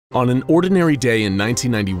On an ordinary day in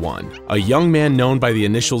 1991, a young man known by the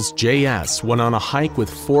initials JS went on a hike with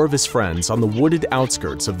 4 of his friends on the wooded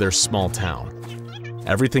outskirts of their small town.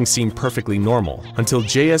 Everything seemed perfectly normal until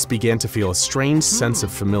JS began to feel a strange sense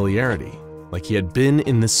of familiarity, like he had been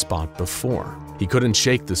in this spot before. He couldn't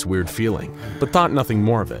shake this weird feeling, but thought nothing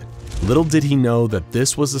more of it. Little did he know that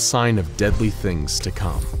this was a sign of deadly things to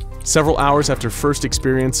come. Several hours after first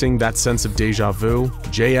experiencing that sense of deja vu,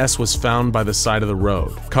 JS was found by the side of the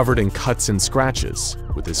road, covered in cuts and scratches,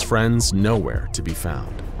 with his friends nowhere to be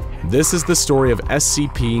found. This is the story of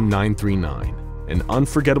SCP-939, an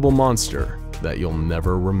unforgettable monster that you'll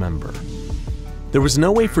never remember. There was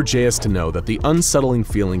no way for JS to know that the unsettling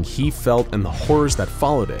feeling he felt and the horrors that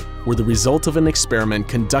followed it were the result of an experiment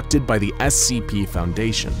conducted by the SCP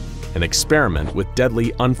Foundation, an experiment with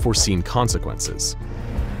deadly unforeseen consequences.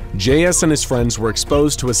 JS and his friends were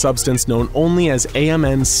exposed to a substance known only as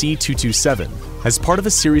AMN-C227 as part of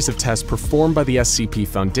a series of tests performed by the SCP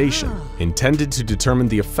Foundation, intended to determine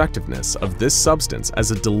the effectiveness of this substance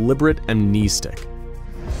as a deliberate amnestic.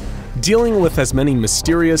 Dealing with as many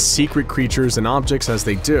mysterious, secret creatures and objects as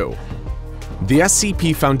they do, the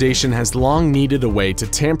SCP Foundation has long needed a way to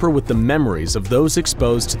tamper with the memories of those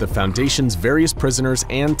exposed to the Foundation's various prisoners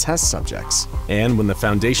and test subjects. And when the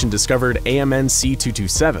Foundation discovered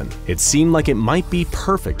AMN-C227, it seemed like it might be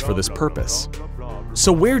perfect for this purpose.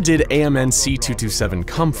 So where did AMN-C227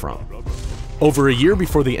 come from? Over a year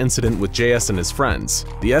before the incident with JS and his friends,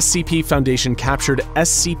 the SCP Foundation captured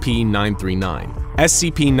SCP-939.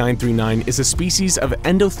 SCP-939 is a species of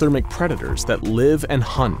endothermic predators that live and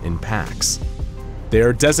hunt in packs. They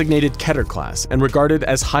are designated Keter class and regarded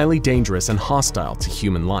as highly dangerous and hostile to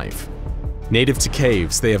human life. Native to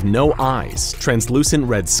caves, they have no eyes, translucent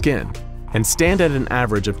red skin, and stand at an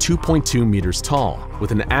average of 2.2 meters tall,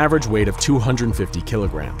 with an average weight of 250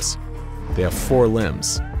 kilograms. They have 4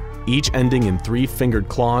 limbs, each ending in 3 fingered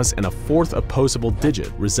claws and a 4th opposable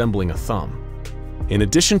digit resembling a thumb. In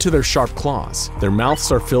addition to their sharp claws, their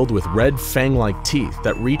mouths are filled with red fang-like teeth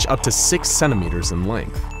that reach up to 6 centimeters in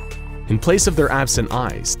length. In place of their absent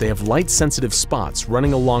eyes, they have light-sensitive spots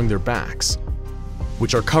running along their backs,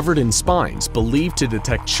 which are covered in spines believed to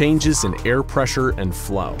detect changes in air pressure and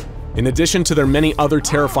flow. In addition to their many other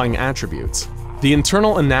terrifying attributes, the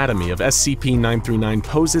internal anatomy of SCP-939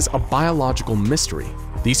 poses a biological mystery.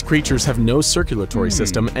 These creatures have no circulatory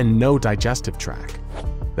system and no digestive tract.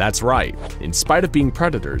 That's right, in spite of being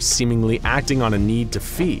predators seemingly acting on a need to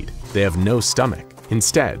feed, they have no stomach.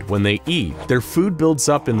 Instead, when they eat, their food builds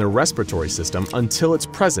up in their respiratory system until its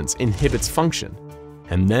presence inhibits function,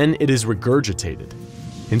 and then it is regurgitated.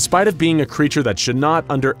 In spite of being a creature that should not,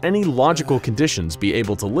 under any logical conditions, be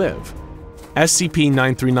able to live,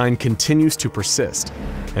 SCP-939 continues to persist,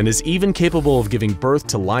 and is even capable of giving birth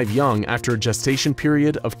to live young after a gestation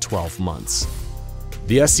period of 12 months.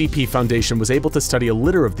 The SCP Foundation was able to study a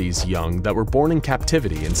litter of these young that were born in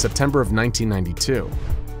captivity in September of 1992,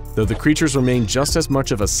 though the creatures remain just as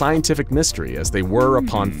much of a scientific mystery as they were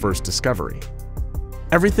upon first discovery.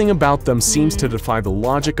 Everything about them seems to defy the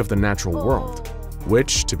logic of the natural world,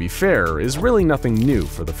 which, to be fair, is really nothing new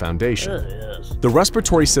for the Foundation. The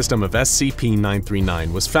respiratory system of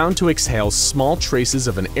SCP-939 was found to exhale small traces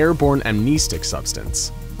of an airborne amnestic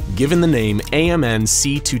substance, given the name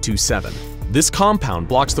AMN-C227. This compound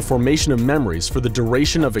blocks the formation of memories for the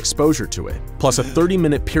duration of exposure to it, plus a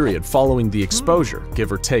 30-minute period following the exposure,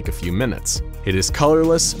 give or take a few minutes. It is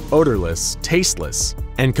colorless, odorless, tasteless,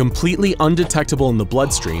 and completely undetectable in the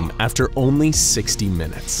bloodstream after only 60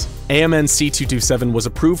 minutes. AMN-C227 was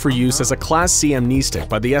approved for use as a Class C amnestic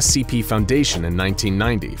by the SCP Foundation in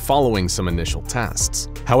 1990, following some initial tests.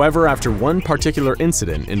 However, after one particular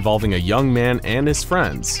incident involving a young man and his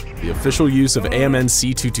friends, the official use of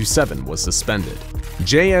AMN-C227 was suspended.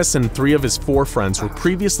 JS and 3 of his 4 friends were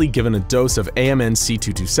previously given a dose of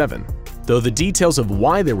AMN-C227, though the details of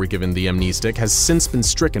why they were given the amnestic has since been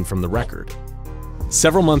stricken from the record.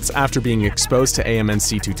 Several months after being exposed to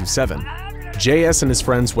AMN-C227, JS and his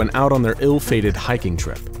friends went out on their ill-fated hiking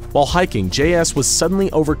trip. While hiking, JS was suddenly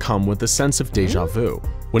overcome with a sense of deja vu.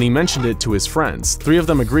 When he mentioned it to his friends, 3 of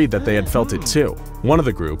them agreed that they had felt it too. One of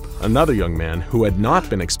the group, another young man who had not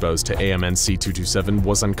been exposed to AMN-C227,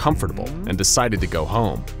 was uncomfortable and decided to go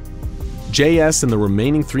home. JS and the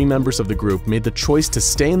remaining 3 members of the group made the choice to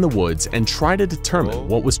stay in the woods and try to determine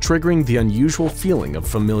what was triggering the unusual feeling of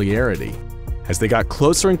familiarity. As they got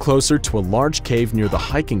closer and closer to a large cave near the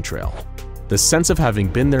hiking trail, the sense of having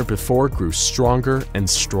been there before grew stronger and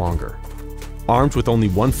stronger. Armed with only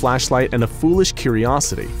one flashlight and a foolish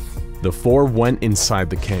curiosity, the 4 went inside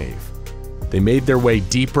the cave. They made their way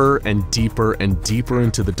deeper and deeper and deeper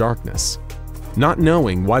into the darkness. not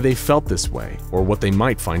knowing why they felt this way or what they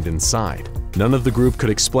might find inside. None of the group could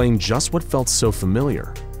explain just what felt so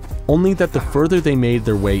familiar, only that the further they made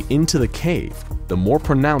their way into the cave, the more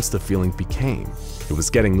pronounced the feeling became. It was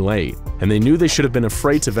getting late, and they knew they should have been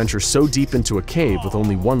afraid to venture so deep into a cave with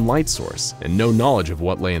only one light source and no knowledge of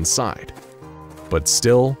what lay inside. But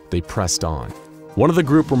still, they pressed on. One of the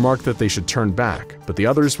group remarked that they should turn back, but the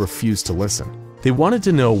others refused to listen. They wanted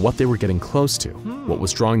to know what they were getting close to, what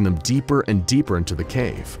was drawing them deeper and deeper into the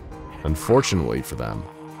cave. Unfortunately for them,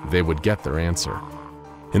 they would get their answer.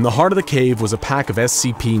 In the heart of the cave was a pack of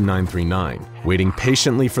SCP-939, waiting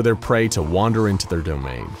patiently for their prey to wander into their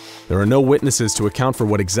domain. There are no witnesses to account for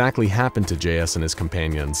what exactly happened to JS and his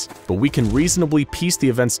companions, but we can reasonably piece the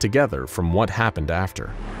events together from what happened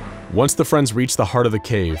after. Once the friends reached the heart of the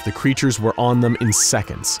cave, the creatures were on them in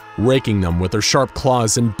seconds, raking them with their sharp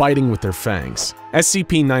claws and biting with their fangs.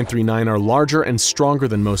 SCP-939 are larger and stronger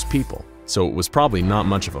than most people, so it was probably not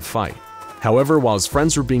much of a fight. However, while his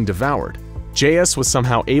friends were being devoured, JS was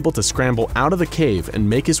somehow able to scramble out of the cave and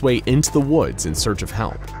make his way into the woods in search of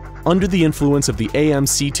help. Under the influence of the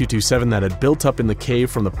AMC-227 that had built up in the cave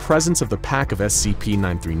from the presence of the pack of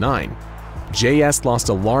SCP-939, JS lost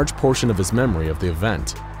a large portion of his memory of the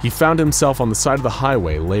event. He found himself on the side of the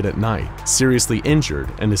highway late at night, seriously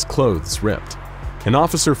injured and his clothes ripped. An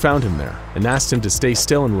officer found him there and asked him to stay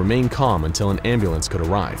still and remain calm until an ambulance could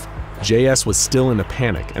arrive. JS was still in a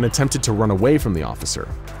panic and attempted to run away from the officer,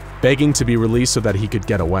 begging to be released so that he could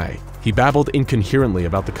get away. He babbled incoherently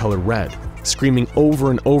about the color red, screaming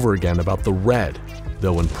over and over again about the red,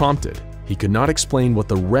 though when prompted, he could not explain what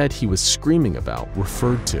the red he was screaming about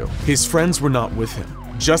referred to. His friends were not with him.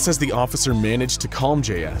 Just as the officer managed to calm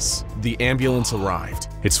JS, the ambulance arrived.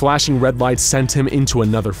 Its flashing red lights sent him into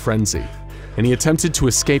another frenzy, and he attempted to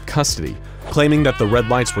escape custody, claiming that the red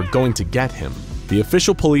lights were going to get him. The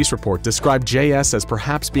official police report described JS as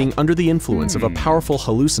perhaps being under the influence of a powerful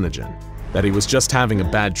hallucinogen, that he was just having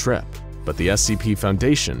a bad trip, but the SCP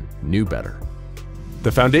Foundation knew better.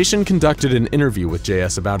 The Foundation conducted an interview with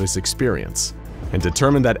JS about his experience, and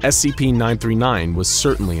determined that SCP-939 was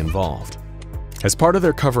certainly involved. As part of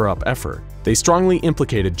their cover-up effort, they strongly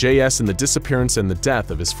implicated JS in the disappearance and the death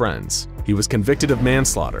of his friends. He was convicted of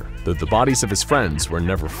manslaughter, though the bodies of his friends were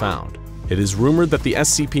never found. It is rumored that the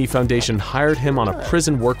SCP Foundation hired him on a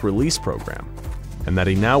prison work release program, and that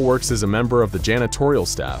he now works as a member of the janitorial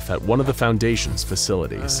staff at one of the Foundation's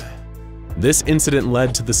facilities. This incident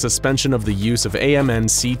led to the suspension of the use of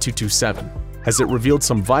AMN-C227, as it revealed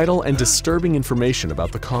some vital and disturbing information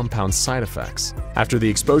about the compound's side effects. After the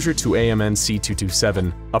exposure to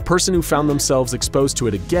AMN-C227, a person who found themselves exposed to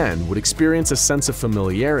it again would experience a sense of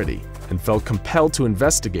familiarity and felt compelled to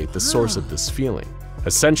investigate the source of this feeling.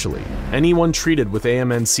 Essentially, anyone treated with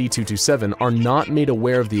AMN-C227 are not made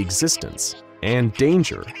aware of the existence and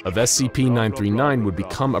danger of SCP-939 would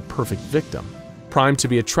become a perfect victim, primed to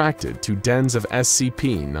be attracted to dens of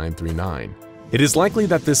SCP-939. It is likely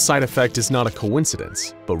that this side effect is not a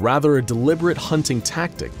coincidence, but rather a deliberate hunting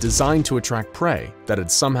tactic designed to attract prey that had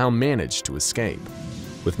somehow managed to escape.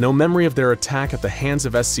 With no memory of their attack at the hands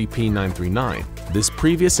of SCP-939, this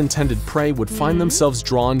previous intended prey would find themselves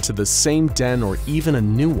drawn to the same den or even a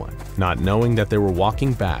new one, not knowing that they were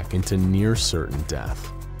walking back into near certain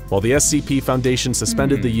death. While the SCP Foundation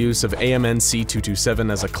suspended the use of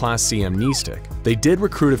AMN-C227 as a Class C amnestic, they did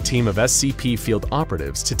recruit a team of SCP field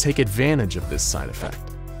operatives to take advantage of this side effect.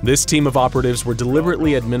 This team of operatives were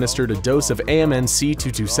deliberately administered a dose of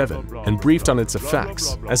AMN-C227 and briefed on its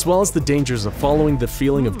effects, as well as the dangers of following the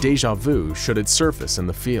feeling of déjà vu should it surface in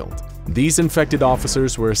the field. These infected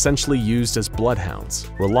officers were essentially used as bloodhounds,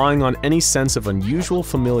 relying on any sense of unusual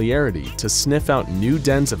familiarity to sniff out new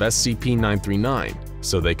dens of SCP-939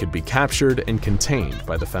 so they could be captured and contained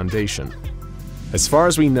by the Foundation. As far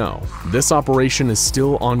as we know, this operation is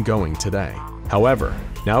still ongoing today. However,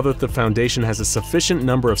 now that the Foundation has a sufficient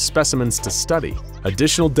number of specimens to study,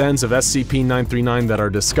 additional dens of SCP-939 that are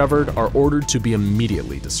discovered are ordered to be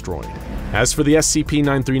immediately destroyed. As for the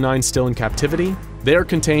SCP-939 still in captivity, they are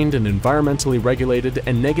contained in environmentally regulated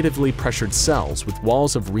and negatively pressured cells with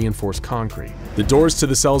walls of reinforced concrete. The doors to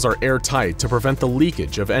the cells are airtight to prevent the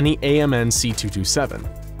leakage of any AMN-C227.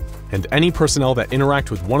 And any personnel that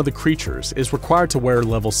interact with one of the creatures is required to wear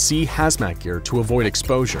level C hazmat gear to avoid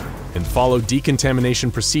exposure and follow decontamination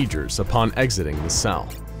procedures upon exiting the cell.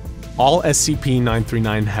 All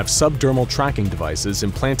SCP-939 have subdermal tracking devices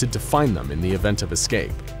implanted to find them in the event of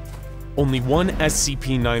escape. Only one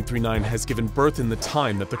SCP-939 has given birth in the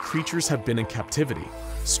time that the creatures have been in captivity.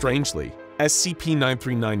 Strangely,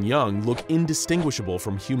 SCP-939 young look indistinguishable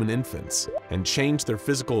from human infants and change their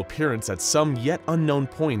physical appearance at some yet unknown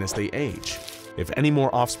point as they age. If any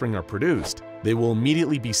more offspring are produced, they will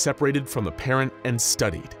immediately be separated from the parent and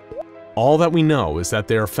studied. All that we know is that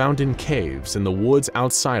they are found in caves in the woods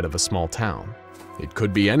outside of a small town. It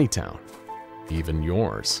could be any town, even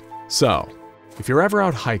yours. So, if you're ever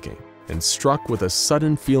out hiking and struck with a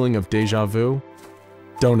sudden feeling of déjà vu,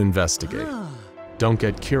 don't investigate. Don't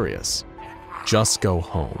get curious. Just go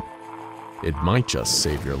home. It might just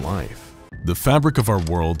save your life. The fabric of our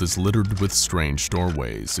world is littered with strange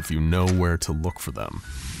doorways if you know where to look for them.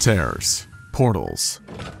 Tears, portals,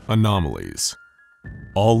 anomalies,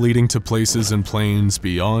 all leading to places and planes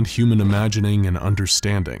beyond human imagining and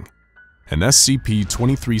understanding. And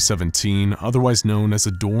SCP-2317, otherwise known as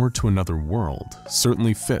a door to another world,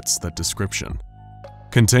 certainly fits that description.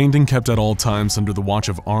 Contained and kept at all times under the watch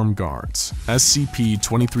of armed guards,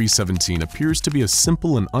 SCP-2317 appears to be a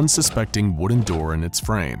simple and unsuspecting wooden door in its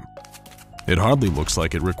frame. It hardly looks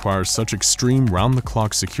like it requires such extreme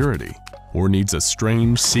round-the-clock security, or needs a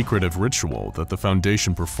strange, secretive ritual that the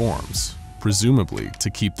Foundation performs, presumably to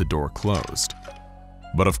keep the door closed.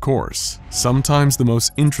 But of course, sometimes the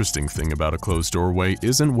most interesting thing about a closed doorway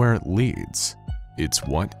isn't where it leads, it's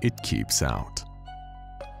what it keeps out.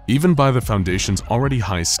 Even by the Foundation's already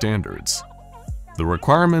high standards, the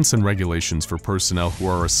requirements and regulations for personnel who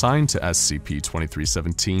are assigned to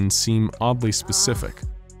SCP-2317 seem oddly specific.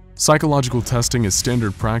 Psychological testing is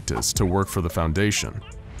standard practice to work for the Foundation,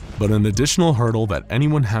 but an additional hurdle that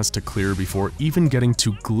anyone has to clear before even getting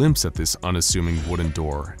to glimpse at this unassuming wooden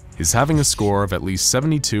door is having a score of at least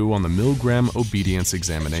 72 on the Milgram Obedience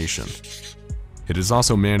Examination. It is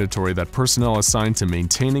also mandatory that personnel assigned to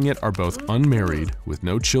maintaining it are both unmarried, with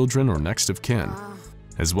no children or next of kin,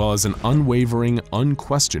 as well as an unwavering,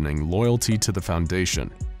 unquestioning loyalty to the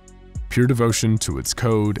Foundation, pure devotion to its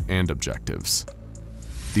code and objectives.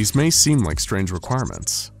 These may seem like strange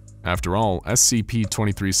requirements. After all,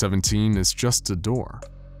 SCP-2317 is just a door,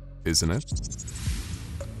 isn't it?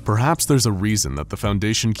 Perhaps there's a reason that the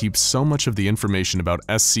Foundation keeps so much of the information about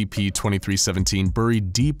SCP-2317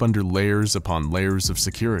 buried deep under layers upon layers of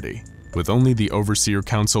security, with only the Overseer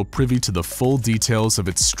Council privy to the full details of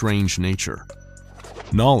its strange nature.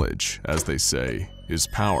 Knowledge, as they say, is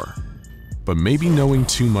power. But maybe knowing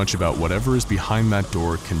too much about whatever is behind that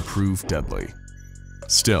door can prove deadly.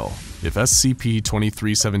 Still, if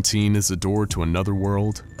SCP-2317 is a door to another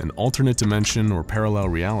world, an alternate dimension, or parallel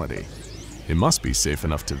reality, it must be safe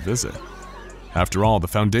enough to visit. After all, the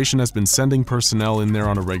Foundation has been sending personnel in there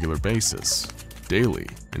on a regular basis. Daily,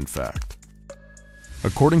 in fact.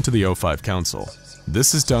 According to the O5 Council,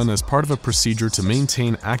 this is done as part of a procedure to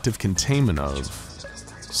maintain active containment of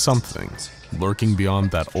something lurking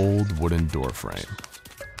beyond that old wooden doorframe.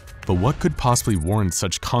 But what could possibly warrant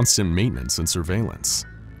such constant maintenance and surveillance?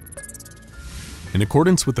 In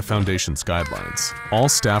accordance with the Foundation's guidelines, all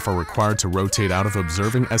staff are required to rotate out of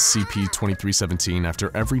observing SCP-2317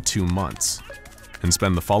 after every 2 months, and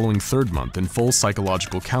spend the following 3rd month in full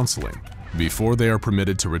psychological counseling, before they are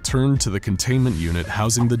permitted to return to the containment unit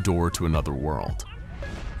housing the door to another world.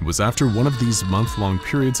 It was after one of these month-long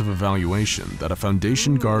periods of evaluation that a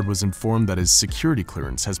Foundation guard was informed that his security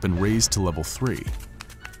clearance has been raised to level 3,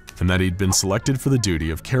 and that he'd been selected for the duty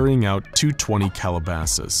of carrying out 220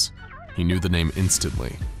 Calabasas. He knew the name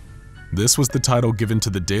instantly. This was the title given to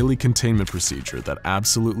the daily containment procedure that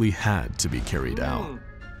absolutely had to be carried out.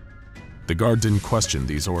 The guard didn't question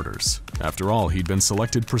these orders. After all, he'd been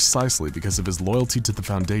selected precisely because of his loyalty to the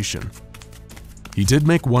Foundation. He did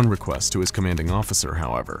make one request to his commanding officer,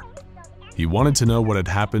 however. He wanted to know what had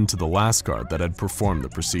happened to the last guard that had performed the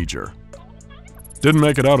procedure. "Didn't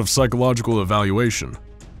make it out of psychological evaluation,"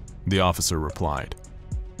 the officer replied.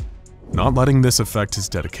 Not letting this affect his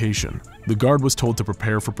dedication, the guard was told to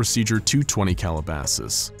prepare for procedure 220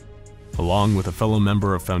 Calabasas. Along with a fellow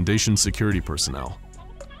member of Foundation security personnel,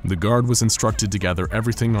 the guard was instructed to gather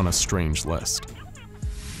everything on a strange list.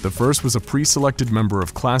 The first was a pre-selected member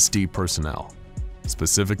of Class D personnel,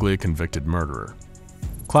 specifically a convicted murderer.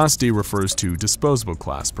 Class D refers to disposable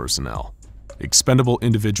class personnel, expendable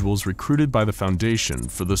individuals recruited by the Foundation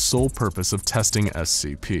for the sole purpose of testing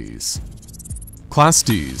SCPs. Class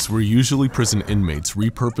Ds were usually prison inmates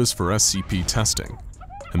repurposed for SCP testing,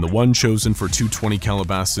 and the one chosen for 220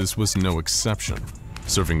 Calabasas was no exception,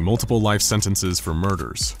 serving multiple life sentences for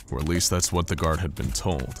murders, or at least that's what the guard had been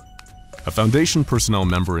told. A Foundation personnel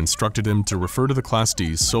member instructed him to refer to the Class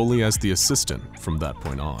Ds solely as the assistant from that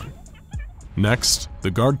point on. Next,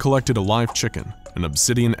 the guard collected a live chicken, an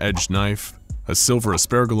obsidian-edged knife, a silver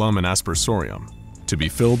aspergillum and aspersorium, to be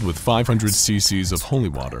filled with 500 cc's of holy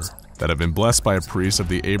water that have been blessed by a priest of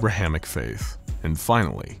the Abrahamic faith, and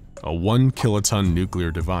finally, a 1 kiloton nuclear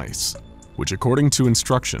device, which according to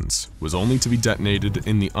instructions was only to be detonated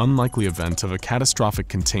in the unlikely event of a catastrophic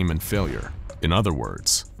containment failure. In other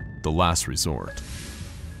words, the last resort.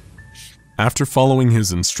 After following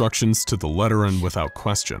his instructions to the letter and without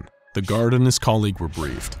question, the guard and his colleague were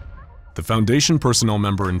briefed. The Foundation personnel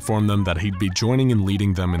member informed them that he'd be joining and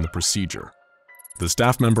leading them in the procedure. The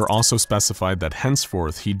staff member also specified that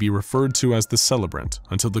henceforth he'd be referred to as the Celebrant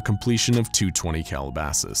until the completion of 220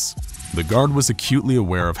 Calabasas. The guard was acutely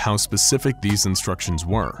aware of how specific these instructions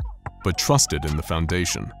were, but trusted in the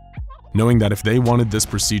Foundation, knowing that if they wanted this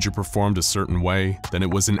procedure performed a certain way, then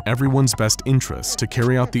it was in everyone's best interest to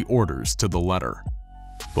carry out the orders to the letter.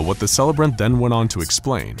 But what the Celebrant then went on to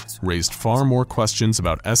explain raised far more questions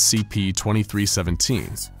about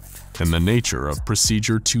SCP-2317 and the nature of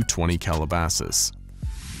Procedure 220 Calabasas.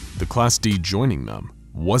 The Class D joining them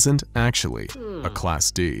wasn't actually a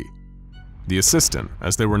Class D. The assistant,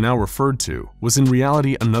 as they were now referred to, was in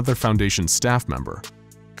reality another Foundation staff member,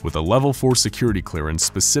 with a Level 4 security clearance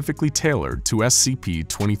specifically tailored to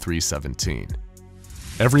SCP-2317.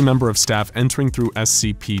 Every member of staff entering through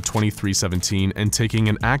SCP-2317 and taking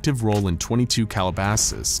an active role in 22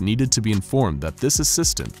 Calabasas needed to be informed that this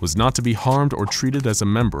assistant was not to be harmed or treated as a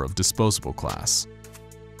member of disposable class.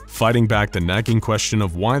 Fighting back the nagging question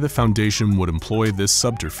of why the Foundation would employ this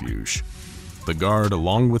subterfuge, the guard,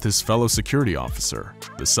 along with his fellow security officer,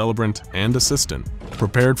 the Celebrant, and assistant,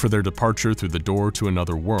 prepared for their departure through the door to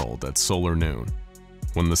another world at solar noon,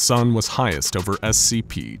 when the sun was highest over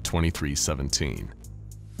SCP-2317.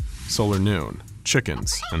 Solar noon,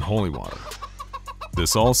 chickens, and holy water.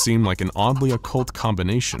 This all seemed like an oddly occult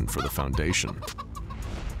combination for the Foundation.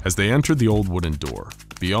 As they entered the old wooden door,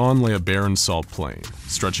 beyond lay a barren salt plain,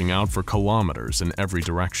 stretching out for kilometers in every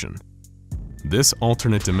direction. This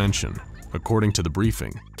alternate dimension, according to the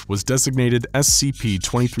briefing, was designated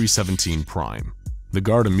SCP-2317 Prime. The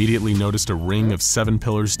guard immediately noticed a ring of 7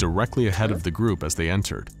 pillars directly ahead of the group as they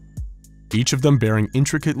entered, each of them bearing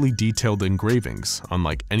intricately detailed engravings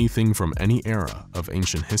unlike anything from any era of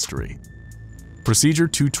ancient history. Procedure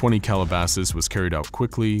 220 Calabasas was carried out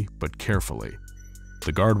quickly but carefully,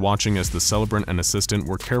 the guard watching as the Celebrant and assistant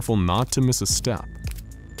were careful not to miss a step.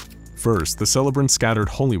 First, the Celebrant scattered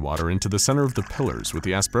holy water into the center of the pillars with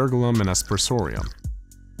the aspergillum and aspersorium,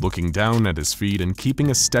 looking down at his feet and keeping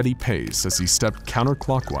a steady pace as he stepped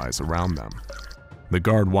counterclockwise around them. The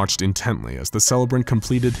guard watched intently as the Celebrant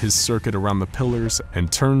completed his circuit around the pillars and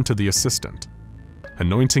turned to the assistant,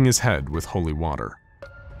 anointing his head with holy water.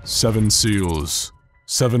 7 seals,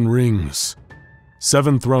 7 rings,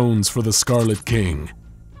 7 thrones for the Scarlet King,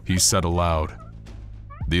 he said aloud.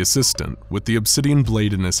 The assistant, with the obsidian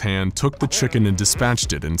blade in his hand, took the chicken and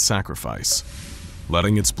dispatched it in sacrifice,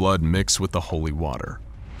 letting its blood mix with the holy water.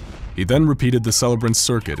 He then repeated the Celebrant's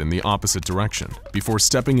circuit in the opposite direction, before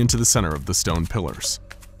stepping into the center of the stone pillars.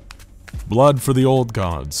 Blood for the old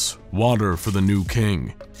gods, water for the new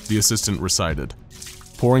king, the assistant recited,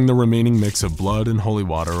 pouring the remaining mix of blood and holy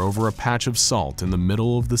water over a patch of salt in the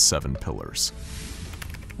middle of the 7 pillars.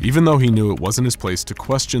 Even though he knew it wasn't his place to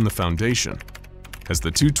question the Foundation, as the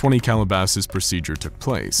 220 Calabasas procedure took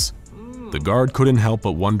place, the guard couldn't help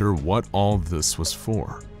but wonder what all this was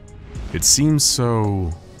for. It seems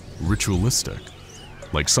so ritualistic,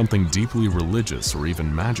 like something deeply religious or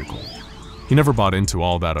even magical. He never bought into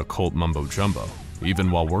all that occult mumbo-jumbo,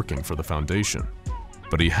 even while working for the Foundation.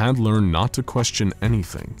 But he had learned not to question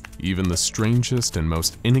anything, even the strangest and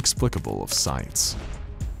most inexplicable of sights.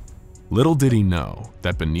 Little did he know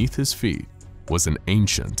that beneath his feet was an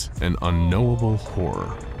ancient and unknowable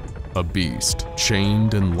horror, a beast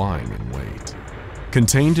chained and lying in wait.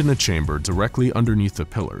 Contained in a chamber directly underneath the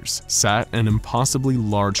pillars sat an impossibly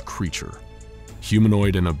large creature.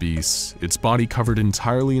 Humanoid and obese, its body covered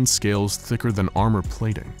entirely in scales thicker than armor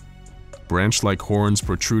plating. Branch-like horns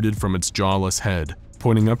protruded from its jawless head,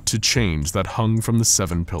 pointing up to chains that hung from the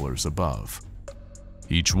 7 pillars above,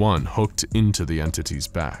 each one hooked into the entity's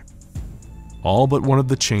back. All but one of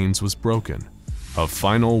the chains was broken, a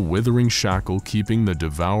final withering shackle keeping the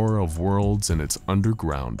devourer of worlds in its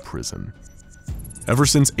underground prison. Ever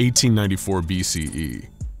since 1894 BCE,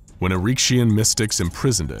 when Erexian mystics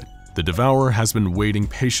imprisoned it, the devourer has been waiting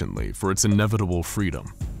patiently for its inevitable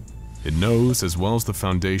freedom. It knows, as well as the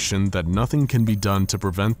Foundation, that nothing can be done to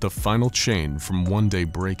prevent the final chain from one day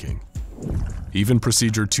breaking. Even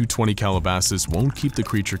Procedure 220 Calabasas won't keep the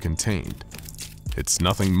creature contained. It's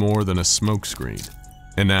nothing more than a smokescreen,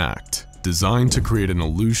 an act designed to create an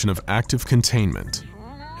illusion of active containment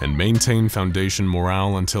and maintain Foundation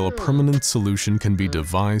morale until a permanent solution can be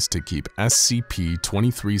devised to keep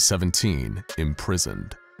SCP-2317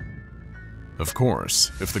 imprisoned. Of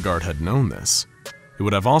course, if the guard had known this, It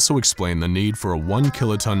would have also explained the need for a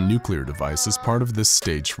 1-kiloton nuclear device as part of this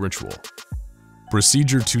staged ritual.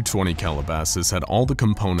 Procedure 220 Calabasas had all the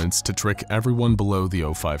components to trick everyone below the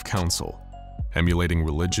O5 Council, emulating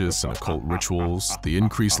religious and occult rituals, the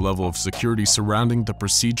increased level of security surrounding the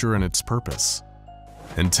procedure and its purpose,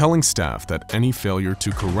 and telling staff that any failure to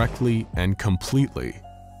correctly and completely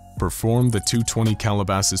perform the 220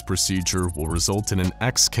 Calabasas procedure will result in an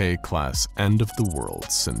XK-class end-of-the-world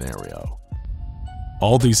scenario.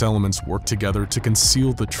 All these elements work together to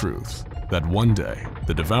conceal the truth that one day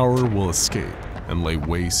the Devourer will escape and lay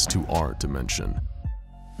waste to our dimension.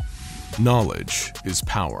 Knowledge is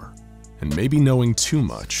power, and maybe knowing too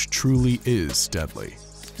much truly is deadly.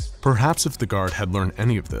 Perhaps if the guard had learned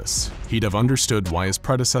any of this, he'd have understood why his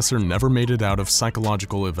predecessor never made it out of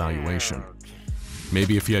psychological evaluation.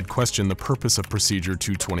 Maybe if he had questioned the purpose of Procedure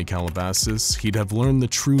 220 Calabasas, he'd have learned the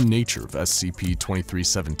true nature of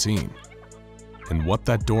SCP-2317 and what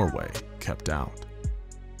that doorway kept out.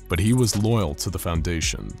 But he was loyal to the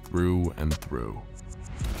Foundation through and through.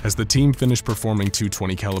 As the team finished performing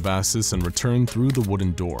 220 Calabasas and returned through the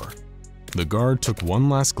wooden door, the guard took one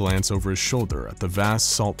last glance over his shoulder at the vast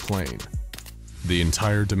salt plain. The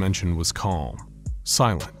entire dimension was calm,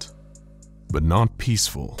 silent, but not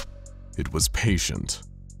peaceful. It was patient.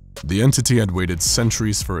 The entity had waited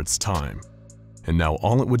centuries for its time, and now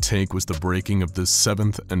all it would take was the breaking of the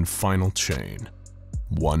 7th and final chain.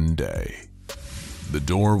 One day. The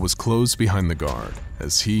door was closed behind the guard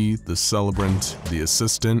as he, the celebrant, the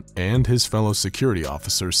assistant, and his fellow security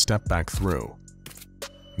officers stepped back through.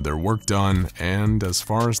 Their work done and, as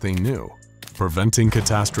far as they knew, preventing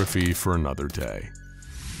catastrophe for another day.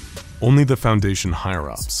 Only the Foundation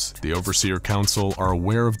higher-ups, the Overseer Council, are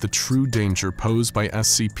aware of the true danger posed by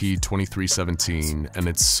SCP-2317 and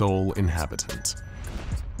its sole inhabitant.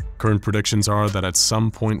 Current predictions are that at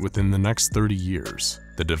some point within the next 30 years,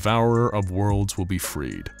 the Devourer of Worlds will be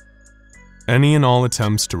freed. Any and all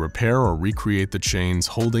attempts to repair or recreate the chains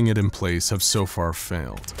holding it in place have so far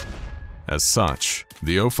failed. As such,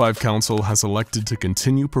 the O5 Council has elected to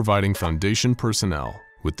continue providing Foundation personnel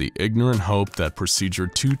with the ignorant hope that Procedure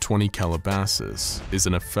 220 Calabasas is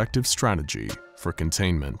an effective strategy for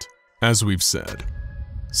containment. As we've said,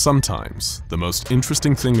 sometimes the most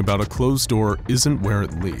interesting thing about a closed door isn't where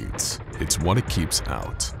it leads, it's what it keeps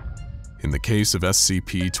out. In the case of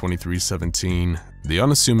SCP-2317, the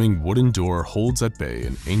unassuming wooden door holds at bay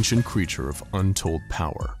an ancient creature of untold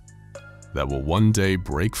power that will one day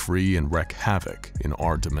break free and wreak havoc in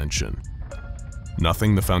our dimension.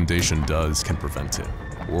 Nothing the Foundation does can prevent it,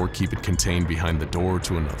 or keep it contained behind the door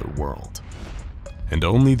to another world. And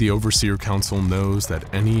only the Overseer Council knows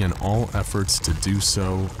that any and all efforts to do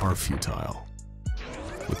so are futile.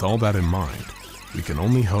 With all that in mind, we can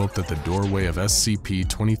only hope that the doorway of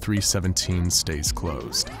SCP-2317 stays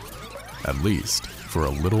closed, at least for a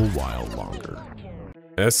little while longer.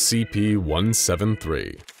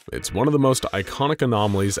 SCP-173. It's one of the most iconic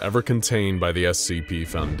anomalies ever contained by the SCP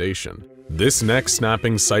Foundation. This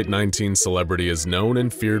neck-snapping Site-19 celebrity is known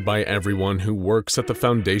and feared by everyone who works at the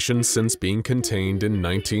Foundation since being contained in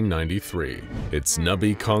 1993. Its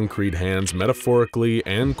nubby concrete hands metaphorically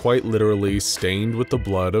and quite literally stained with the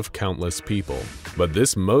blood of countless people. But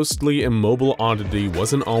this mostly immobile oddity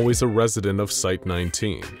wasn't always a resident of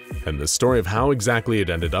Site-19, and the story of how exactly it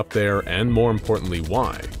ended up there, and more importantly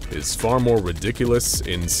why, is far more ridiculous,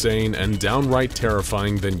 insane, and downright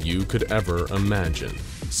terrifying than you could ever imagine.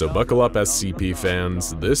 So buckle up, SCP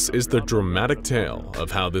fans, this is the dramatic tale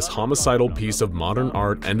of how this homicidal piece of modern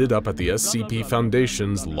art ended up at the SCP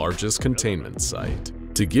Foundation's largest containment site.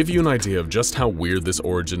 To give you an idea of just how weird this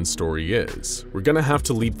origin story is, we're gonna have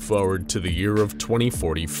to leap forward to the year of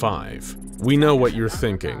 2045. We know what you're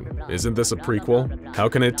thinking. Isn't this a prequel? How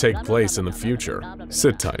can it take place in the future?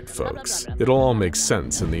 Sit tight, folks. It'll all make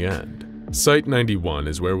sense in the end. Site-91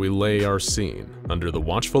 is where we lay our scene, under the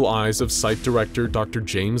watchful eyes of Site Director Dr.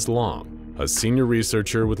 James Long, a senior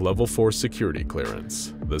researcher with Level 4 security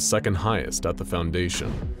clearance, the second highest at the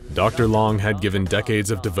Foundation. Dr. Long had given decades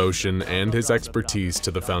of devotion and his expertise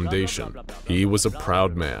to the Foundation. He was a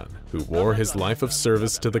proud man who wore his life of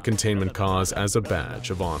service to the containment cause as a badge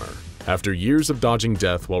of honor. After years of dodging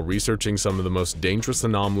death while researching some of the most dangerous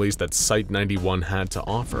anomalies that Site-91 had to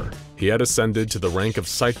offer, he had ascended to the rank of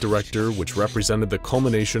Site Director, which represented the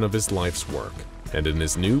culmination of his life's work. And in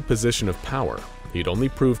his new position of power, he'd only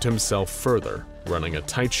proved himself further running a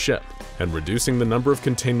tight ship, and reducing the number of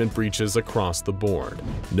containment breaches across the board.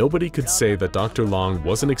 Nobody could say that Dr. Long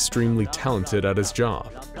wasn't extremely talented at his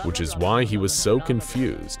job, which is why he was so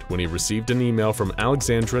confused when he received an email from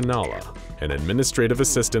Alexandra Nalla, an administrative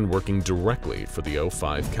assistant working directly for the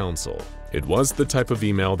O5 Council. It was the type of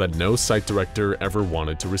email that no site director ever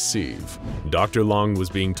wanted to receive. Dr. Long was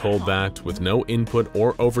being told that, with no input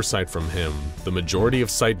or oversight from him, the majority of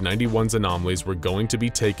Site-91's anomalies were going to be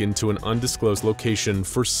taken to an undisclosed location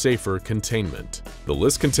for safer containment. The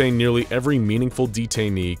list contained nearly every meaningful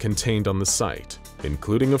detainee contained on the site,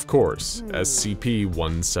 including, of course,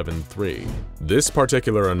 SCP-173. This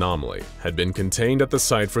particular anomaly had been contained at the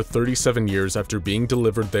site for 37 years after being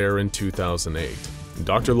delivered there in 2008.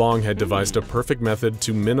 Dr. Long had devised a perfect method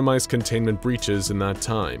to minimize containment breaches in that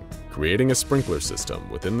time, creating a sprinkler system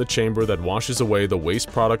within the chamber that washes away the waste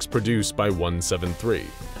products produced by 173,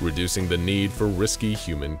 reducing the need for risky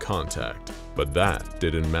human contact. But that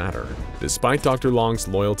didn't matter. Despite Dr. Long's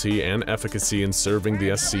loyalty and efficacy in serving the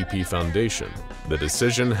SCP Foundation, the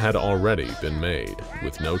decision had already been made,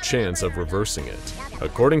 with no chance of reversing it.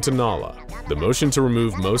 According to Nalla, the motion to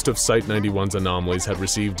remove most of Site-91's anomalies had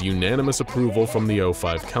received unanimous approval from the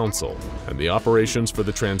O5 Council, and the operations for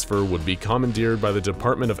the transfer would be commandeered by the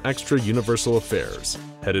Department of Extra Universal Affairs,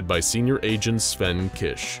 headed by Senior Agent Sven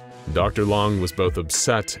Kish. Dr. Long was both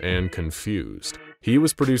upset and confused. He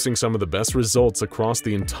was producing some of the best results across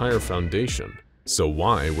the entire Foundation, so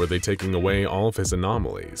why were they taking away all of his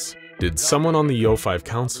anomalies? Did someone on the O5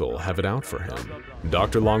 Council have it out for him?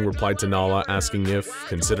 Dr. Long replied to Nalla asking if,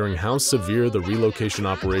 considering how severe the relocation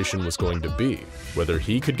operation was going to be, whether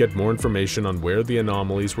he could get more information on where the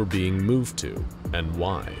anomalies were being moved to, and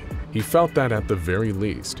why. He felt that at the very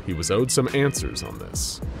least, he was owed some answers on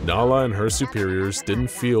this. Nalla and her superiors didn't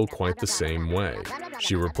feel quite the same way.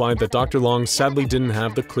 She replied that Dr. Long sadly didn't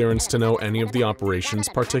have the clearance to know any of the operation's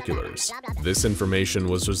particulars. This information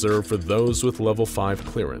was reserved for those with level 5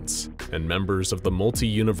 clearance and members of the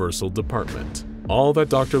Multi-Universal Department. All that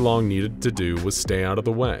Dr. Long needed to do was stay out of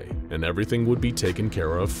the way, and everything would be taken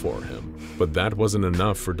care of for him. But that wasn't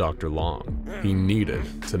enough for Dr. Long. He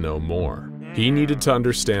needed to know more. He needed to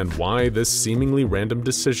understand why this seemingly random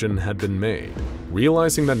decision had been made.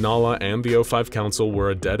 Realizing that Nalla and the O5 Council were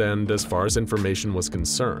a dead end as far as information was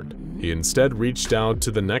concerned, he instead reached out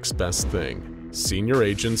to the next best thing, Senior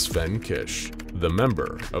Agent Sven Kish, the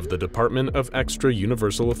member of the Department of Extra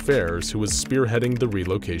Universal Affairs who was spearheading the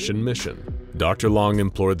relocation mission. Dr. Long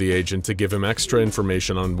implored the agent to give him extra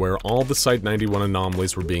information on where all the Site-91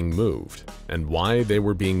 anomalies were being moved, and why they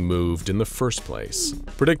were being moved in the first place.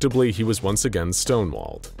 Predictably, he was once again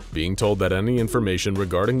stonewalled, being told that any information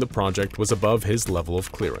regarding the project was above his level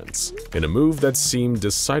of clearance. In a move that seemed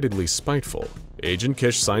decidedly spiteful, Agent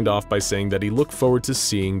Kish signed off by saying that he looked forward to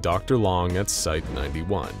seeing Dr. Long at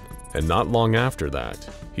Site-91. And not long after that,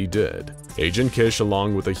 he did. Agent Kish,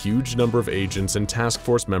 along with a huge number of agents and task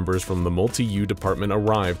force members from the Multi-U department,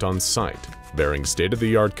 arrived on site, bearing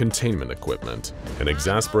state-of-the-art containment equipment. An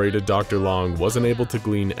exasperated Dr. Long wasn't able to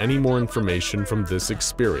glean any more information from this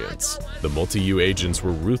experience. The Multi-U agents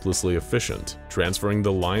were ruthlessly efficient, transferring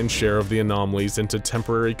the lion's share of the anomalies into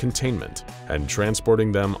temporary containment and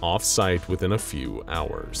transporting them off-site within a few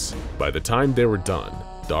hours. By the time they were done,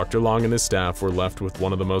 Dr. Long and his staff were left with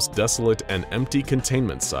one of the most desolate and empty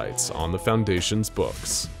containment sites on the Foundation's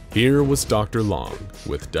books. Here was Dr. Long,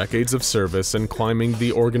 with decades of service and climbing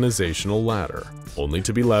the organizational ladder, only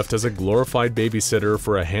to be left as a glorified babysitter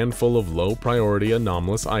for a handful of low-priority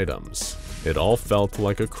anomalous items. It all felt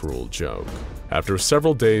like a cruel joke. After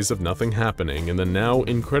several days of nothing happening in the now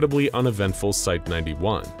incredibly uneventful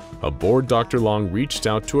Site-91, a bored Dr. Long reached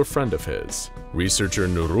out to a friend of his, researcher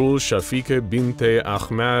Nurul Shafike Binte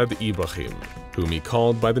Ahmad Ibrahim, whom he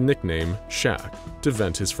called by the nickname Shaq, to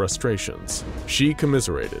vent his frustrations. She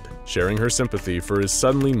commiserated, sharing her sympathy for his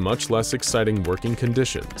suddenly much less exciting working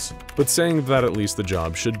conditions, but saying that at least the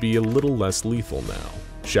job should be a little less lethal now.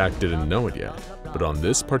 Shaq didn't know it yet, but on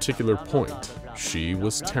this particular point, she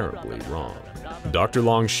was terribly wrong. Dr.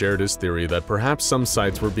 Long shared his theory that perhaps some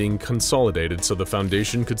sites were being consolidated so the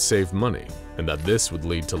Foundation could save money, and that this would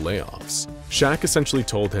lead to layoffs. Shaq essentially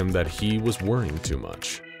told him that he was worrying too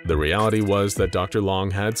much. The reality was that Dr. Long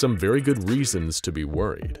had some very good reasons to be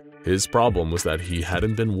worried. His problem was that he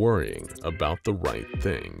hadn't been worrying about the right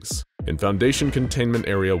things. In Foundation Containment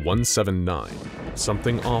Area 179,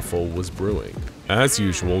 something awful was brewing. As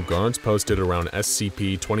usual, guards posted around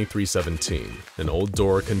SCP-2317, an old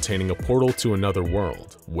door containing a portal to another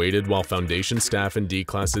world, waited while Foundation staff and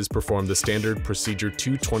D-classes performed the standard Procedure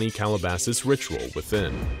 220 Calabasas ritual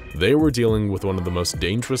within. They were dealing with one of the most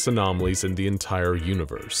dangerous anomalies in the entire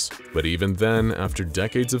universe, but even then, after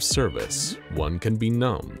decades of service, one can be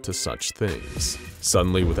numb to such things.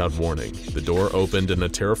 Suddenly, without warning, the door opened and a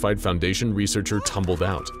terrified Foundation researcher tumbled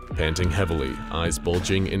out, panting heavily, eyes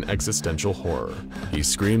bulging in existential horror. He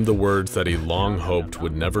screamed the words that he long hoped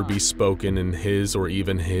would never be spoken in his or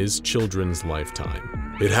even his children's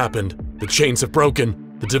lifetime. "It happened! The chains have broken!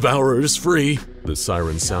 The Devourer is free!" The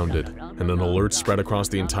siren sounded, and an alert spread across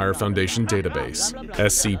the entire Foundation database.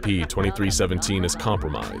 SCP-2317 is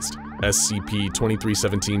compromised.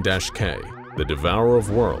 SCP-2317-K, the Devourer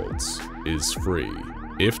of Worlds, is free.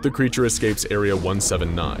 If the creature escapes Area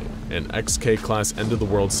 179, an XK-class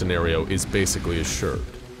end-of-the-world scenario is basically assured,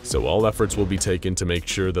 so all efforts will be taken to make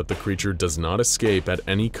sure that the creature does not escape at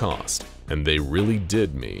any cost, and they really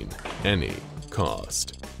did mean any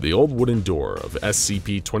cost. The old wooden door of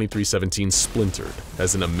SCP-2317 splintered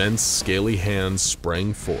as an immense scaly hand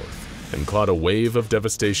sprang forth and clawed a wave of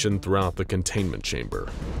devastation throughout the containment chamber.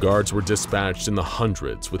 Guards were dispatched in the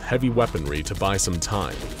hundreds with heavy weaponry to buy some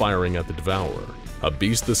time, firing at the Devourer. A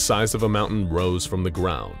beast the size of a mountain rose from the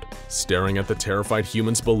ground, staring at the terrified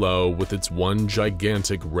humans below with its one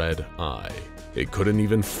gigantic red eye. It couldn't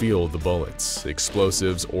even feel the bullets,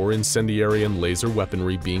 explosives, or incendiary and laser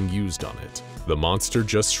weaponry being used on it. The monster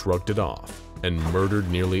just shrugged it off and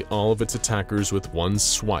murdered nearly all of its attackers with one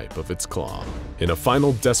swipe of its claw. In a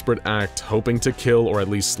final desperate act, hoping to kill or at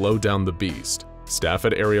least slow down the beast, staff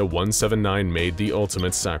at Area 179 made the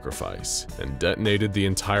ultimate sacrifice and detonated the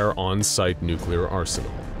entire on-site nuclear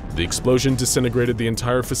arsenal. The explosion disintegrated the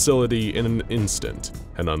entire facility in an instant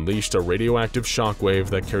and unleashed a radioactive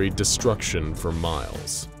shockwave that carried destruction for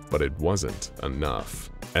miles. But it wasn't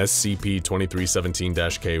enough.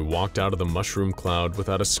 SCP-2317-K walked out of the mushroom cloud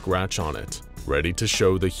without a scratch on it, ready to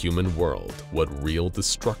show the human world what real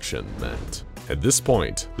destruction meant. At this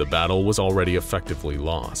point, the battle was already effectively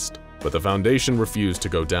lost, but the Foundation refused to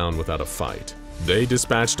go down without a fight. They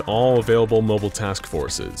dispatched all available mobile task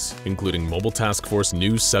forces, including Mobile Task Force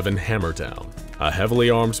New 7 Hammerdown, a heavily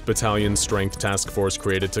armed battalion-strength task force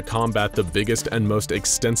created to combat the biggest and most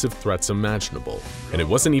extensive threats imaginable. And it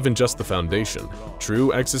wasn't even just the Foundation.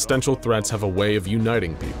 True existential threats have a way of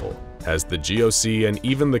uniting people, as the GOC and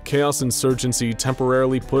even the Chaos Insurgency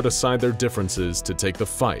temporarily put aside their differences to take the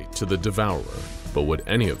fight to the Devourer. But would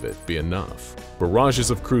any of it be enough? Barrages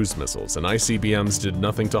of cruise missiles and ICBMs did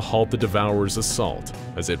nothing to halt the Devourer's assault,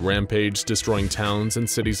 as it rampaged, destroying towns and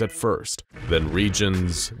cities at first, then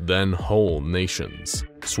regions, then whole nations.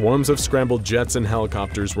 Swarms of scrambled jets and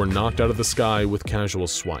helicopters were knocked out of the sky with casual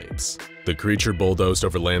swipes. The creature bulldozed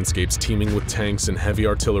over landscapes teeming with tanks and heavy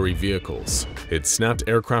artillery vehicles. It snapped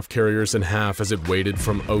aircraft carriers in half as it waded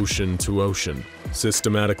from ocean to ocean,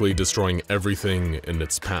 systematically destroying everything in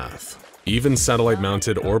its path. Even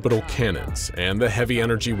satellite-mounted orbital cannons and the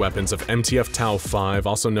heavy-energy weapons of MTF Tau-5,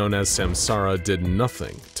 also known as Samsara, did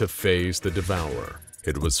nothing to phase the Devourer.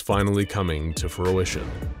 It was finally coming to fruition.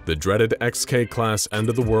 The dreaded XK-class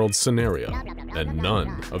end-of-the-world scenario, and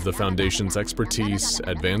none of the Foundation's expertise,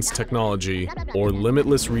 advanced technology, or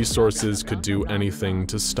limitless resources could do anything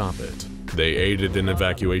to stop it. They aided in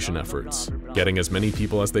evacuation efforts, getting as many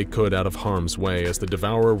people as they could out of harm's way as the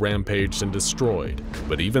Devourer rampaged and destroyed,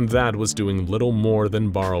 but even that was doing little more than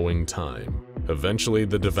borrowing time. Eventually,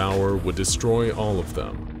 the Devourer would destroy all of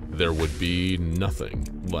them. There would be nothing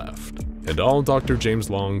left. And all Dr. James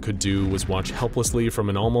Long could do was watch helplessly from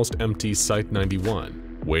an almost empty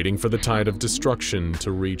Site-91, waiting for the tide of destruction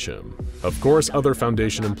to reach him. Of course, other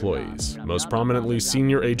Foundation employees, most prominently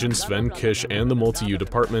Senior Agent Sven Kish and the Multi-U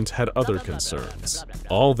department, had other concerns.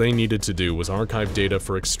 All they needed to do was archive data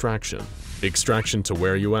for extraction. Extraction to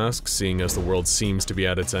where, you ask, seeing as the world seems to be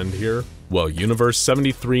at its end here? Well, Universe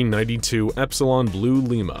 7392 Epsilon Blue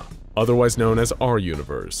Lima, otherwise known as our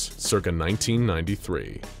universe, circa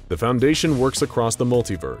 1993. The Foundation works across the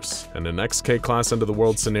multiverse, and an XK-class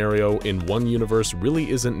end-of-the-world scenario in one universe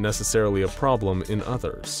really isn't necessarily a problem in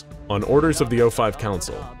others. On orders of the O5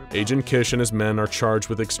 Council, Agent Kish and his men are charged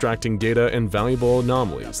with extracting data and valuable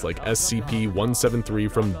anomalies like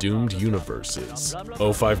SCP-173 from doomed universes.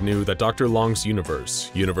 O5 knew that Dr. Long's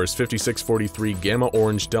universe, Universe 5643 Gamma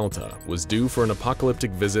Orange Delta, was due for an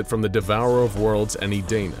apocalyptic visit from the Devourer of Worlds any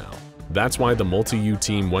day now. That's why the Multi-U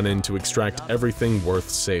team went in to extract everything worth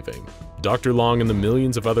saving. Dr. Long and the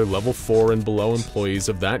millions of other Level 4 and below employees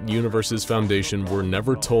of that universe's Foundation were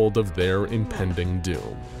never told of their impending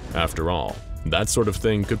doom. After all, That sort of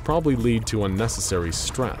thing could probably lead to unnecessary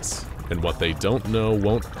stress, and what they don't know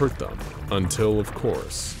won't hurt them, until, of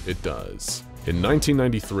course, it does. In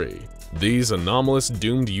 1993, these anomalous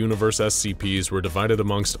doomed universe SCPs were divided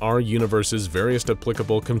amongst our universe's various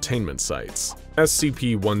applicable containment sites.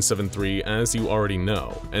 SCP-173, as you already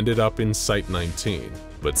know, ended up in Site-19,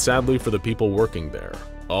 but sadly for the people working there,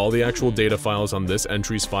 all the actual data files on this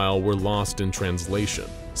entries file were lost in translation,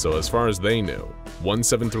 so as far as they knew,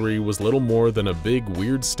 173 was little more than a big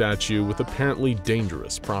weird statue with apparently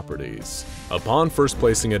dangerous properties. Upon first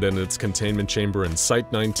placing it in its containment chamber in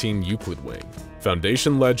Site-19 Euclid Wing,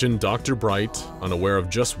 Foundation legend Dr. Bright, unaware of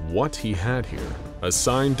just what he had here,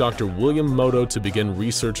 assigned Dr. William Moto to begin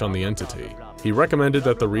research on the entity. He recommended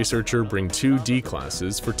that the researcher bring 2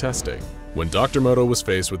 D-classes for testing. When Dr. Moto was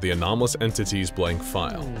faced with the anomalous entity's blank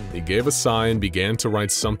file, he gave a sigh and began to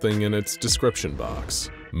write something in its description box.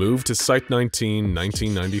 Moved to Site-19,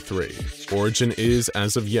 1993. Origin is,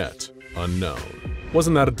 as of yet, unknown.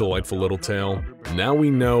 Wasn't that a delightful little tale? Now we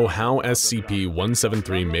know how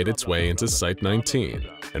SCP-173 made its way into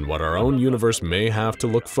Site-19, and what our own universe may have to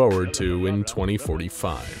look forward to in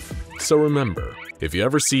 2045. So remember, if you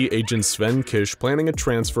ever see Agent Sven Kish planning a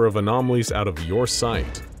transfer of anomalies out of your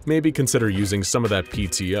site, maybe consider using some of that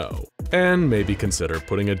PTO, and maybe consider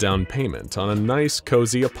putting a down payment on a nice,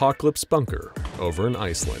 cozy apocalypse bunker over in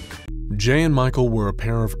Iceland. Jay and Michael were a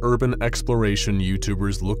pair of urban exploration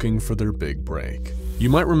YouTubers looking for their big break. You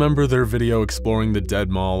might remember their video exploring the dead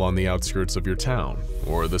mall on the outskirts of your town,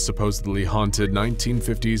 or the supposedly haunted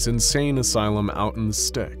 1950s insane asylum out in the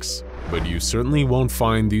sticks. But you certainly won't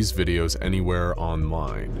find these videos anywhere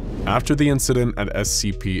online. After the incident at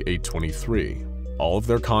SCP-823, all of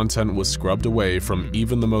their content was scrubbed away from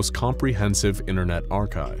even the most comprehensive internet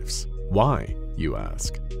archives. Why, you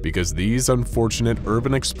ask? Because these unfortunate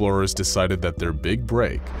urban explorers decided that their big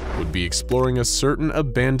break would be exploring a certain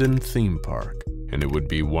abandoned theme park, and it would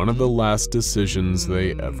be one of the last decisions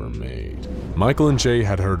they ever made. Michael and Jay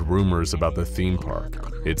had heard rumors about the theme park.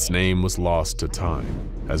 Its name was lost to time,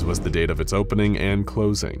 as was the date of its opening and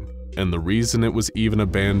closing, and the reason it was even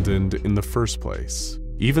abandoned in the first place.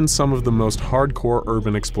 Even some of the most hardcore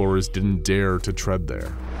urban explorers didn't dare to tread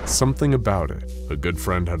there. Something about it, a good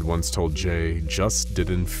friend had once told Jay, just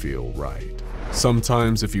didn't feel right.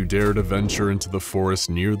 Sometimes if you dare to venture into the forest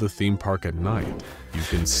near the theme park at night, you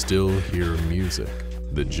can still hear music.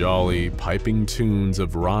 The jolly, piping tunes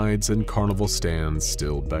of rides and carnival stands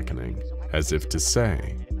still beckoning, as if to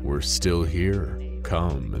say, we're still here,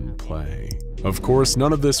 come and play. Of course,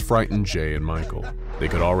 none of this frightened Jay and Michael. They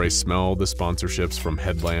could already smell the sponsorships from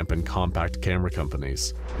headlamp and compact camera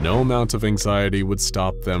companies. No amount of anxiety would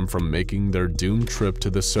stop them from making their doomed trip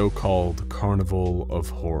to the so-called Carnival of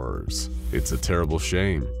Horrors. It's a terrible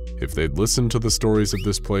shame. If they'd listened to the stories of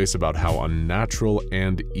this place about how unnatural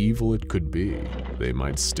and evil it could be, they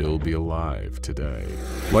might still be alive today.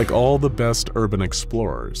 Like all the best urban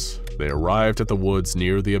explorers, they arrived at the woods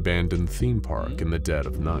near the abandoned theme park in the dead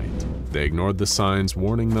of night. They ignored the signs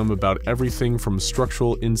warning them about everything from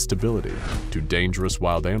structural instability to dangerous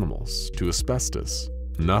wild animals to asbestos.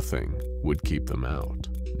 Nothing would keep them out.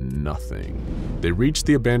 Nothing. They reached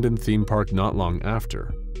the abandoned theme park not long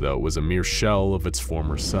after, though it was a mere shell of its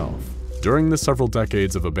former self. During the several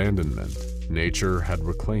decades of abandonment, nature had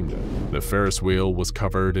reclaimed it. The Ferris wheel was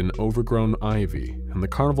covered in overgrown ivy, and the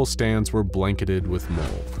carnival stands were blanketed with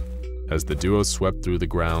mold. As the duo swept through the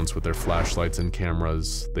grounds with their flashlights and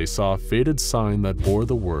cameras, they saw a faded sign that bore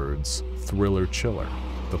the words, Thriller Chiller,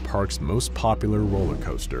 the park's most popular roller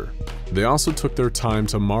coaster. They also took their time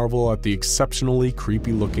to marvel at the exceptionally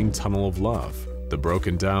creepy-looking Tunnel of Love, the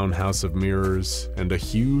broken-down House of Mirrors, and a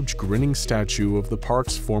huge grinning statue of the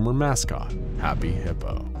park's former mascot, Happy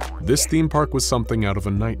Hippo. This theme park was something out of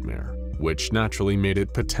a nightmare, which naturally made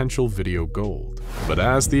it potential video gold. But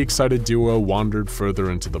as the excited duo wandered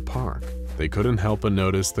further into the park, they couldn't help but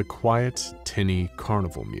notice the quiet, tinny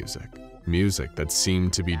carnival music. Music that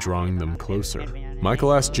seemed to be drawing them closer.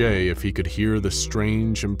 Michael asked Jay if he could hear the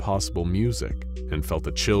strange, impossible music, and felt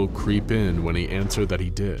a chill creep in when he answered that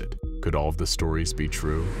he did. Could all of the stories be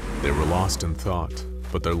true? They were lost in thought,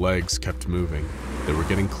 but their legs kept moving. They were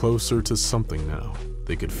getting closer to something now.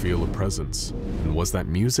 They could feel a presence. And was that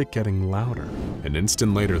music getting louder? An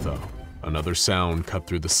instant later, though, another sound cut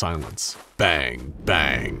through the silence. Bang,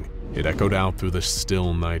 bang. It echoed out through the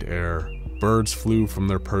still night air. Birds flew from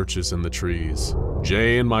their perches in the trees.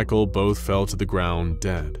 Jay and Michael both fell to the ground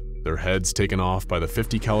dead, their heads taken off by the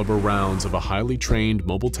 .50 caliber rounds of a highly trained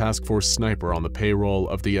mobile task force sniper on the payroll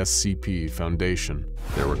of the SCP Foundation.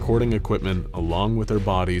 Their recording equipment, along with their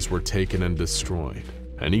bodies, were taken and destroyed.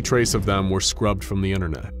 Any trace of them were scrubbed from the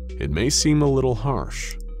internet. It may seem a little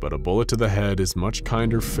harsh, but a bullet to the head is much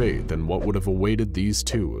kinder fate than what would have awaited these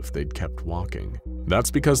two if they'd kept walking.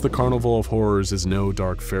 That's because the Carnival of Horrors is no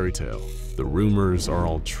dark fairy tale. The rumors are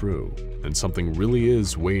all true, and something really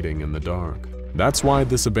is waiting in the dark. That's why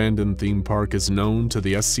this abandoned theme park is known to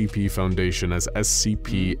the SCP Foundation as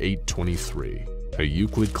SCP-823, a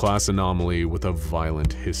Euclid-class anomaly with a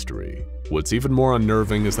violent history. What's even more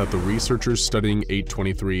unnerving is that the researchers studying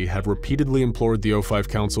 823 have repeatedly implored the O5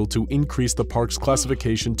 Council to increase the park's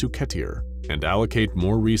classification to Ketier and allocate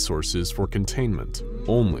more resources for containment,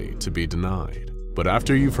 only to be denied. But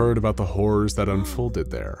after you've heard about the horrors that unfolded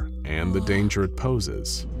there and the danger it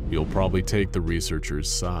poses, you'll probably take the researchers'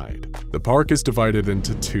 side. The park is divided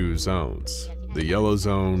into two zones, the yellow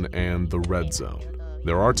zone and the red zone.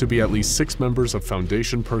 There are to be at least 6 members of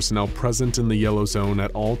Foundation personnel present in the yellow zone at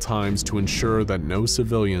all times to ensure that no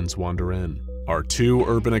civilians wander in. Our 2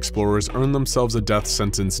 urban explorers earn themselves a death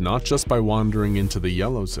sentence not just by wandering into the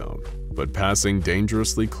yellow zone, but passing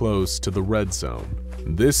dangerously close to the red zone.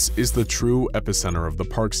 This is the true epicenter of the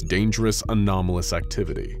park's dangerous, anomalous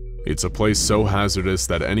activity. It's a place so hazardous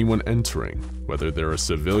that anyone entering, whether they're a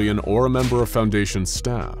civilian or a member of Foundation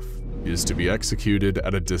staff, is to be executed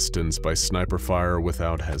at a distance by sniper fire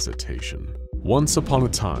without hesitation. Once upon a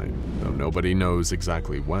time, though nobody knows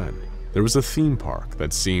exactly when, there was a theme park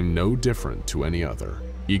that seemed no different to any other.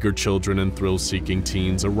 Eager children and thrill-seeking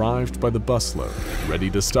teens arrived by the busload, ready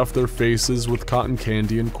to stuff their faces with cotton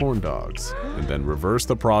candy and corn dogs, and then reverse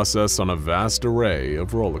the process on a vast array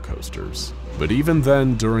of roller coasters. But even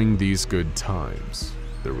then, during these good times,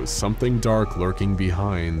 there was something dark lurking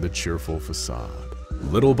behind the cheerful facade.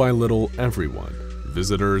 Little by little, everyone,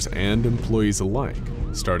 visitors and employees alike,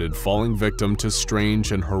 started falling victim to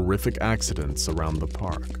strange and horrific accidents around the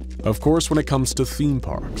park. Of course, when it comes to theme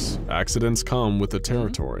parks, accidents come with the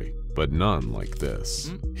territory, but none like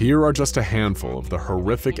this. Here are just a handful of the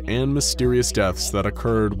horrific and mysterious deaths that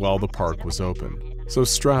occurred while the park was open. So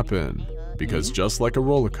strap in, because just like a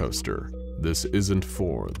roller coaster, this isn't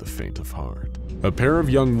for the faint of heart. A pair of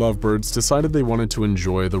young lovebirds decided they wanted to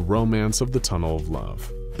enjoy the romance of the Tunnel of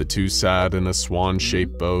Love. The two sat in a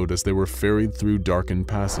swan-shaped boat as they were ferried through darkened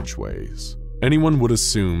passageways. Anyone would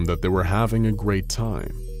assume that they were having a great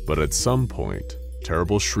time, but at some point,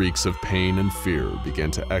 terrible shrieks of pain and fear began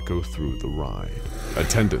to echo through the ride.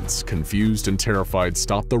 Attendants, confused and terrified,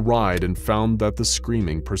 stopped the ride and found that the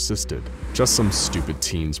screaming persisted. Just some stupid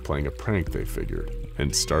teens playing a prank, they figured,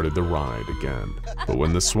 and started the ride again. But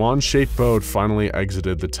when the swan-shaped boat finally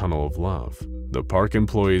exited the Tunnel of Love, the park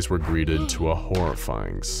employees were greeted to a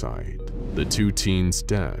horrifying sight. The 2 teens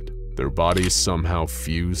dead, their bodies somehow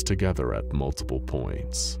fused together at multiple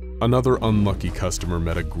points. Another unlucky customer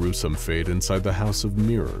met a gruesome fate inside the House of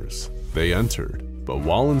Mirrors. They entered, but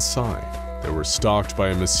while inside, they were stalked by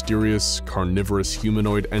a mysterious, carnivorous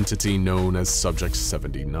humanoid entity known as Subject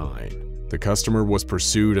 79. The customer was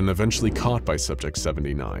pursued and eventually caught by Subject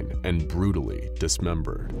 79 and brutally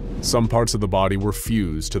dismembered. Some parts of the body were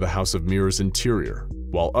fused to the House of Mirrors interior,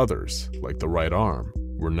 while others, like the right arm,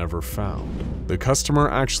 were never found. The customer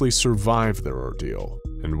actually survived their ordeal,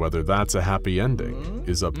 and whether that's a happy ending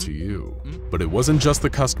is up to you. But it wasn't just the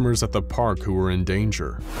customers at the park who were in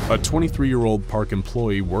danger. A 23-year-old park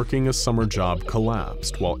employee working a summer job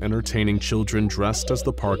collapsed while entertaining children dressed as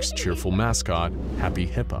the park's cheerful mascot, Happy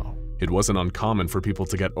Hippo. It wasn't uncommon for people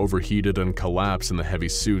to get overheated and collapse in the heavy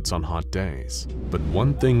suits on hot days. But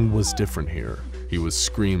one thing was different here. He was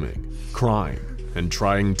screaming, crying, and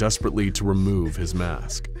trying desperately to remove his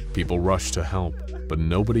mask. People rushed to help, but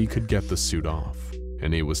nobody could get the suit off,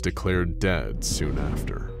 and he was declared dead soon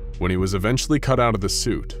after. When he was eventually cut out of the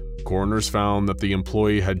suit, coroners found that the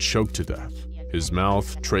employee had choked to death. His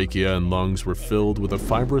mouth, trachea, and lungs were filled with a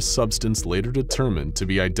fibrous substance later determined to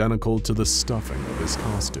be identical to the stuffing of his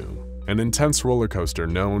costume. An intense roller coaster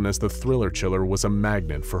known as the Thriller Chiller was a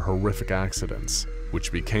magnet for horrific accidents,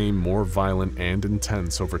 which became more violent and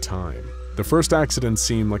intense over time. The first accident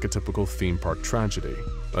seemed like a typical theme park tragedy.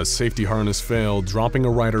 A safety harness failed, dropping a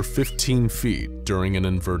rider 15 feet during an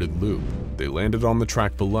inverted loop. They landed on the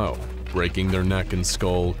track below, breaking their neck and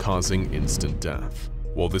skull, causing instant death.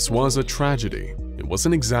 While this was a tragedy, it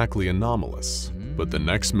wasn't exactly anomalous. But the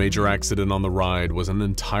next major accident on the ride was an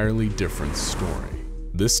entirely different story.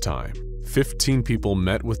 This time, 15 people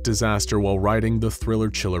met with disaster while riding the Thriller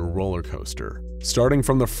Chiller roller coaster. Starting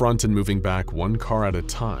from the front and moving back 1 car at a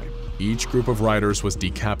time, each group of riders was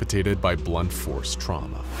decapitated by blunt force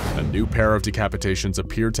trauma. A new pair of decapitations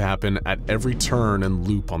appeared to happen at every turn and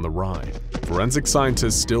loop on the ride. Forensic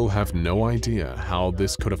scientists still have no idea how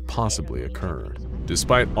this could have possibly occurred.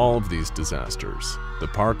 Despite all of these disasters, the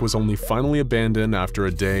park was only finally abandoned after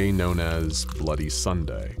a day known as Bloody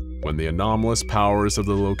Sunday, when the anomalous powers of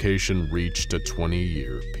the location reached a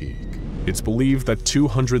 20-year peak. It's believed that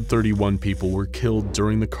 231 people were killed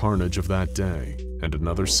during the carnage of that day, and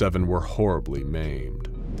another 7 were horribly maimed.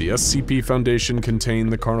 The SCP Foundation contained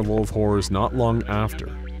the Carnival of Horrors not long after,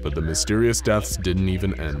 but the mysterious deaths didn't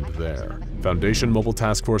even end there. Foundation Mobile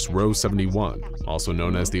Task Force Row 71, also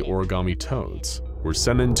known as the Origami Toads, were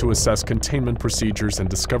sent in to assess containment procedures and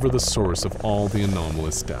discover the source of all the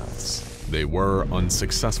anomalous deaths. They were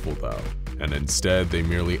unsuccessful though, and instead they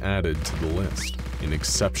merely added to the list in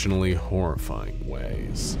exceptionally horrifying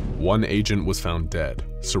ways. One agent was found dead,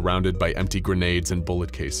 surrounded by empty grenades and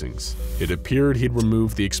bullet casings. It appeared he'd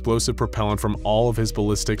removed the explosive propellant from all of his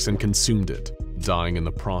ballistics and consumed it, dying in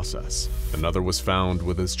the process. Another was found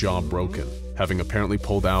with his jaw broken, having apparently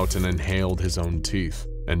pulled out and inhaled his own teeth,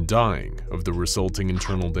 and dying of the resulting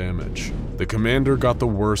internal damage. The commander got the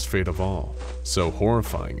worst fate of all, so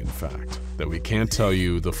horrifying in fact, that we can't tell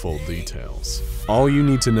you the full details. All you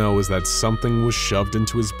need to know is that something was shoved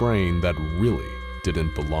into his brain that really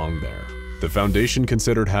didn't belong there. The Foundation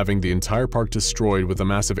considered having the entire park destroyed with a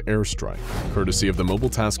massive airstrike, courtesy of the Mobile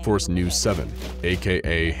Task Force News 7,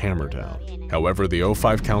 aka Hammerdown. However, the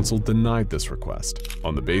O5 Council denied this request,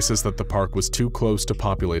 on the basis that the park was too close to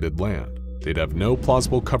populated land. They'd have no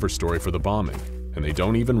plausible cover story for the bombing, and they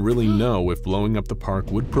don't even really know if blowing up the park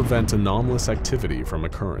would prevent anomalous activity from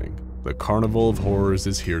occurring. The Carnival of Horrors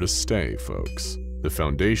is here to stay, folks. The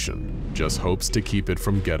Foundation just hopes to keep it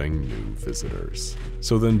from getting new visitors.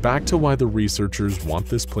 So then back to why the researchers want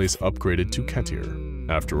this place upgraded to Ketir.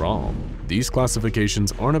 After all, these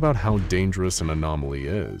classifications aren't about how dangerous an anomaly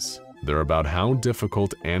is. They're about how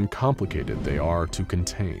difficult and complicated they are to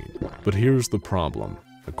contain. But here's the problem.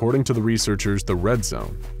 According to the researchers, the red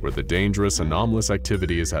zone, where the dangerous anomalous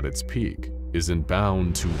activity is at its peak, isn't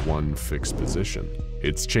bound to one fixed position.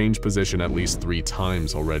 It's changed position at least 3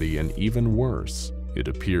 times already, and even worse, it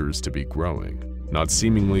appears to be growing. Not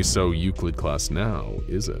seemingly so Euclid class now,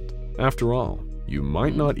 is it? After all, you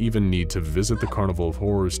might not even need to visit the Carnival of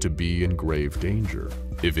Horrors to be in grave danger.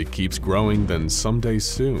 If it keeps growing, then someday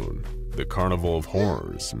soon, the Carnival of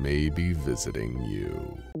Horrors may be visiting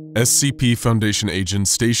you. SCP Foundation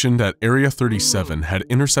agents stationed at Area 37 had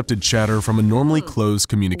intercepted chatter from a normally closed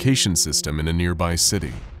communication system in a nearby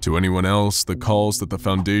city. To anyone else, the calls that the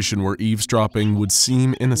Foundation were eavesdropping would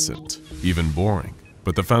seem innocent, even boring.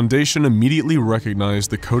 But the Foundation immediately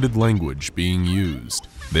recognized the coded language being used.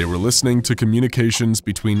 They were listening to communications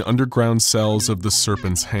between underground cells of the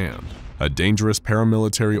Serpent's Hand, a dangerous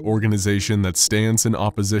paramilitary organization that stands in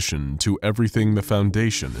opposition to everything the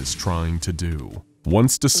Foundation is trying to do.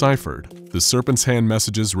 Once deciphered, the Serpent's Hand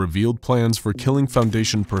messages revealed plans for killing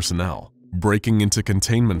Foundation personnel, breaking into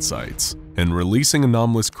containment sites, and releasing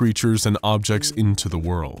anomalous creatures and objects into the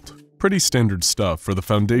world. Pretty standard stuff for the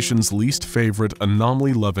Foundation's least favorite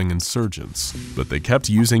anomaly-loving insurgents, but they kept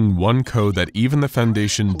using one code that even the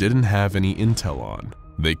Foundation didn't have any intel on.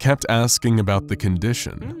 They kept asking about the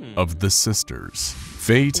condition of the Sisters.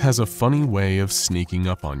 Fate has a funny way of sneaking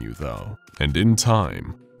up on you though, and in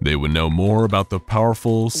time, they would know more about the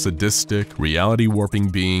powerful, sadistic, reality-warping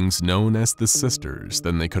beings known as the Sisters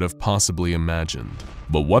than they could have possibly imagined.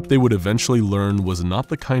 But what they would eventually learn was not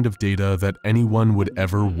the kind of data that anyone would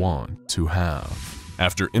ever want to have.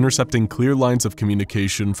 After intercepting clear lines of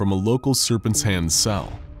communication from a local Serpent's Hand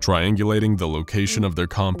cell, triangulating the location of their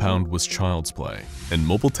compound was child's play, and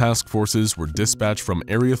mobile task forces were dispatched from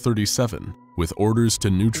Area 37 with orders to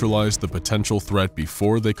neutralize the potential threat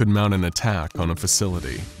before they could mount an attack on a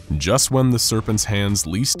facility. Just when the Serpent's Hands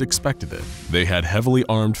least expected it, they had heavily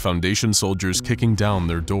armed Foundation soldiers kicking down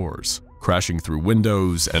their doors, crashing through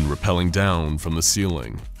windows and rappelling down from the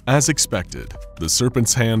ceiling. As expected, the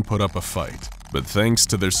Serpent's Hand put up a fight, but thanks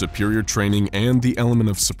to their superior training and the element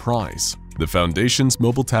of surprise, the Foundation's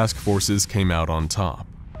mobile task forces came out on top.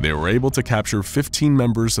 They were able to capture 15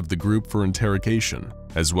 members of the group for interrogation,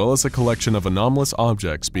 as well as a collection of anomalous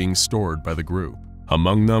objects being stored by the group.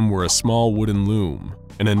 Among them were a small wooden loom,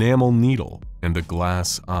 an enamel needle, and a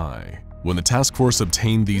glass eye. When the task force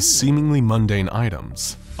obtained these seemingly mundane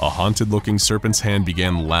items, a haunted-looking Serpent's Hand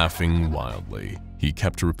began laughing wildly. He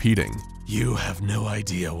kept repeating, "You have no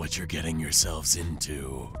idea what you're getting yourselves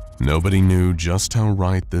into." Nobody knew just how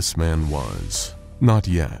right this man was. Not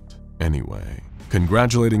yet, anyway.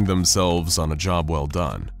 Congratulating themselves on a job well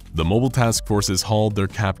done, The mobile task forces hauled their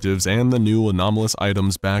captives and the new anomalous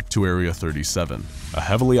items back to Area 37, a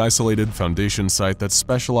heavily isolated Foundation site that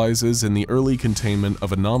specializes in the early containment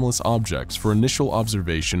of anomalous objects for initial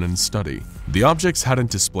observation and study. The objects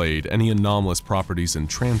hadn't displayed any anomalous properties in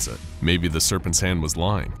transit. Maybe the Serpent's Hand was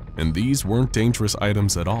lying, and these weren't dangerous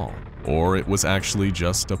items at all, or it was actually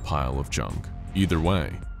just a pile of junk. Either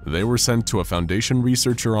way, they were sent to a Foundation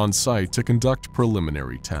researcher on site to conduct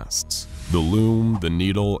preliminary tests. The loom, the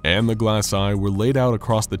needle, and the glass eye were laid out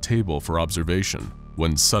across the table for observation,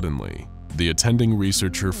 when suddenly, the attending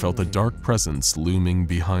researcher felt a dark presence looming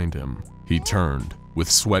behind him. He turned, with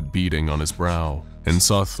sweat beading on his brow, and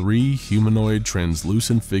saw 3 humanoid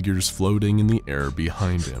translucent figures floating in the air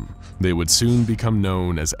behind him. They would soon become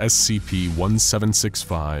known as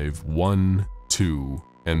SCP-1765, 1, 2,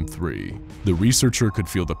 and 3. The researcher could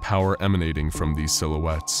feel the power emanating from these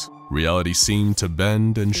silhouettes. Reality seemed to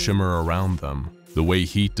bend and shimmer around them, the way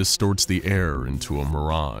heat distorts the air into a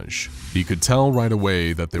mirage. He could tell right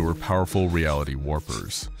away that they were powerful reality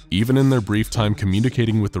warpers. Even in their brief time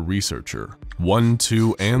communicating with the researcher, 1,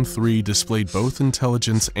 2, and 3 displayed both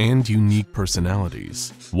intelligence and unique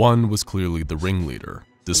personalities. 1 was clearly the ringleader,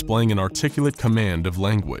 displaying an articulate command of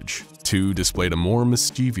language. 2 displayed a more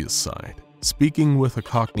mischievous side, speaking with a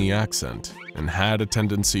Cockney accent, and had a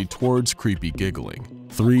tendency towards creepy giggling.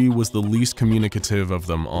 3 was the least communicative of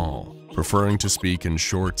them all, preferring to speak in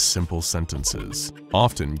short, simple sentences,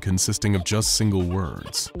 often consisting of just single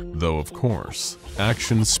words. Though, of course,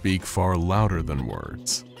 actions speak far louder than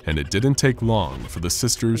words, and it didn't take long for the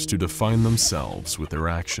sisters to define themselves with their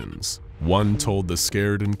actions. 1 told the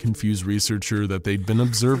scared and confused researcher that they'd been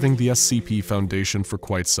observing the SCP Foundation for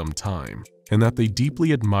quite some time, and that they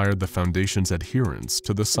deeply admired the Foundation's adherence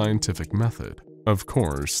to the scientific method. Of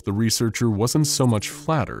course, the researcher wasn't so much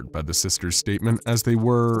flattered by the sisters' statement as they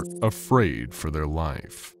were afraid for their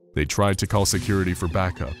life. They tried to call security for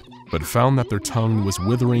backup, but found that their tongue was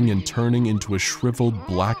withering and turning into a shriveled,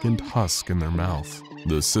 blackened husk in their mouth.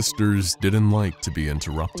 The sisters didn't like to be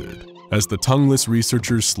interrupted. As the tongueless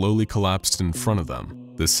researchers slowly collapsed in front of them,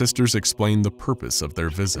 the sisters explained the purpose of their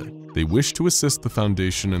visit. They wished to assist the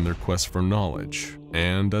Foundation in their quest for knowledge,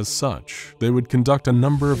 and as such, they would conduct a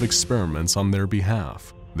number of experiments on their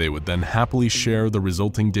behalf. They would then happily share the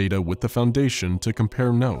resulting data with the Foundation to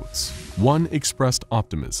compare notes. 1 expressed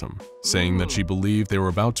optimism, saying that she believed they were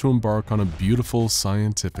about to embark on a beautiful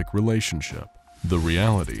scientific relationship. The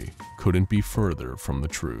reality couldn't be further from the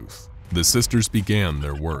truth. The sisters began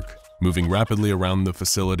their work, moving rapidly around the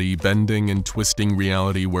facility, bending and twisting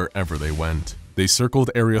reality wherever they went. They circled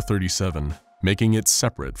Area 37, making it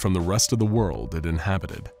separate from the rest of the world it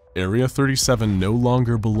inhabited. Area 37 no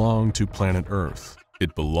longer belonged to planet Earth.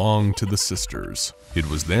 It belonged to the sisters. It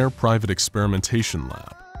was their private experimentation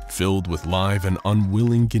lab, filled with live and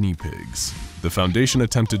unwilling guinea pigs. The Foundation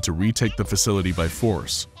attempted to retake the facility by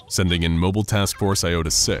force, sending in Mobile Task Force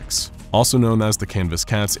Iota-6, also known as the Canvas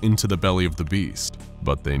Cats, into the belly of the beast,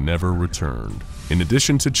 but they never returned. In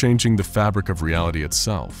addition to changing the fabric of reality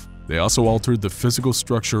itself, they also altered the physical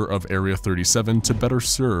structure of Area 37 to better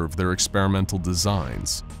serve their experimental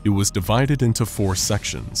designs. It was divided into 4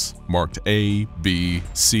 sections, marked A, B,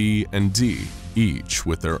 C, and D, each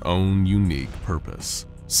with their own unique purpose.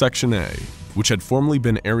 Section A, which had formerly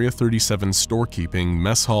been Area 37's storekeeping,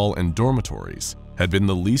 mess hall, and dormitories, had been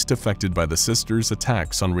the least affected by the sisters'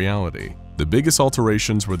 attacks on reality. The biggest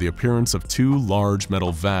alterations were the appearance of 2 large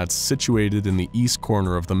metal vats situated in the east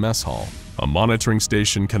corner of the mess hall, a monitoring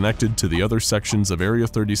station connected to the other sections of Area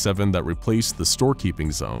 37 that replaced the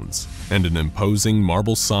storekeeping zones, and an imposing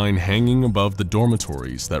marble sign hanging above the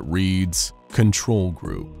dormitories that reads, "Control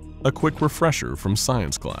Group." A quick refresher from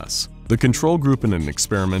science class. The control group in an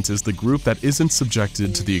experiment is the group that isn't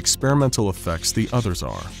subjected to the experimental effects the others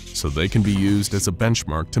are, so they can be used as a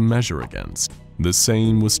benchmark to measure against. The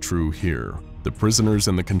same was true here. The prisoners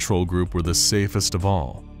in the control group were the safest of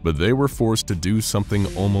all, but they were forced to do something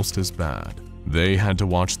almost as bad. They had to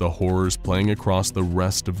watch the horrors playing across the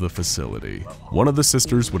rest of the facility. One of the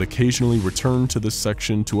sisters would occasionally return to this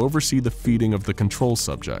section to oversee the feeding of the control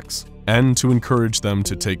subjects, and to encourage them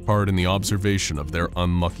to take part in the observation of their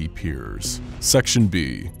unlucky peers. Section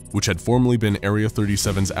B, which had formerly been Area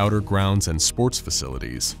 37's outer grounds and sports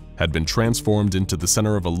facilities, had been transformed into the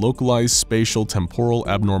center of a localized spatial temporal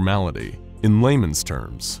abnormality. In layman's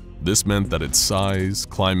terms, this meant that its size,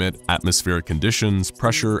 climate, atmospheric conditions,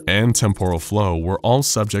 pressure, and temporal flow were all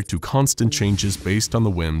subject to constant changes based on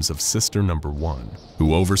the whims of Sister Number 1,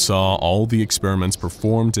 who oversaw all the experiments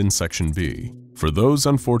performed in Section B. For those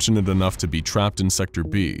unfortunate enough to be trapped in Sector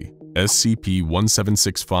B,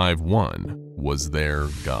 SCP-17651 was their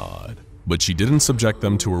god. but she didn't subject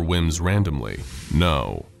them to her whims randomly.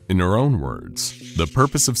 No. In her own words, the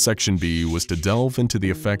purpose of Section B was to delve into the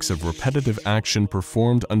effects of repetitive action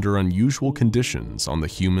performed under unusual conditions on the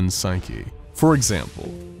human psyche. For example,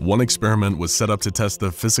 one experiment was set up to test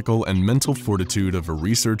the physical and mental fortitude of a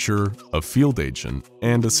researcher, a field agent,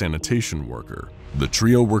 and a sanitation worker. The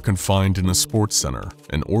trio were confined in a sports center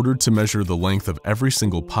and ordered to measure the length of every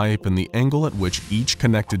single pipe and the angle at which each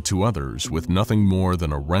connected to others with nothing more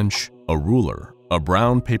than a wrench, a ruler, a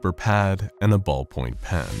brown paper pad, and a ballpoint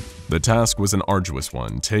pen. The task was an arduous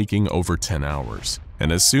one, taking over 10 hours.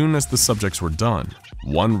 And as soon as the subjects were done,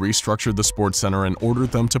 one restructured the sports center and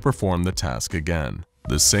ordered them to perform the task again.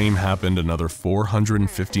 The same happened another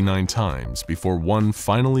 459 times before one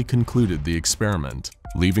finally concluded the experiment,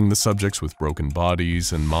 leaving the subjects with broken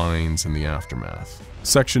bodies and minds in the aftermath.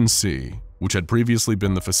 Section C, which had previously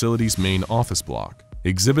been the facility's main office block,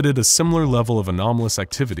 exhibited a similar level of anomalous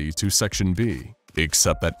activity to Section B,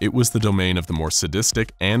 except that it was the domain of the more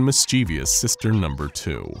sadistic and mischievous Sister Number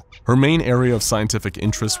 2. Her main area of scientific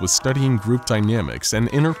interest was studying group dynamics and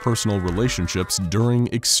interpersonal relationships during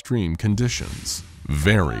extreme conditions.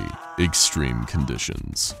 Very extreme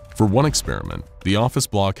conditions. For one experiment, the office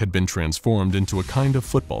block had been transformed into a kind of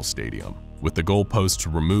football stadium, with the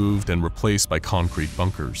goalposts removed and replaced by concrete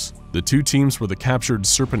bunkers. The two teams were the captured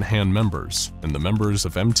Serpent Hand members and the members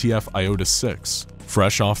of MTF Iota-6,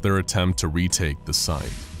 fresh off their attempt to retake the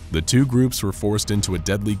site. The two groups were forced into a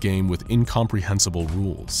deadly game with incomprehensible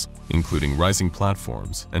rules, including rising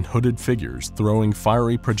platforms and hooded figures throwing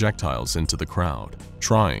fiery projectiles into the crowd,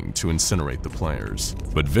 trying to incinerate the players.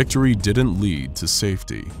 But victory didn't lead to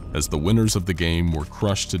safety, as the winners of the game were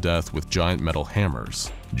crushed to death with giant metal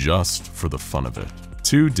hammers, just for the fun of it.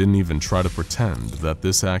 Two didn't even try to pretend that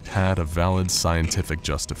this act had a valid scientific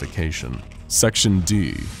justification. Section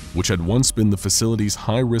D, which had once been the facility's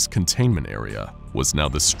high-risk containment area, was now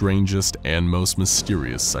the strangest and most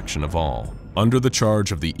mysterious section of all. Under the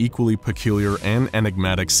charge of the equally peculiar and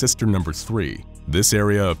enigmatic Sister Number 3, this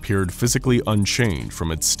area appeared physically unchanged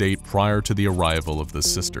from its state prior to the arrival of the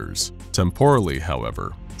sisters. Temporally,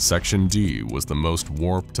 however, Section D was the most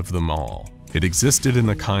warped of them all. It existed in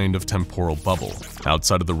a kind of temporal bubble,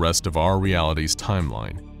 outside of the rest of our reality's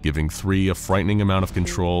timeline, giving 3 a frightening amount of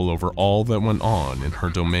control over all that went on in her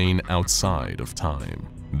domain outside of time.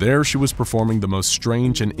 There she was performing the most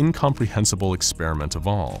strange and incomprehensible experiment of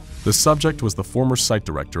all. The subject was the former site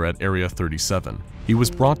director at Area 37. He was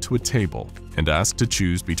brought to a table and asked to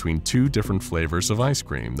choose between 2 different flavors of ice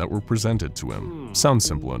cream that were presented to him. Sounds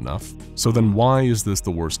simple enough. So then why is this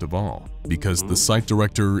the worst of all? Because the site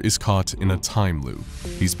director is caught in a time loop.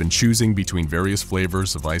 He's been choosing between various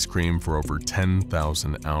flavors of ice cream for over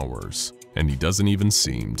 10,000 hours, and he doesn't even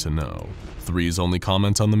seem to know. 3's only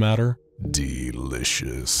comment on the matter?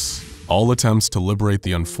 Delicious. All attempts to liberate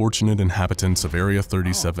the unfortunate inhabitants of Area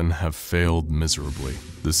 37 have failed miserably.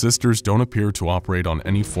 The sisters don't appear to operate on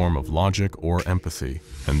any form of logic or empathy,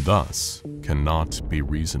 and thus cannot be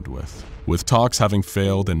reasoned with. With talks having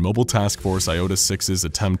failed and Mobile Task Force Iota-6's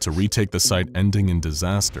attempt to retake the site ending in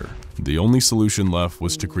disaster, the only solution left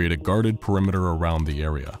was to create a guarded perimeter around the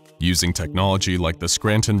area, using technology like the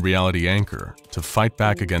Scranton Reality Anchor to fight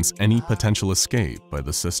back against any potential escape by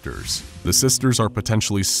the sisters. The sisters are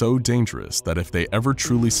potentially so dangerous that if they ever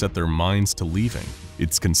truly set their minds to leaving,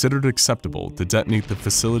 it's considered acceptable to detonate the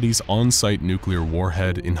facility's on-site nuclear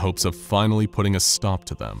warhead in hopes of finally putting a stop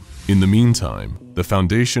to them. In the meantime, the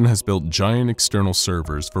Foundation has built giant external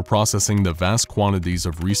servers for processing the vast quantities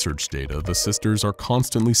of research data the sisters are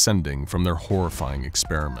constantly sending from their horrifying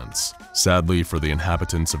experiments. Sadly for the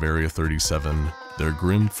inhabitants of Area 37, their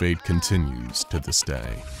grim fate continues to this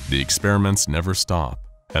day. The experiments never stop,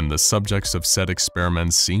 and the subjects of said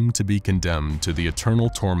experiments seem to be condemned to the eternal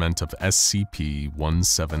torment of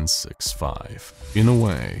SCP-1765. In a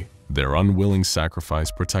way, their unwilling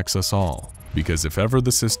sacrifice protects us all, because if ever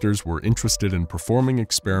the sisters were interested in performing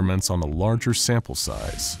experiments on a larger sample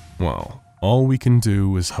size, well, all we can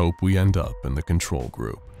do is hope we end up in the control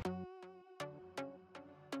group.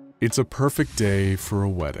 It's a perfect day for a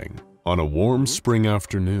wedding. On a warm spring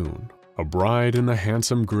afternoon, a bride and a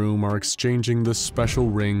handsome groom are exchanging the special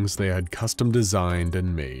rings they had custom designed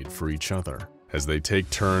and made for each other. As they take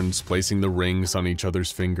turns placing the rings on each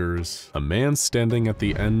other's fingers, a man standing at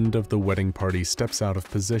the end of the wedding party steps out of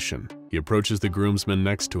position. He approaches the groomsman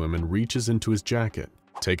next to him and reaches into his jacket,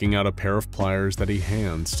 taking out a pair of pliers that he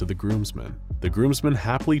hands to the groomsman. The groomsman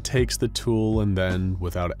happily takes the tool and then,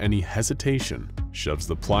 without any hesitation, shoves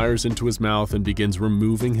the pliers into his mouth and begins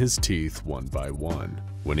removing his teeth one by one.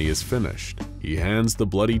 When he is finished, he hands the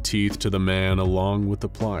bloody teeth to the man along with the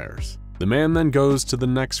pliers. The man then goes to the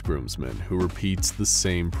next groomsman, who repeats the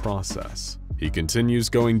same process. He continues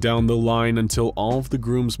going down the line until all of the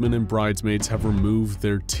groomsmen and bridesmaids have removed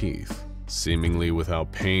their teeth, seemingly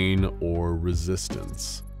without pain or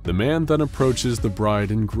resistance. The man then approaches the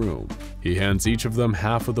bride and groom. He hands each of them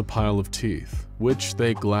half of the pile of teeth, which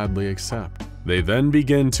they gladly accept. They then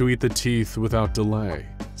begin to eat the teeth without delay,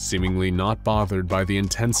 seemingly not bothered by the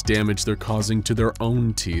intense damage they're causing to their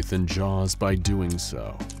own teeth and jaws by doing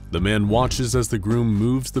so. The man watches as the groom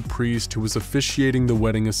moves the priest who is officiating the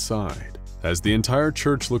wedding aside. As the entire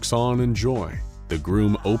church looks on in joy, the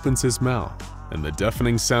groom opens his mouth, and the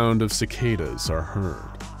deafening sound of cicadas are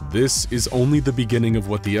heard. This is only the beginning of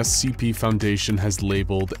what the SCP Foundation has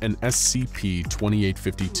labeled an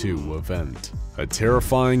SCP-2852 event, a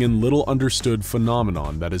terrifying and little understood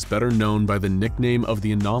phenomenon that is better known by the nickname of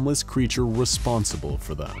the anomalous creature responsible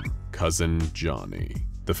for them, Cousin Johnny.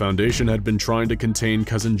 The Foundation had been trying to contain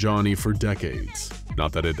Cousin Johnny for decades,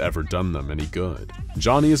 not that it ever done them any good.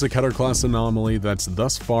 Johnny is a Keter-class anomaly that's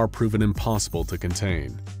thus far proven impossible to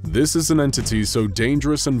contain. This is an entity so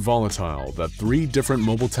dangerous and volatile that 3 different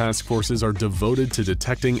mobile task forces are devoted to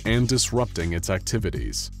detecting and disrupting its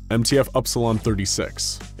activities. MTF Upsilon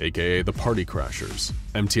 36, aka the Party Crashers,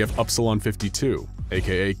 MTF Upsilon 52,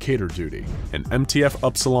 aka Cater Duty, and MTF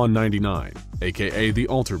Upsilon 99, aka the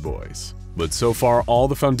Altar Boys. But so far, all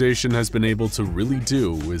the Foundation has been able to really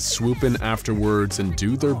do is swoop in afterwards and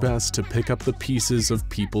do their best to pick up the pieces of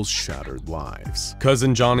people's shattered lives.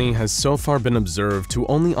 Cousin Johnny has so far been observed to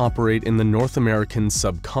only operate in the North American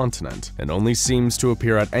subcontinent, and only seems to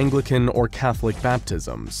appear at Anglican or Catholic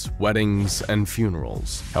baptisms, weddings, and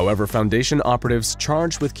funerals. However, Foundation operatives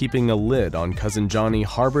charged with keeping a lid on Cousin Johnny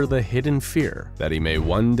harbor the hidden fear that he may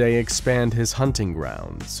one day expand his hunting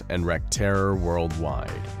grounds and wreak terror worldwide.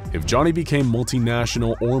 If Johnny became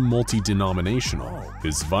multinational or multi-denominational,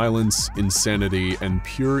 his violence, insanity, and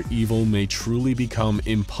pure evil may truly become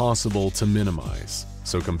impossible to minimize.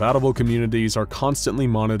 So compatible communities are constantly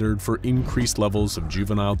monitored for increased levels of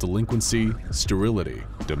juvenile delinquency, sterility,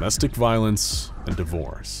 domestic violence, and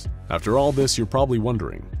divorce. After all this, you're probably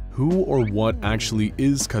wondering, who or what actually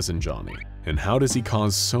is Cousin Johnny, and how does he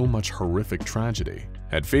cause so much horrific tragedy?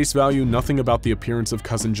 At face value, nothing about the appearance of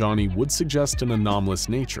Cousin Johnny would suggest an anomalous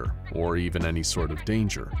nature, or even any sort of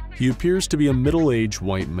danger. He appears to be a middle-aged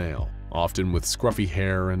white male, often with scruffy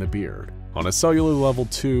hair and a beard. On a cellular level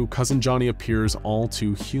too, Cousin Johnny appears all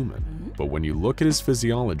too human, but when you look at his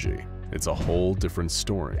physiology, it's a whole different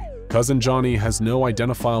story. Cousin Johnny has no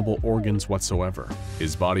identifiable organs whatsoever.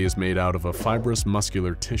 His body is made out of a fibrous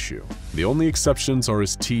muscular tissue. The only exceptions are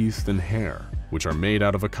his teeth and hair, which are made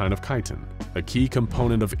out of a kind of chitin, a key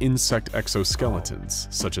component of insect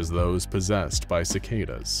exoskeletons, such as those possessed by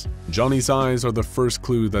cicadas. Johnny's eyes are the first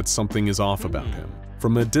clue that something is off about him.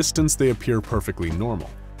 From a distance, they appear perfectly normal,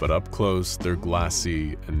 but up close, they're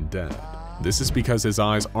glassy and dead. This is because his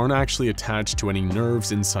eyes aren't actually attached to any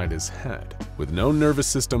nerves inside his head. With no nervous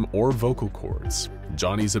system or vocal cords,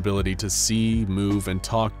 Johnny's ability to see, move, and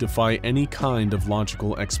talk defy any kind of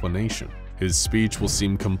logical explanation. His speech will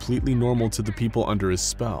seem completely normal to the people under his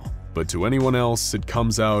spell, but to anyone else it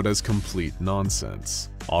comes out as complete nonsense,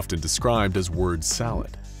 often described as word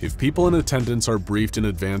salad. If people in attendance are briefed in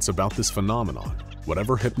advance about this phenomenon,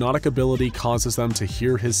 whatever hypnotic ability causes them to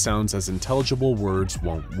hear his sounds as intelligible words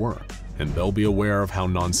won't work, and they'll be aware of how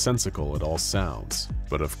nonsensical it all sounds.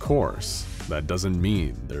 But of course, that doesn't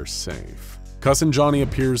mean they're safe. Cousin Johnny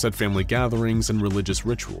appears at family gatherings and religious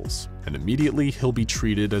rituals, and immediately he'll be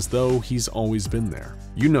treated as though he's always been there.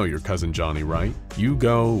 You know your Cousin Johnny, right? You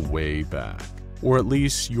go way back. Or at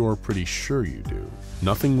least you're pretty sure you do.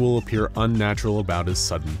 Nothing will appear unnatural about his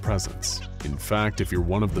sudden presence. In fact, if you're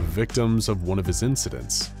one of the victims of one of his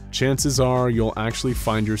incidents, chances are you'll actually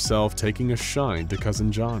find yourself taking a shine to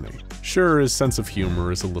Cousin Johnny. Sure, his sense of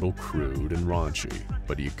humor is a little crude and raunchy,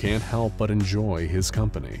 but you can't help but enjoy his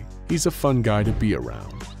company. He's a fun guy to be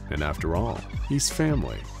around, and after all, he's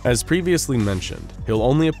family. As previously mentioned, he'll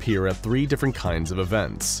only appear at 3 different kinds of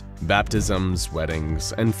events: baptisms,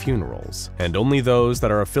 weddings, and funerals, and only those that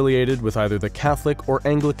are affiliated with either the Catholic or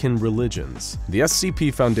Anglican religions. The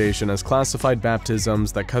SCP Foundation has classified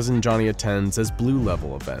baptisms that Cousin Johnny attends as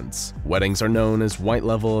blue-level events, weddings are known as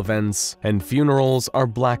white-level events, and funerals are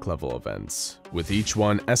black-level events, with each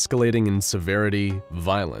one escalating in severity,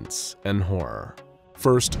 violence, and horror.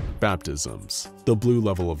 First, baptisms, the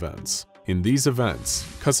blue-level events. In these events,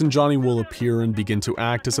 Cousin Johnny will appear and begin to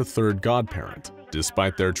act as a third godparent,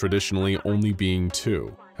 despite there traditionally only being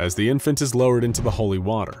 2. As the infant is lowered into the holy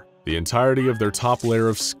water, the entirety of their top layer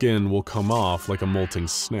of skin will come off like a molting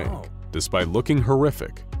snake. Despite looking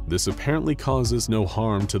horrific, This apparently causes no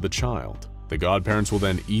harm to the child. The godparents will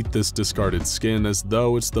then eat this discarded skin as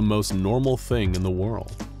though it's the most normal thing in the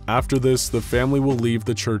world. After this, the family will leave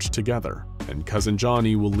the church together, and Cousin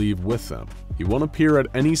Johnny will leave with them. He won't appear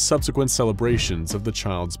at any subsequent celebrations of the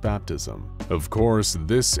child's baptism. Of course,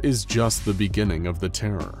 this is just the beginning of the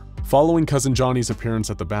terror. Following Cousin Johnny's appearance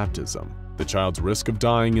at the baptism, the child's risk of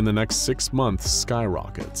dying in the next 6 months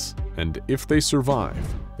skyrockets, and if they survive,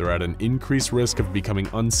 they're at an increased risk of becoming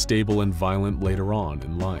unstable and violent later on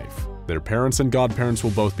in life. Their parents and godparents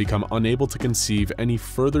will both become unable to conceive any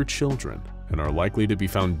further children and are likely to be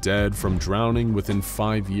found dead from drowning within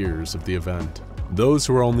 5 years of the event. Those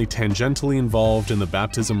who are only tangentially involved in the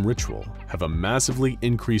baptism ritual have a massively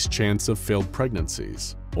increased chance of failed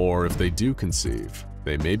pregnancies, or if they do conceive,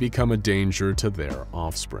 they may become a danger to their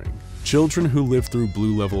offspring. Children who live through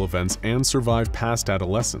blue level events and survive past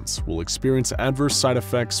adolescence will experience adverse side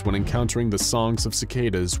effects when encountering the songs of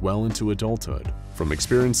cicadas well into adulthood, from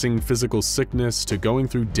experiencing physical sickness to going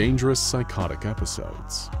through dangerous psychotic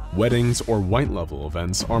episodes. Weddings or white level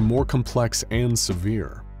events are more complex and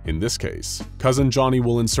severe. In this case, Cousin Johnny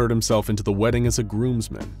will insert himself into the wedding as a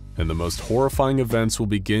groomsman, and the most horrifying events will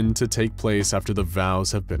begin to take place after the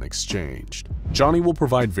vows have been exchanged. Johnny will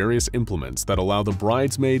provide various implements that allow the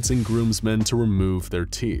bridesmaids and groomsmen to remove their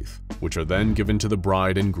teeth, which are then given to the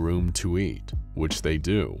bride and groom to eat, which they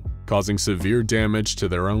do, causing severe damage to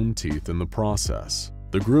their own teeth in the process.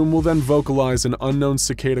 The groom will then vocalize an unknown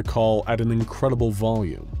cicada call at an incredible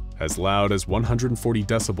volume, as loud as 140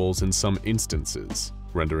 decibels in some instances,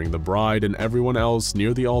 rendering the bride and everyone else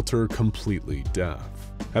near the altar completely deaf.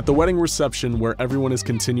 At the wedding reception, where everyone is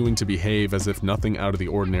continuing to behave as if nothing out of the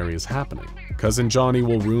ordinary is happening, Cousin Johnny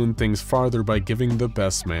will ruin things farther by giving the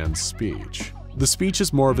best man's speech. The speech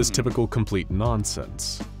is more of his typical complete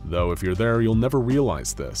nonsense, though if you're there you'll never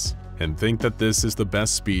realize this, and think that this is the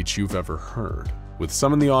best speech you've ever heard, with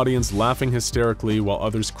some in the audience laughing hysterically while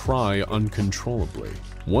others cry uncontrollably.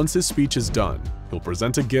 Once his speech is done, he'll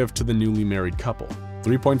present a gift to the newly married couple: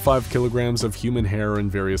 3.5 kilograms of human hair in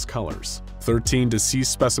various colors, 13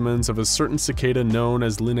 deceased specimens of a certain cicada known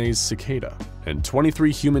as Linnaeus cicada, and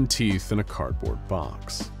 23 human teeth in a cardboard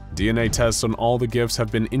box. DNA tests on all the gifts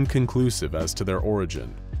have been inconclusive as to their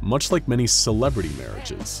origin. Much like many celebrity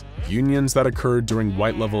marriages, unions that occurred during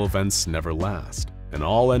white-level events never last, and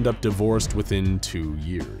all end up divorced within 2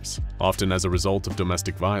 years, often as a result of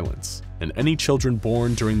domestic violence, and any children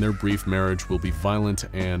born during their brief marriage will be violent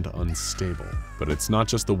and unstable. But it's not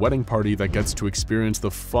just the wedding party that gets to experience the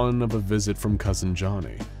fun of a visit from Cousin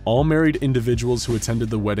Johnny. All married individuals who attended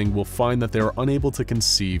the wedding will find that they are unable to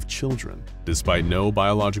conceive children, despite no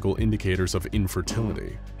biological indicators of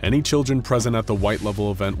infertility. Any children present at the white level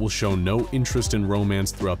event will show no interest in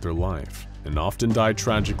romance throughout their life, and often die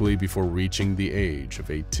tragically before reaching the age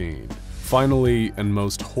of 18. Finally, and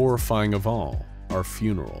most horrifying of all, are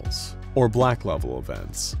funerals, or black level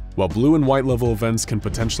events. While blue and white level events can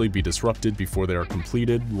potentially be disrupted before they are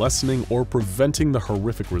completed, lessening or preventing the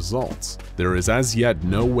horrific results, there is as yet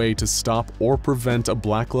no way to stop or prevent a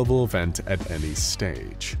black level event at any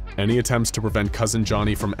stage. Any attempts to prevent Cousin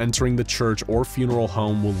Johnny from entering the church or funeral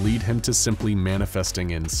home will lead him to simply manifesting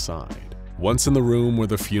inside. Once in the room where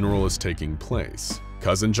the funeral is taking place,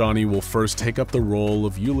 Cousin Johnny will first take up the role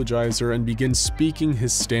of eulogizer and begin speaking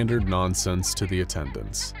his standard nonsense to the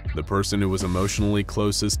attendants. The person who was emotionally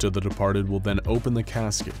closest to the departed will then open the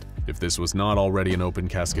casket, if this was not already an open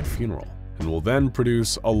casket funeral, and will then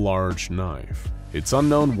produce a large knife. It's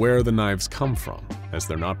unknown where the knives come from, as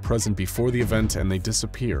they're not present before the event and they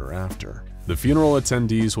disappear after. The funeral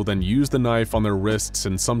attendees will then use the knife on their wrists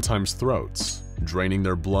and sometimes throats, draining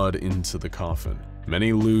their blood into the coffin.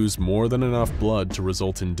 Many lose more than enough blood to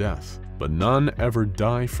result in death, but none ever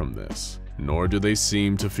die from this, nor do they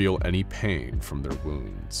seem to feel any pain from their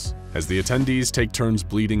wounds. As the attendees take turns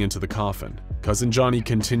bleeding into the coffin, Cousin Johnny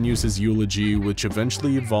continues his eulogy, which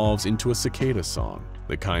eventually evolves into a cicada song,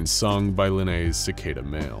 the kind sung by Linnaeus cicada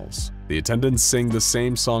males. The attendants sing the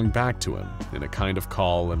same song back to him in a kind of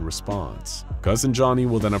call and response. Cousin Johnny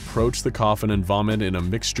will then approach the coffin and vomit in a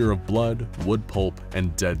mixture of blood, wood pulp,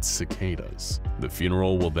 and dead cicadas. The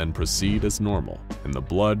funeral will then proceed as normal, and the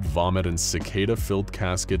blood, vomit, and cicada-filled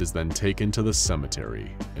casket is then taken to the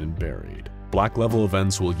cemetery and buried. Black level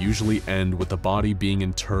events will usually end with the body being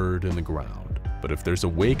interred in the ground, but if there's a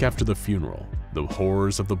wake after the funeral, the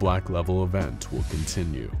horrors of the black level event will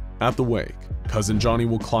continue. At the wake, Cousin Johnny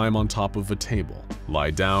will climb on top of a table,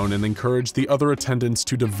 lie down, and encourage the other attendants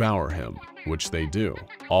to devour him, which they do.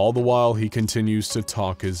 All the while he continues to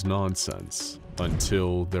talk his nonsense,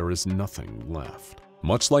 until there is nothing left.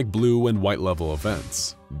 Much like blue and white level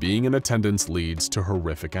events, being in attendance leads to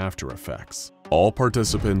horrific after effects. All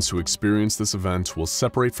participants who experience this event will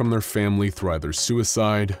separate from their family through either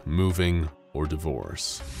suicide, moving, or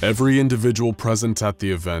divorce. Every individual present at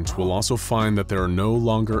the event will also find that they are no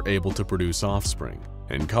longer able to produce offspring,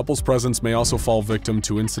 and couples present may also fall victim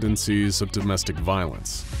to incidences of domestic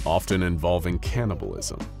violence, often involving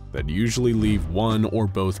cannibalism, that usually leave one or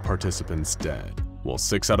both participants dead, while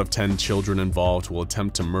 6 out of 10 children involved will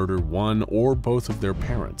attempt to murder one or both of their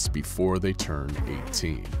parents before they turn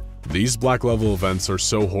 18. These black level events are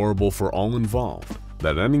so horrible for all involved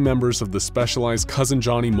that any members of the specialized Cousin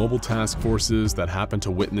Johnny mobile task forces that happen to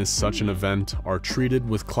witness such an event are treated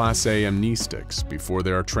with Class A amnestics before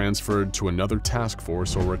they are transferred to another task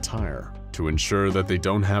force or retire, to ensure that they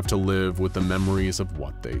don't have to live with the memories of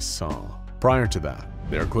what they saw. Prior to that,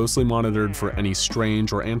 they are closely monitored for any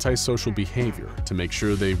strange or antisocial behavior to make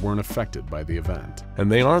sure they weren't affected by the event.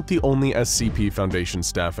 And they aren't the only SCP Foundation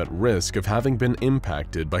staff at risk of having been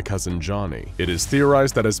impacted by Cousin Johnny. It is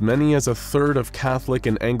theorized that as many as a third of Catholic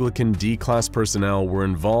and Anglican D-Class personnel were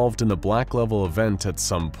involved in the Black Level event at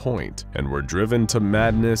some point, and were driven to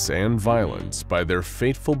madness and violence by their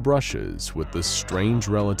fateful brushes with this strange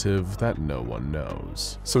relative that no one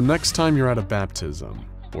knows. So next time you're at a baptism,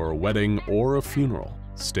 or a wedding, or a funeral,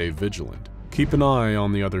 stay vigilant, keep an eye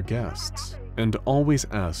on the other guests, and always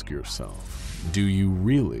ask yourself, do you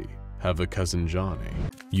really have a Cousin Johnny?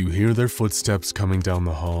 You hear their footsteps coming down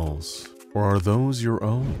the halls, or are those your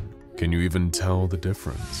own? Can you even tell the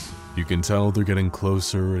difference? You can tell they're getting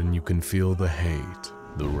closer and you can feel the hate,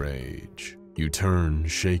 the rage. You turn,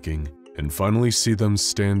 shaking, and finally see them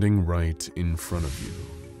standing right in front of you.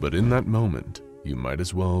 But in that moment, you might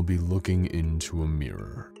as well be looking into a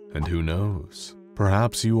mirror. And who knows?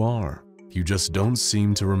 Perhaps you are. You just don't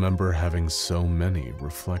seem to remember having so many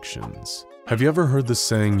reflections. Have you ever heard the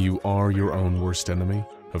saying, you are your own worst enemy?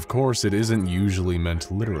 Of course, it isn't usually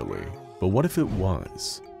meant literally, but what if it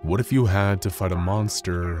was? What if you had to fight a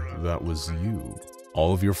monster that was you?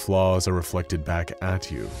 All of your flaws are reflected back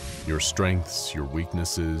at you. Your strengths, your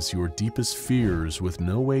weaknesses, your deepest fears with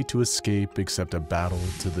no way to escape except a battle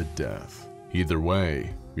to the death. Either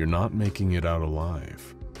way, you're not making it out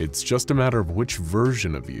alive. It's just a matter of which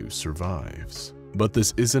version of you survives. But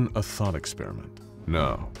this isn't a thought experiment.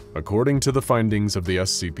 No, according to the findings of the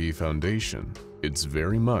SCP Foundation, it's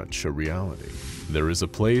very much a reality. There is a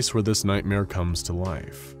place where this nightmare comes to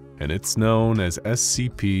life, and it's known as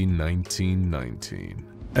SCP-1919.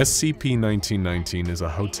 SCP-1919 is a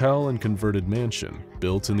hotel and converted mansion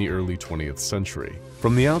built in the early 20th century.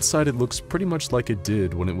 From the outside, it looks pretty much like it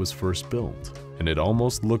did when it was first built, and it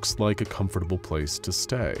almost looks like a comfortable place to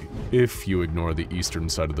stay, if you ignore the eastern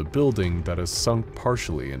side of the building that has sunk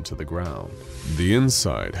partially into the ground. The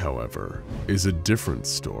inside, however, is a different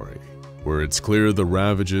story, where it's clear the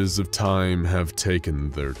ravages of time have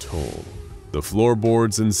taken their toll. The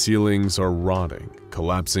floorboards and ceilings are rotting,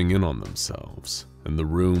 collapsing in on themselves, and the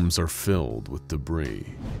rooms are filled with debris.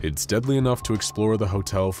 It's deadly enough to explore the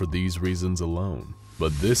hotel for these reasons alone,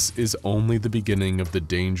 but this is only the beginning of the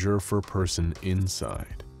danger for a person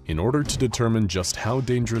inside. In order to determine just how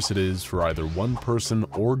dangerous it is for either one person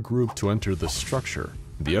or group to enter the structure,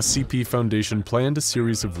 the SCP Foundation planned a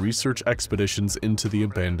series of research expeditions into the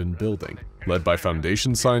abandoned building, led by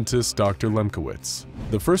Foundation scientist Dr. Lemkowitz.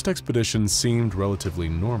 The first expedition seemed relatively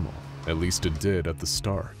normal, at least it did at the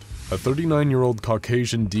start. A 39-year-old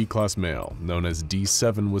Caucasian D-Class male, known as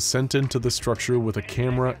D7, was sent into the structure with a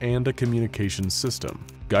camera and a communication system,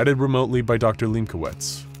 guided remotely by Dr.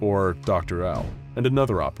 Lemkowitz, or Dr. L, and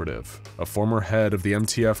another operative, a former head of the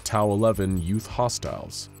MTF Tau 11 Youth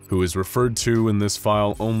Hostiles, who is referred to in this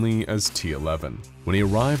file only as T11. When he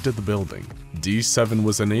arrived at the building, D7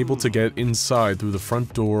 was unable to get inside through the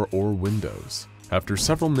front door or windows. After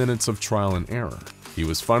several minutes of trial and error, he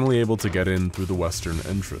was finally able to get in through the western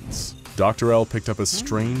entrance. Dr. L picked up a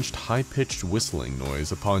strange, high-pitched whistling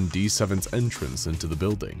noise upon D7's entrance into the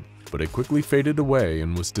building, but it quickly faded away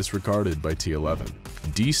and was disregarded by T11.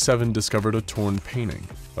 D7 discovered a torn painting,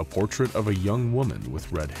 a portrait of a young woman with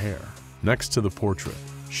red hair. Next to the portrait,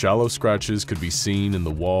 shallow scratches could be seen in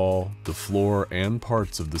the wall, the floor, and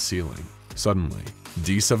parts of the ceiling. Suddenly,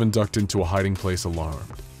 D7 ducked into a hiding place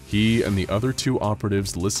alarmed. He and the other two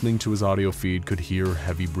operatives listening to his audio feed could hear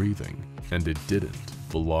heavy breathing, and it didn't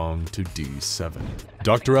belong to D7.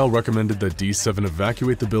 Dr. L recommended that D7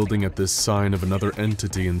 evacuate the building at this sign of another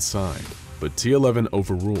entity inside, but T11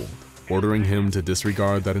 overruled, ordering him to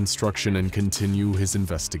disregard that instruction and continue his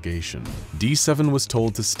investigation. D7 was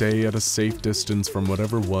told to stay at a safe distance from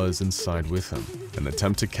whatever was inside with him and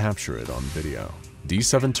attempt to capture it on video.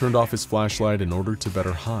 D7 turned off his flashlight in order to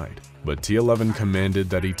better hide, but T11 commanded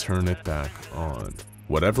that he turn it back on.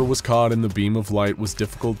 Whatever was caught in the beam of light was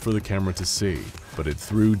difficult for the camera to see, but it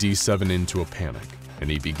threw D7 into a panic, and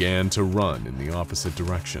he began to run in the opposite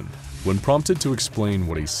direction. When prompted to explain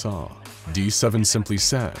what he saw, D7 simply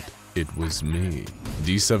said, "It was me."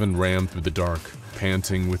 D7 ran through the dark,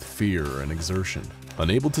 panting with fear and exertion.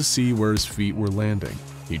 Unable to see where his feet were landing,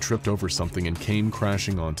 he tripped over something and came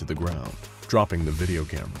crashing onto the ground, dropping the video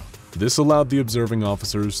camera. This allowed the observing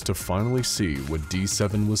officers to finally see what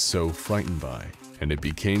D7 was so frightened by, and it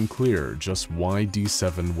became clear just why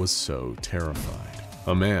D7 was so terrified.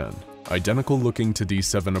 A man, identical looking to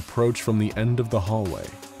D7, approached from the end of the hallway,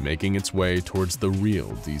 making its way towards the real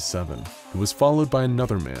D7. It was followed by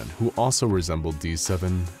another man who also resembled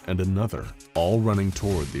D7 and another, all running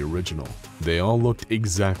toward the original. They all looked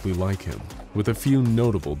exactly like him, with a few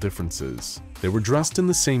notable differences. They were dressed in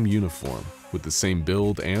the same uniform, with the same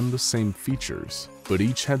build and the same features, but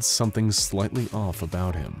each had something slightly off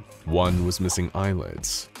about him. One was missing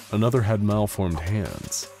eyelids, another had malformed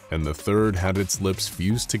hands, and the third had its lips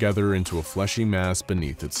fused together into a fleshy mass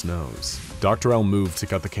beneath its nose. Dr. L moved to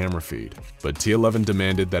cut the camera feed, but T11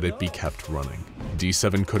 demanded that it be kept running.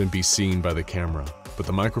 D7 couldn't be seen by the camera, but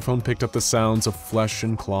the microphone picked up the sounds of flesh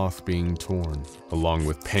and cloth being torn, along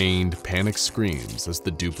with pained, panicked screams as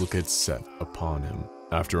the duplicates set upon him.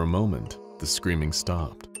 After a moment, the screaming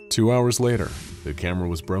stopped. 2 hours later, the camera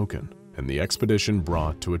was broken, and the expedition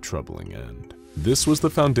brought to a troubling end. This was the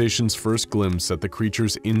Foundation's first glimpse at the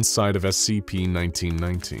creatures inside of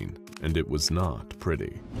SCP-1919, and it was not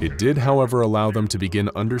pretty. It did, however, allow them to begin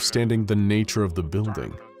understanding the nature of the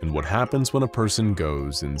building and what happens when a person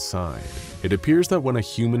goes inside. It appears that when a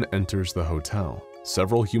human enters the hotel,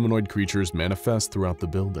 several humanoid creatures manifest throughout the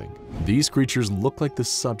building. These creatures look like the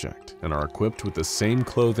subject and are equipped with the same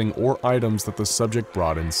clothing or items that the subject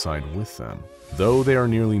brought inside with them. Though they are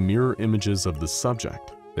nearly mirror images of the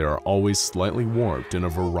subject, they are always slightly warped in a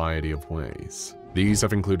variety of ways. These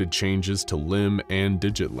have included changes to limb and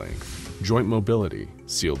digit length, joint mobility,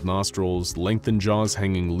 sealed nostrils, lengthened jaws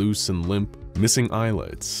hanging loose and limp, missing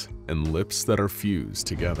eyelids, and lips that are fused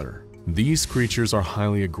together. These creatures are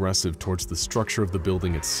highly aggressive towards the structure of the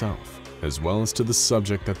building itself, as well as to the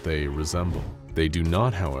subject that they resemble. They do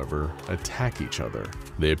not, however, attack each other.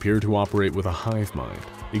 They appear to operate with a hive mind,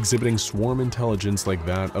 exhibiting swarm intelligence like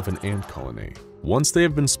that of an ant colony. Once they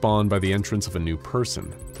have been spawned by the entrance of a new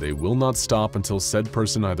person, they will not stop until said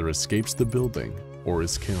person either escapes the building or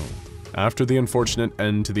is killed. After the unfortunate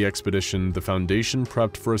end to the expedition, the Foundation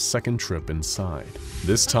prepped for a second trip inside.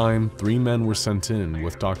 This time, 3 men were sent in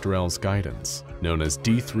with Dr. L's guidance, known as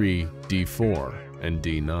D3, D4, and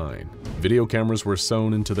D9. Video cameras were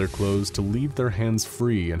sewn into their clothes to leave their hands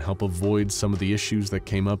free and help avoid some of the issues that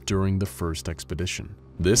came up during the first expedition.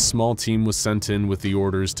 This small team was sent in with the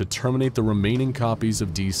orders to terminate the remaining copies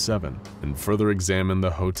of D7 and further examine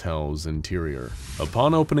the hotel's interior.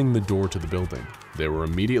 Upon opening the door to the building, they were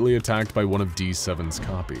immediately attacked by one of D7's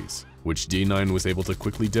copies, which D9 was able to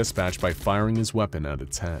quickly dispatch by firing his weapon at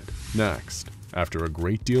its head. Next, after a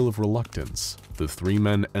great deal of reluctance, the 3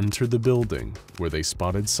 men entered the building where they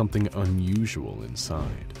spotted something unusual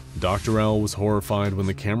inside. Dr. L was horrified when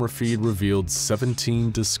the camera feed revealed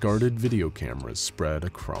 17 discarded video cameras spread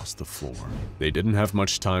across the floor. They didn't have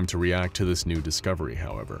much time to react to this new discovery,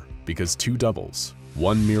 however, because 2 doubles,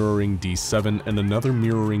 one mirroring D7 and another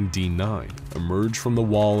mirroring D9, emerged from the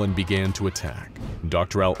wall and began to attack.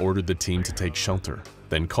 Dr. L ordered the team to take shelter,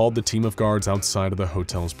 then called the team of guards outside of the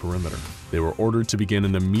hotel's perimeter. They were ordered to begin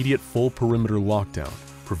an immediate full perimeter lockdown,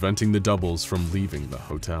 preventing the doubles from leaving the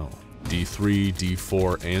hotel. D3,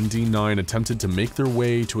 D4, and D9 attempted to make their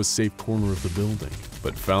way to a safe corner of the building,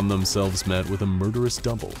 but found themselves met with a murderous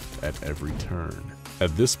double at every turn.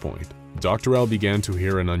 At this point, Dr. L began to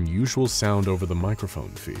hear an unusual sound over the microphone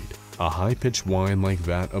feed, a high-pitched whine like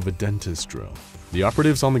that of a dentist drill. The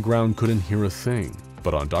operatives on the ground couldn't hear a thing,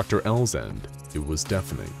 but on Dr. L's end, it was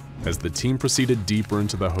deafening. As the team proceeded deeper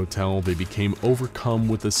into the hotel, they became overcome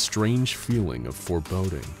with a strange feeling of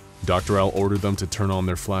foreboding. Dr. L ordered them to turn on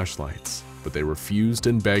their flashlights, but they refused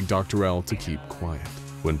and begged Dr. L to keep quiet.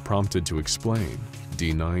 When prompted to explain,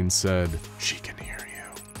 D9 said, "She can hear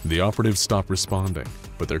you." The operatives stopped responding,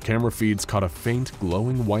 but their camera feeds caught a faint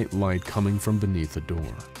glowing white light coming from beneath the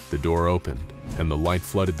door. The door opened, and the light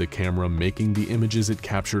flooded the camera, making the images it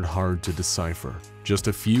captured hard to decipher. Just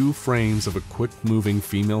a few frames of a quick-moving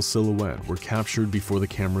female silhouette were captured before the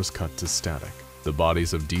cameras cut to static. The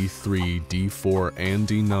bodies of D3, D4, and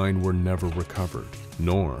D9 were never recovered,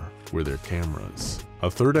 nor were their cameras. A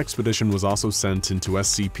third expedition was also sent into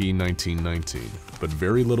SCP-1919, but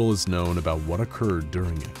very little is known about what occurred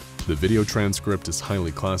during it. The video transcript is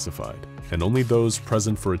highly classified, and only those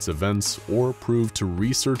present for its events or approved to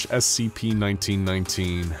research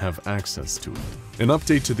SCP-1919 have access to it. An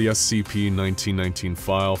update to the SCP-1919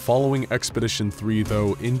 file following Expedition 3,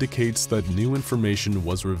 though, indicates that new information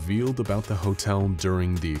was revealed about the hotel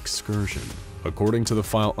during the excursion. According to the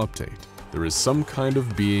file update, there is some kind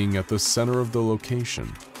of being at the center of the location,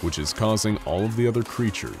 which is causing all of the other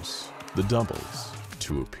creatures, the doubles,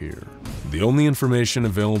 to appear. The only information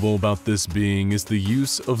available about this being is the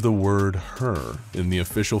use of the word her in the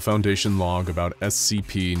official Foundation log about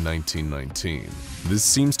SCP-1919. This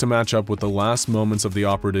seems to match up with the last moments of the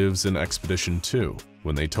operatives in Expedition 2,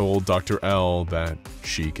 when they told Dr. L that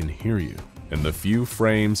she can hear you, and the few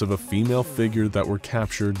frames of a female figure that were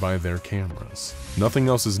captured by their cameras. Nothing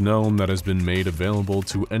else is known that has been made available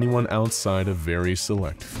to anyone outside a very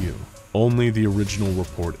select few. Only the original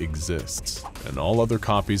report exists, and all other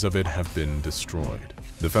copies of it have been destroyed.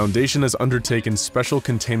 The Foundation has undertaken special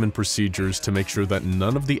containment procedures to make sure that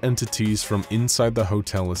none of the entities from inside the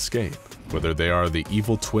hotel escape, whether they are the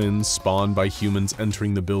evil twins spawned by humans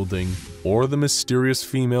entering the building, or the mysterious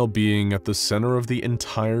female being at the center of the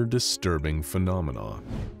entire disturbing phenomenon.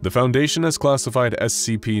 The Foundation has classified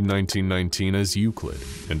SCP-1919 as Euclid,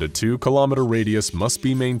 and a 2-kilometer radius must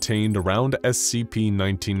be maintained around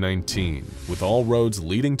SCP-1919, with all roads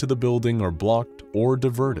leading to the building are blocked or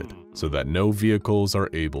diverted, so that no vehicles are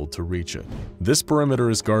able to reach it. This perimeter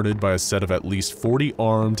is guarded by a set of at least 40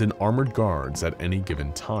 armed and armored guards at any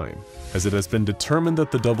given time, as it has been determined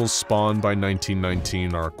that the doubles spawned by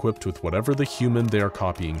 1919 are equipped with whatever the human they are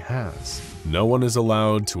copying has. No one is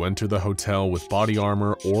allowed to enter the hotel with body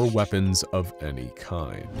armor or weapons of any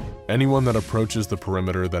kind. Anyone that approaches the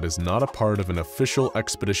perimeter that is not a part of an official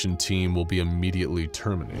expedition team will be immediately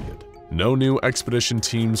terminated. No new expedition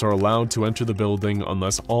teams are allowed to enter the building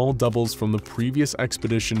unless all doubles from the previous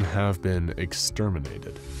expedition have been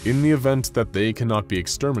exterminated. In the event that they cannot be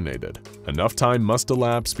exterminated, enough time must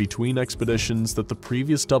elapse between expeditions that the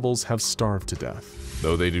previous doubles have starved to death.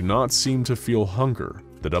 Though they do not seem to feel hunger,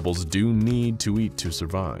 the doubles do need to eat to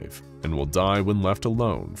survive, and will die when left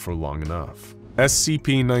alone for long enough.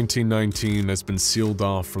 SCP-1919 has been sealed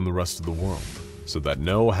off from the rest of the world, so that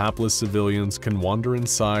no hapless civilians can wander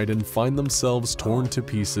inside and find themselves torn to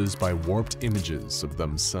pieces by warped images of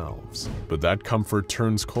themselves. But that comfort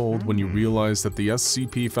turns cold when you realize that the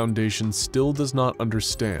SCP Foundation still does not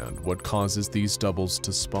understand what causes these doubles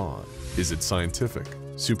to spawn. Is it scientific,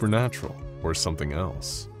 supernatural, or something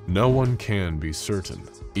else? No one can be certain.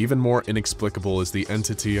 Even more inexplicable is the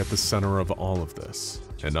entity at the center of all of this.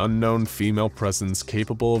 An unknown female presence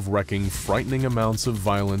capable of wreaking frightening amounts of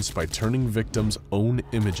violence by turning victims' own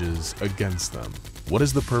images against them. What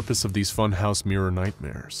is the purpose of these funhouse mirror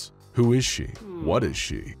nightmares? Who is she? What is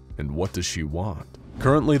she? And what does she want?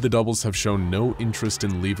 Currently, the doubles have shown no interest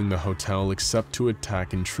in leaving the hotel except to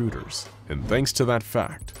attack intruders. And thanks to that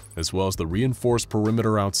fact, as well as the reinforced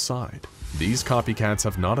perimeter outside, these copycats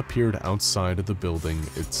have not appeared outside of the building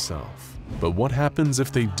itself. But what happens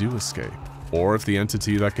if they do escape? Or if the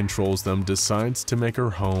entity that controls them decides to make her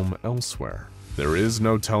home elsewhere? There is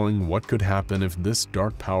no telling what could happen if this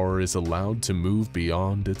dark power is allowed to move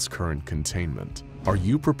beyond its current containment. Are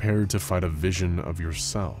you prepared to fight a vision of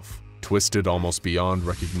yourself, twisted almost beyond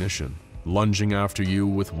recognition, lunging after you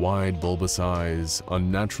with wide bulbous eyes,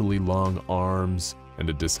 unnaturally long arms, and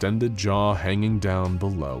a distended jaw hanging down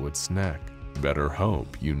below its neck? Better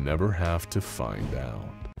hope you never have to find out.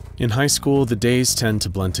 In high school, the days tend to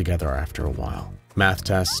blend together after a while. Math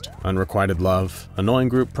test, unrequited love, annoying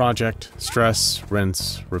group project, stress,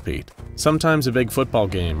 rinse, repeat. Sometimes a big football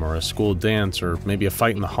game or a school dance or maybe a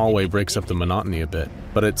fight in the hallway breaks up the monotony a bit,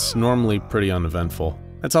 but it's normally pretty uneventful.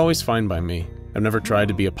 That's always fine by me. I've never tried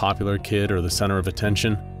to be a popular kid or the center of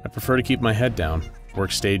attention. I prefer to keep my head down,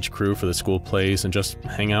 work stage crew for the school plays, and just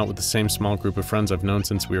hang out with the same small group of friends I've known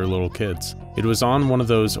since we were little kids. It was on one of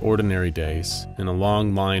those ordinary days, in a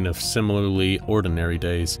long line of similarly ordinary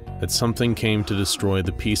days, that something came to destroy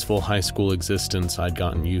the peaceful high school existence I'd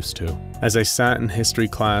gotten used to. As I sat in history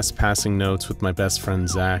class passing notes with my best friend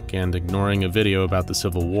Zach and ignoring a video about the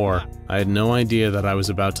Civil War, I had no idea that I was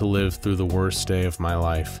about to live through the worst day of my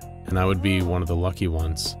life, and I would be one of the lucky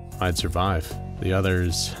ones. I'd survive. The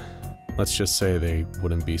others, let's just say they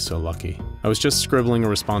wouldn't be so lucky. I was just scribbling a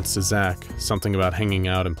response to Zach, something about hanging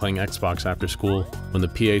out and playing Xbox after school, when the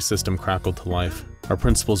PA system crackled to life. Our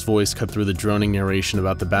principal's voice cut through the droning narration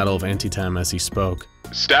about the Battle of Antietam as he spoke.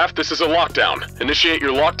 Staff, this is a lockdown. Initiate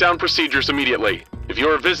your lockdown procedures immediately. If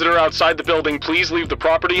you're a visitor outside the building, please leave the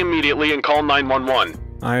property immediately and call 911.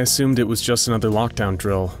 I assumed it was just another lockdown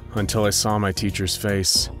drill until I saw my teacher's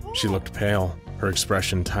face. She looked pale, her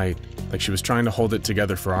expression tight, like she was trying to hold it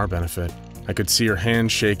together for our benefit. I could see her hand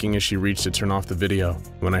shaking as she reached to turn off the video.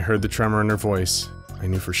 When I heard the tremor in her voice, I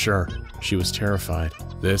knew for sure she was terrified.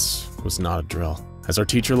 This was not a drill. As our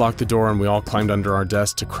teacher locked the door and we all climbed under our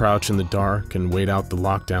desk to crouch in the dark and wait out the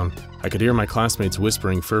lockdown, I could hear my classmates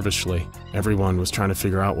whispering fervently. Everyone was trying to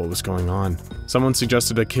figure out what was going on. Someone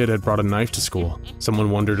suggested a kid had brought a knife to school.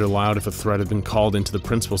 Someone wondered aloud if a threat had been called into the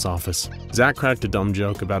principal's office. Zach cracked a dumb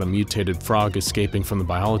joke about a mutated frog escaping from the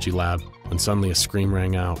biology lab when suddenly a scream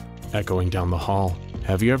rang out, echoing down the hall.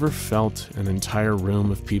 Have you ever felt an entire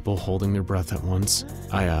room of people holding their breath at once?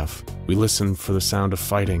 I have. We listened for the sound of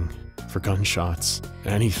fighting, for gunshots,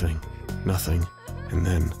 anything, nothing, and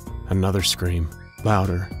then another scream,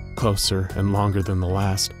 louder, closer, and longer than the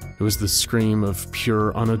last. It was the scream of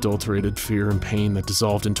pure, unadulterated fear and pain that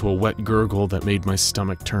dissolved into a wet gurgle that made my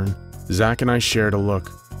stomach turn. Zach and I shared a look,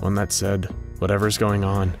 one that said, "Whatever's going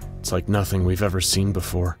on, it's like nothing we've ever seen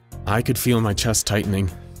before." I could feel my chest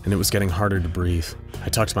tightening, and it was getting harder to breathe. I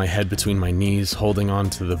tucked my head between my knees, holding on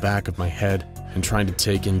to the back of my head and trying to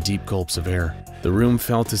take in deep gulps of air. The room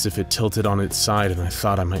felt as if it tilted on its side and I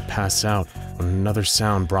thought I might pass out when another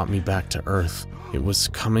sound brought me back to earth. It was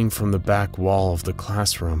coming from the back wall of the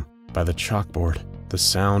classroom, by the chalkboard. The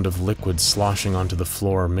sound of liquid sloshing onto the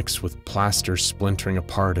floor mixed with plaster splintering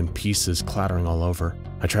apart and pieces clattering all over.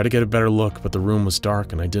 I tried to get a better look, but the room was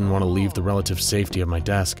dark and I didn't want to leave the relative safety of my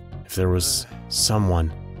desk. If there was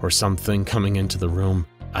someone or something coming into the room,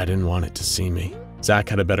 I didn't want it to see me. Zach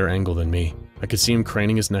had a better angle than me. I could see him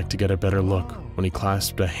craning his neck to get a better look when he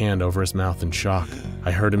clasped a hand over his mouth in shock.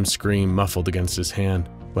 I heard him scream, muffled against his hand.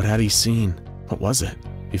 What had he seen? What was it?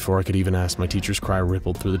 Before I could even ask, my teacher's cry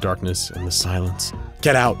rippled through the darkness and the silence.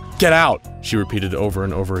 "Get out! Get out!" she repeated over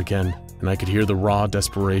and over again, and I could hear the raw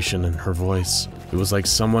desperation in her voice. It was like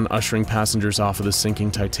someone ushering passengers off of the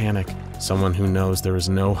sinking Titanic, someone who knows there is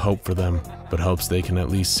no hope for them, but hopes they can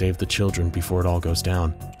at least save the children before it all goes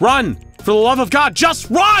down. "Run! For the love of God, just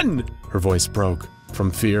run!" Her voice broke,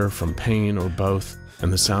 from fear, from pain, or both,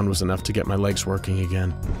 and the sound was enough to get my legs working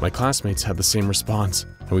again. My classmates had the same response,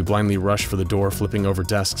 and we blindly rushed for the door, flipping over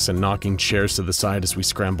desks and knocking chairs to the side as we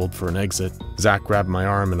scrambled for an exit. Zach grabbed my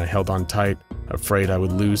arm and I held on tight, afraid I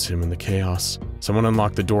would lose him in the chaos. Someone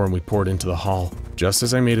unlocked the door and we poured into the hall. Just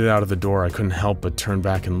as I made it out of the door, I couldn't help but turn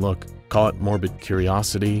back and look. Call it morbid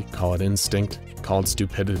curiosity, call it instinct, call it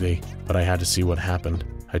stupidity, but I had to see what happened.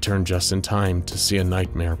 I turned just in time to see a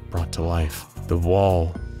nightmare brought to life. The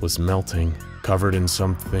wall was melting, covered in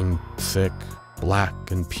something thick, black,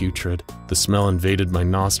 and putrid. The smell invaded my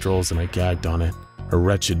nostrils and I gagged on it. A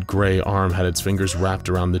wretched gray arm had its fingers wrapped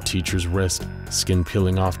around the teacher's wrist, skin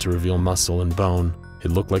peeling off to reveal muscle and bone.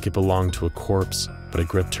 It looked like it belonged to a corpse, but it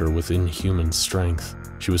gripped her with inhuman strength.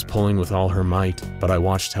 She was pulling with all her might, but I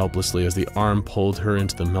watched helplessly as the arm pulled her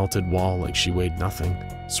into the melted wall like she weighed nothing,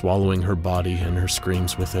 swallowing her body and her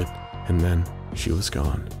screams with it, and then she was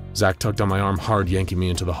gone. Zach tugged on my arm hard, yanking me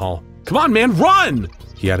into the hall. "Come on, man, run!"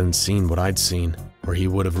 He hadn't seen what I'd seen, or he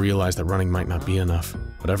would have realized that running might not be enough.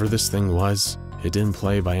 Whatever this thing was, it didn't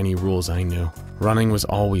play by any rules I knew. Running was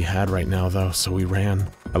all we had right now, though, so we ran.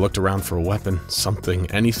 I looked around for a weapon, something,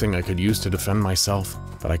 anything I could use to defend myself,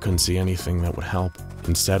 but I couldn't see anything that would help.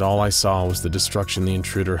 Instead, all I saw was the destruction the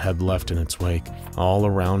intruder had left in its wake. All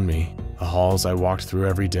around me, the halls I walked through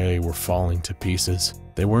every day were falling to pieces.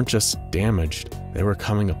 They weren't just damaged, they were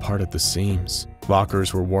coming apart at the seams.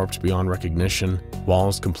 Lockers were warped beyond recognition,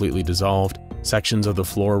 walls completely dissolved, sections of the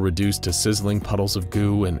floor reduced to sizzling puddles of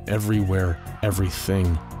goo, and everywhere,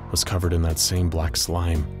 everything was covered in that same black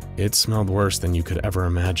slime. It smelled worse than you could ever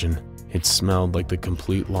imagine. It smelled like the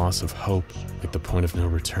complete loss of hope, like the point of no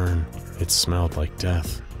return. It smelled like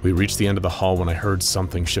death. We reached the end of the hall when I heard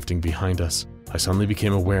something shifting behind us. I suddenly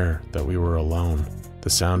became aware that we were alone. The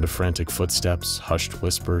sound of frantic footsteps, hushed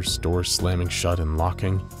whispers, doors slamming shut and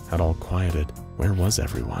locking had all quieted. Where was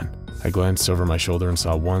everyone? I glanced over my shoulder and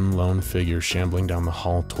saw one lone figure shambling down the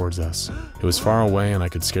hall towards us. It was far away and I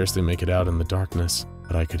could scarcely make it out in the darkness,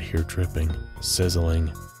 but I could hear dripping,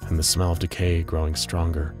 sizzling, and the smell of decay growing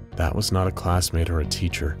stronger. That was not a classmate or a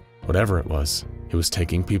teacher. Whatever it was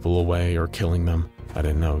taking people away or killing them. I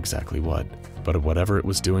didn't know exactly what. But whatever it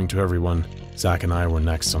was doing to everyone, Zach and I were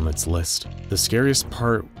next on its list. The scariest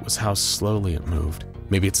part was how slowly it moved.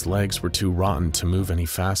 Maybe its legs were too rotten to move any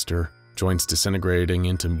faster, joints disintegrating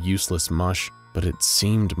into useless mush, but it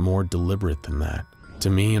seemed more deliberate than that.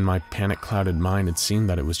 To me, in my panic-clouded mind, it seemed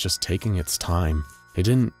that it was just taking its time. It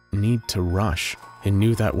didn't need to rush. It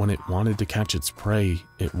knew that when it wanted to catch its prey,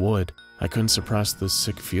 it would. I couldn't suppress the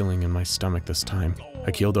sick feeling in my stomach this time.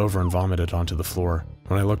 I keeled over and vomited onto the floor.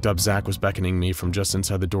 When I looked up, Zach was beckoning me from just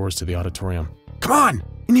inside the doors to the auditorium. "Come on,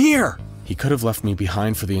 in here!" He could have left me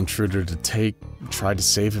behind for the intruder to tried to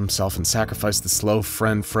save himself and sacrifice the slow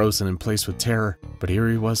friend frozen in place with terror, but here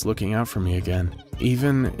he was looking out for me again.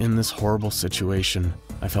 Even in this horrible situation,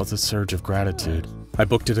 I felt a surge of gratitude. I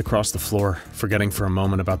booked it across the floor, forgetting for a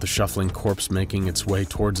moment about the shuffling corpse making its way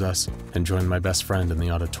towards us, and joined my best friend in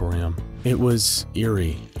the auditorium. It was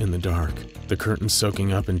eerie in the dark, the curtains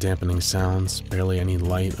soaking up and dampening sounds, barely any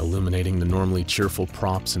light illuminating the normally cheerful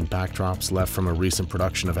props and backdrops left from a recent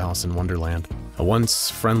production of Alice in Wonderland. A once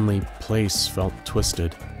friendly place felt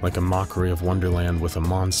twisted, like a mockery of Wonderland with a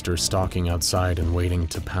monster stalking outside and waiting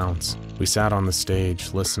to pounce. We sat on the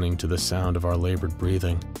stage, listening to the sound of our labored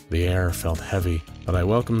breathing. The air felt heavy, but I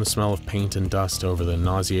welcomed the smell of paint and dust over the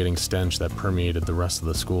nauseating stench that permeated the rest of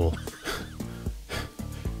the school.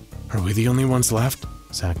 "Are we the only ones left?"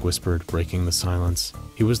 Zach whispered, breaking the silence.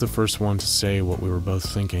 He was the first one to say what we were both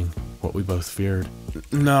thinking, what we both feared.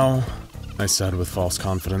 "No," I said with false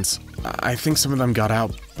confidence. "I think some of them got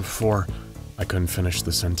out before." I couldn't finish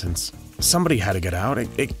the sentence. "Somebody had to get out.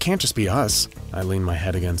 It can't just be us." I leaned my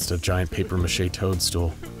head against a giant papier-mâché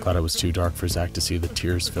toadstool. Thought it was too dark for Zach to see the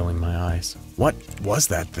tears filling my eyes. "What was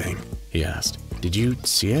that thing?" he asked. "Did you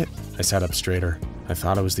see it?" I sat up straighter. I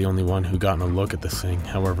thought I was the only one who gotten a look at the thing,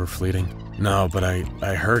 however fleeting. "No, but I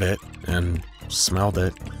heard it, and smelled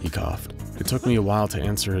it," he coughed. It took me a while to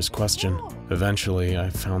answer his question. Eventually, I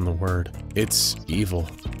found the word. "It's evil."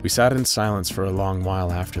 We sat in silence for a long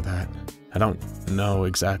while after that. I don't know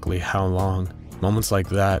exactly how long. Moments like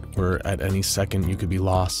that, where at any second you could be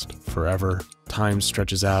lost forever. Time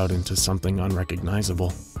stretches out into something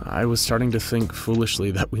unrecognizable. I was starting to think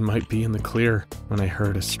foolishly that we might be in the clear when I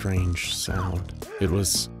heard a strange sound. It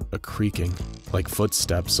was a creaking, like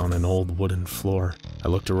footsteps on an old wooden floor. I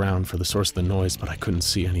looked around for the source of the noise, but I couldn't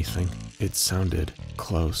see anything. It sounded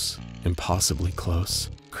close, impossibly close.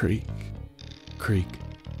 Creak, creak.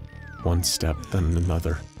 One step, then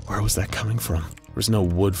another. Where was that coming from? There was no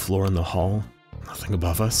wood floor in the hall, nothing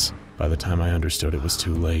above us. By the time I understood, it was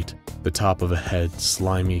too late. The top of a head,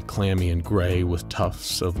 slimy, clammy, and gray, with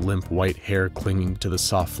tufts of limp white hair clinging to the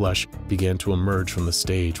soft flesh, began to emerge from the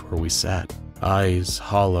stage where we sat. Eyes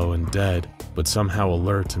hollow and dead, but somehow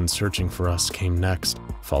alert and searching for us, came next,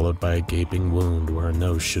 followed by a gaping wound where a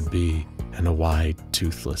nose should be, and a wide,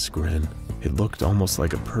 toothless grin. It looked almost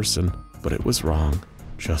like a person, but it was wrong.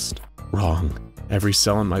 Just wrong. Every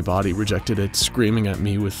cell in my body rejected it, screaming at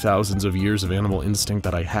me with thousands of years of animal instinct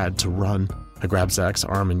that I had to run. I grabbed Zach's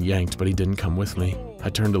arm and yanked, but he didn't come with me. I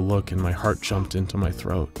turned to look and my heart jumped into my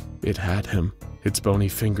throat. It had him. Its bony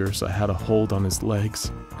fingers, I had a hold on his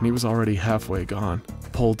legs, and he was already halfway gone,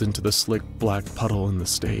 pulled into the slick black puddle in the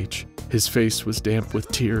stage. His face was damp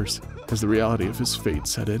with tears as the reality of his fate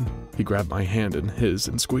set in. He grabbed my hand in his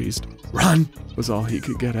and squeezed. "Run!" was all he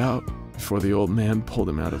could get out before the old man pulled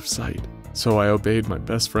him out of sight. So I obeyed my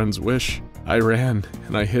best friend's wish. I ran,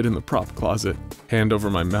 and I hid in the prop closet, hand over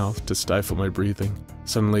my mouth to stifle my breathing.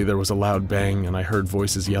 Suddenly there was a loud bang, and I heard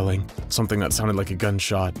voices yelling, something that sounded like a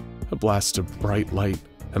gunshot, a blast of bright light,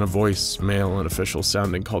 and a voice, male and official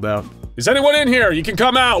sounding, called out, "Is anyone in here? You can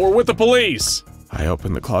come out, we're with the police!" I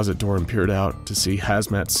opened the closet door and peered out to see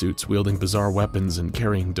hazmat suits wielding bizarre weapons and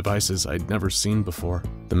carrying devices I'd never seen before.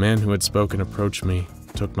 The man who had spoken approached me,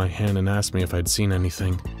 took my hand and asked me if I'd seen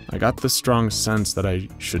anything. I got the strong sense that I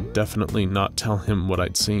should definitely not tell him what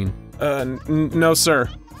I'd seen. No sir,"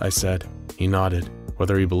 I said. He nodded.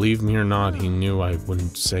 Whether he believed me or not, he knew I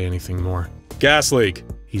wouldn't say anything more. "Gas leak,"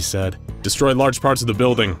 he said. "Destroyed large parts of the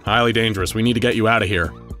building. Highly dangerous. We need to get you out of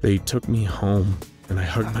here." They took me home, and I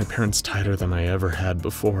hugged my parents tighter than I ever had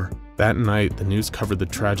before. That night, the news covered the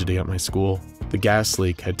tragedy at my school. The gas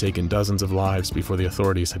leak had taken dozens of lives before the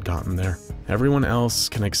authorities had gotten there. Everyone else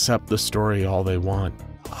can accept the story all they want.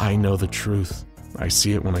 I know the truth. I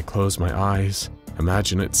see it when I close my eyes.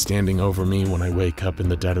 Imagine it standing over me when I wake up in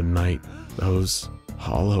the dead of night. Those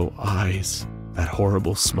hollow eyes, that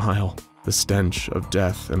horrible smile, the stench of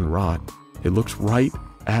death and rot. It looked right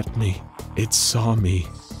at me. It saw me.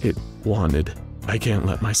 It wanted. I can't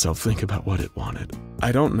let myself think about what it wanted.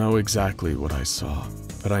 I don't know exactly what I saw,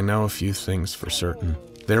 but I know a few things for certain.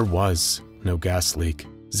 There was no gas leak.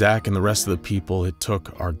 Zach and the rest of the people it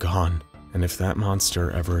took are gone. And if that monster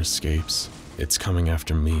ever escapes, it's coming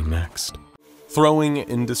after me next. Throwing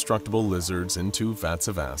indestructible lizards into vats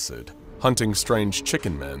of acid, hunting strange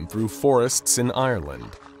chicken men through forests in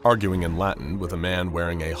Ireland, arguing in Latin with a man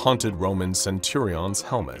wearing a haunted Roman centurion's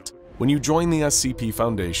helmet, When you join the SCP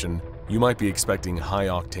Foundation, you might be expecting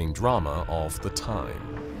high-octane drama all the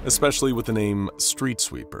time. Especially with the name Street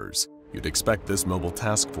Sweepers, you'd expect this mobile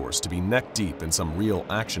task force to be neck-deep in some real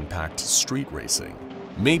action-packed street racing.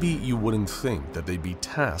 Maybe you wouldn't think that they'd be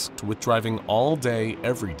tasked with driving all day,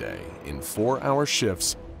 every day, in 4-hour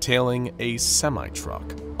shifts, tailing a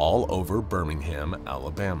semi-truck all over Birmingham,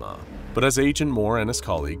 Alabama. But as Agent Moore and his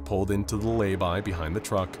colleague pulled into the lay-by behind the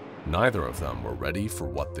truck, neither of them were ready for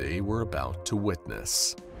what they were about to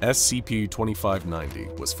witness.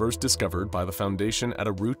 SCP-2590 was first discovered by the Foundation at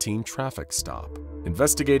a routine traffic stop.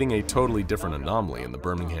 Investigating a totally different anomaly in the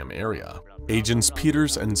Birmingham area, Agents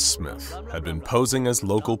Peters and Smith had been posing as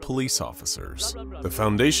local police officers. The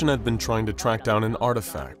Foundation had been trying to track down an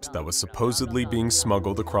artifact that was supposedly being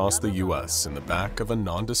smuggled across the US in the back of a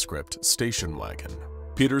nondescript station wagon.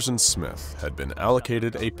 Peters and Smith had been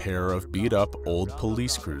allocated a pair of beat-up old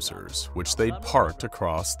police cruisers, which they'd parked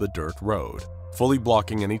across the dirt road, fully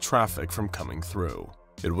blocking any traffic from coming through.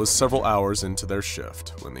 It was several hours into their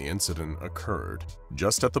shift when the incident occurred,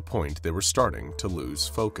 just at the point they were starting to lose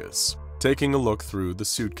focus. Taking a look through the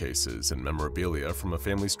suitcases and memorabilia from a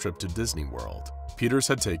family's trip to Disney World, Peters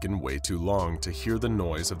had taken way too long to hear the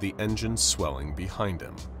noise of the engine swelling behind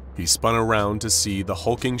him. He spun around to see the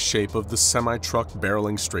hulking shape of the semi-truck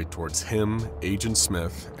barreling straight towards him, Agent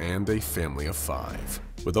Smith, and a family of 5.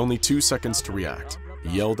 With only 2 seconds to react,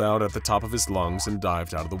 he yelled out at the top of his lungs and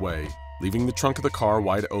dived out of the way, leaving the trunk of the car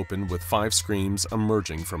wide open with 5 screams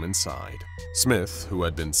emerging from inside. Smith, who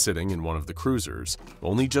had been sitting in one of the cruisers,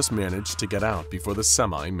 only just managed to get out before the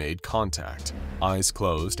semi made contact. Eyes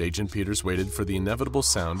closed, Agent Peters waited for the inevitable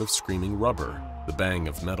sound of screaming rubber, the bang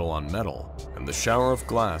of metal on metal, and the shower of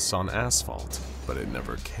glass on asphalt, but it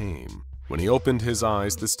never came. When he opened his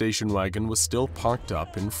eyes, the station wagon was still parked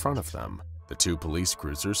up in front of them, the 2 police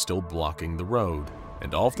cruisers still blocking the road,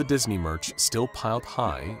 and all of the Disney merch still piled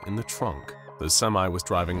high in the trunk. The semi was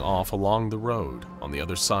driving off along the road on the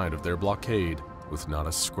other side of their blockade, with not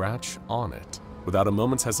a scratch on it. Without a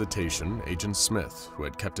moment's hesitation, Agent Smith, who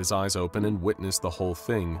had kept his eyes open and witnessed the whole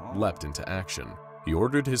thing, leapt into action. He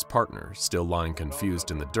ordered his partner, still lying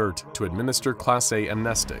confused in the dirt, to administer Class A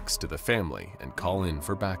amnestics to the family and call in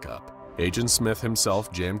for backup. Agent Smith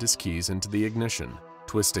himself jammed his keys into the ignition,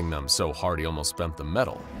 twisting them so hard he almost bent the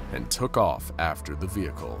metal, and took off after the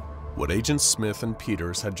vehicle. What Agents Smith and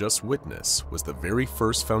Peters had just witnessed was the very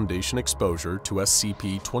first Foundation exposure to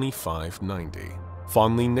SCP-2590,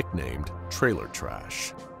 fondly nicknamed Trailer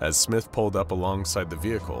Trash. As Smith pulled up alongside the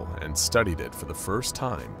vehicle and studied it for the first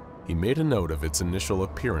time, he made a note of its initial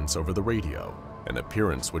appearance over the radio, an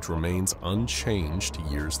appearance which remains unchanged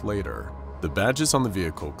years later. The badges on the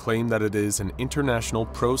vehicle claim that it is an International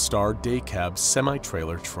Pro-Star day cab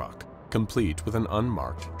semi-trailer truck, complete with an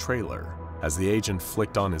unmarked trailer. As the agent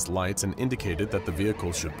flicked on his lights and indicated that the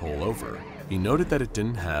vehicle should pull over, he noted that it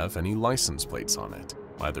didn't have any license plates on it,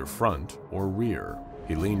 either front or rear.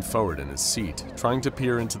 He leaned forward in his seat, trying to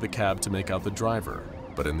peer into the cab to make out the driver,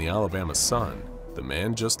 but in the Alabama sun, the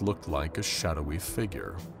man just looked like a shadowy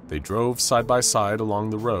figure. They drove side by side along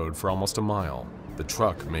the road for almost a mile. The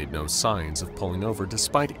truck made no signs of pulling over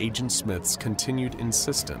despite Agent Smith's continued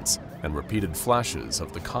insistence and repeated flashes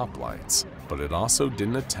of the cop lights, but it also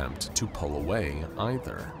didn't attempt to pull away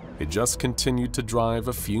either. It just continued to drive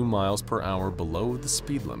a few miles per hour below the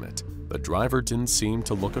speed limit. The driver didn't seem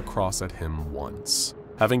to look across at him once.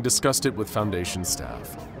 Having discussed it with Foundation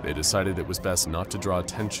staff, they decided it was best not to draw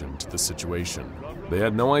attention to the situation. They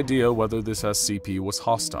had no idea whether this SCP was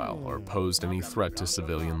hostile or posed any threat to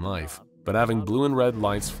civilian life, but having blue and red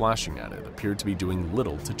lights flashing at it appeared to be doing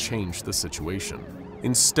little to change the situation.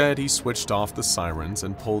 Instead, he switched off the sirens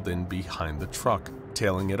and pulled in behind the truck,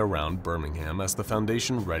 tailing it around Birmingham as the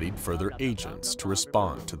Foundation readied further agents to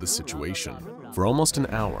respond to the situation. For almost an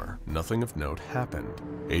hour, nothing of note happened.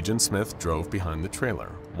 Agent Smith drove behind the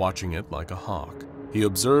trailer, watching it like a hawk. He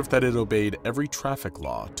observed that it obeyed every traffic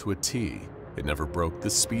law to a T. It never broke the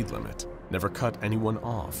speed limit, never cut anyone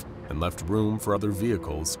off, and left room for other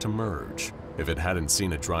vehicles to merge. If it hadn't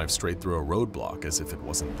seen it drive straight through a roadblock as if it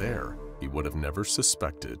wasn't there, he would have never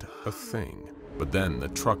suspected a thing. But then the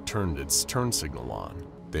truck turned its turn signal on.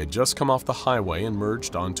 They had just come off the highway and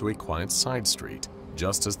merged onto a quiet side street,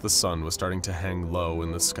 just as the sun was starting to hang low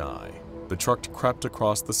in the sky. The truck crept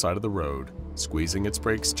across the side of the road, squeezing its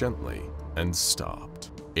brakes gently, and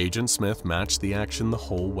stopped. Agent Smith matched the action the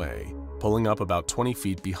whole way, pulling up about 20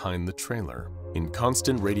 feet behind the trailer. In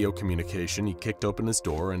constant radio communication, he kicked open his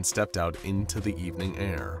door and stepped out into the evening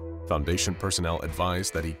air. Foundation personnel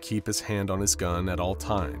advised that he keep his hand on his gun at all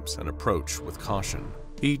times and approach with caution.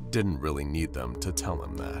 He didn't really need them to tell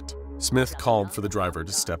him that. Smith called for the driver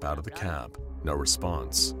to step out of the cab. No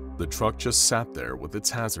response. The truck just sat there with its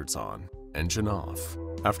hazards on, engine off.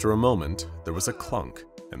 After a moment, there was a clunk,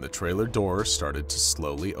 and the trailer door started to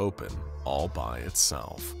slowly open, all by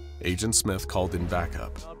itself. Agent Smith called in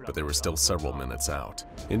backup, but they were still several minutes out.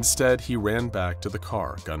 Instead, he ran back to the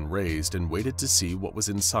car, gun raised, and waited to see what was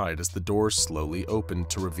inside as the door slowly opened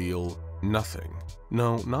to reveal nothing.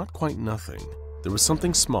 No, not quite nothing. There was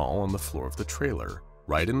something small on the floor of the trailer,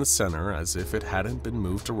 right in the center, as if it hadn't been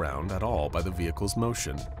moved around at all by the vehicle's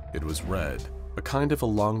motion. It was red, a kind of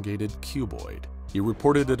elongated cuboid. He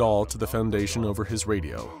reported it all to the Foundation over his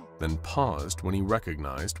radio, then paused when he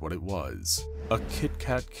recognized what it was. A Kit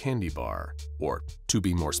Kat candy bar, or to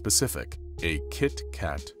be more specific, a Kit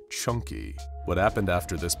Kat Chunky. What happened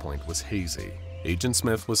after this point was hazy. Agent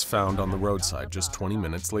Smith was found on the roadside just 20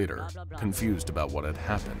 minutes later, confused about what had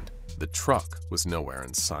happened. The truck was nowhere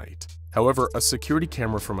in sight. However, a security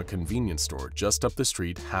camera from a convenience store just up the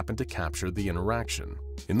street happened to capture the interaction.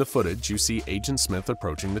 In the footage, you see Agent Smith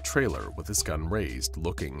approaching the trailer with his gun raised,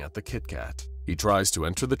 looking at the Kit Kat. He tries to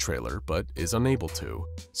enter the trailer, but is unable to,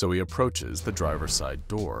 so he approaches the driver's side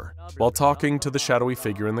door. While talking to the shadowy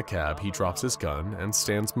figure in the cab, he drops his gun and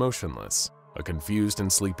stands motionless, a confused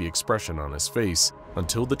and sleepy expression on his face,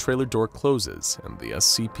 until the trailer door closes and the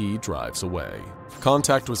SCP drives away.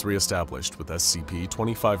 Contact was re-established with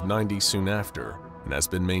SCP-2590 soon after, and has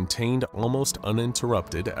been maintained almost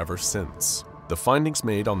uninterrupted ever since. The findings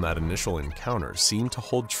made on that initial encounter seem to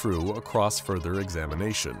hold true across further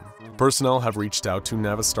examination. Personnel have reached out to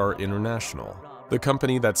Navistar International, the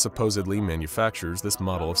company that supposedly manufactures this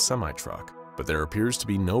model of semi-truck, but there appears to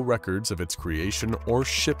be no records of its creation or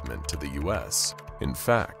shipment to the US. In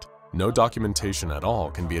fact, no documentation at all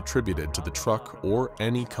can be attributed to the truck or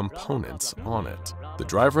any components on it. The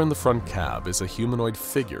driver in the front cab is a humanoid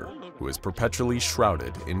figure who is perpetually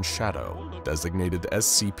shrouded in shadow, designated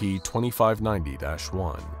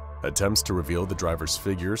SCP-2590-1. Attempts to reveal the driver's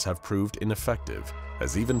figures have proved ineffective,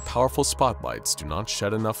 as even powerful spotlights do not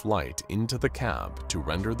shed enough light into the cab to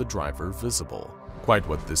render the driver visible. Quite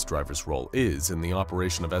what this driver's role is in the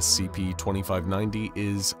operation of SCP-2590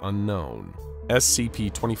 is unknown.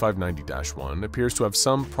 SCP-2590-1 appears to have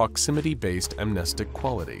some proximity-based amnestic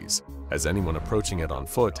qualities, as anyone approaching it on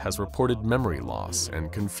foot has reported memory loss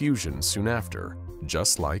and confusion soon after,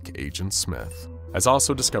 just like Agent Smith. As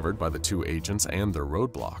also discovered by the two agents and their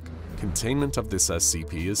roadblock, containment of this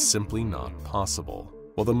SCP is simply not possible.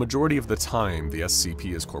 While the majority of the time the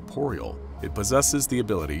SCP is corporeal, it possesses the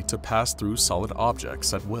ability to pass through solid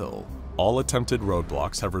objects at will. All attempted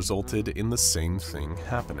roadblocks have resulted in the same thing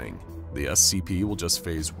happening. The SCP will just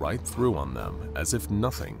phase right through on them as if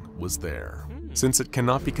nothing was there. Since it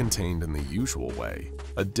cannot be contained in the usual way,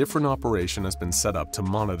 a different operation has been set up to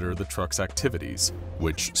monitor the truck's activities,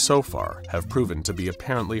 which so far have proven to be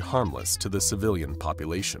apparently harmless to the civilian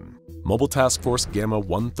population. Mobile Task Force Gamma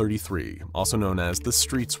 133, also known as the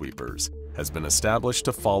Street Sweepers, has been established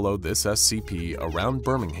to follow this SCP around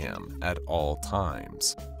Birmingham at all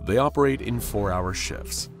times. They operate in 4-hour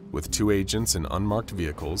shifts, with 2 agents in unmarked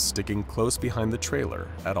vehicles sticking close behind the trailer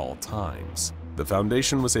at all times. The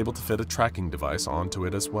Foundation was able to fit a tracking device onto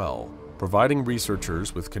it as well, providing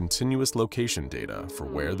researchers with continuous location data for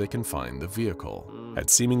where they can find the vehicle. At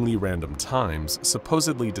seemingly random times,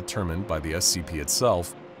 supposedly determined by the SCP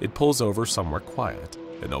itself, it pulls over somewhere quiet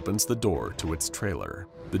and opens the door to its trailer.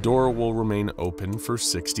 The door will remain open for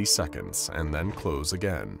 60 seconds and then close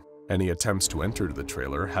again. Any attempts to enter the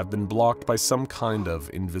trailer have been blocked by some kind of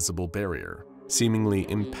invisible barrier, seemingly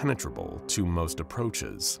impenetrable to most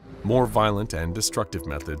approaches. More violent and destructive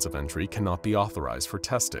methods of entry cannot be authorized for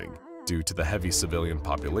testing, due to the heavy civilian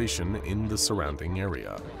population in the surrounding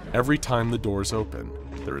area. Every time the doors open,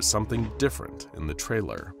 there is something different in the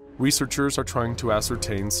trailer. Researchers are trying to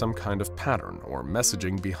ascertain some kind of pattern or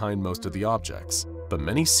messaging behind most of the objects, but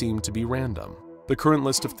many seem to be random. The current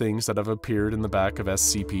list of things that have appeared in the back of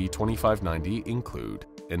SCP-2590 include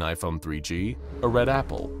an iPhone 3G, a red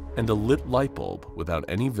apple, and a lit light bulb without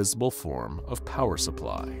any visible form of power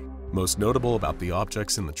supply. Most notable about the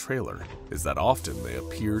objects in the trailer is that often they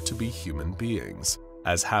appear to be human beings,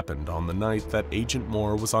 as happened on the night that Agent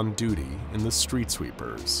Moore was on duty in the Street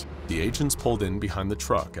Sweepers. The agents pulled in behind the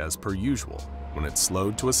truck as per usual when it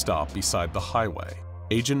slowed to a stop beside the highway.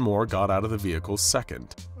 Agent Moore got out of the vehicle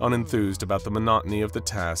second, unenthused about the monotony of the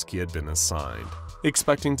task he had been assigned.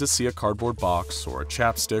 Expecting to see a cardboard box or a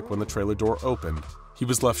chapstick when the trailer door opened, he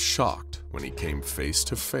was left shocked when he came face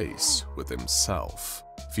to face with himself.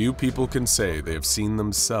 Few people can say they have seen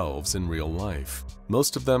themselves in real life.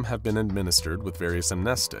 Most of them have been administered with various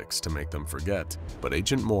amnestics to make them forget, but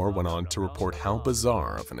Agent Moore went on to report how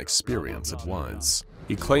bizarre of an experience it was.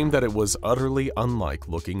 He claimed that it was utterly unlike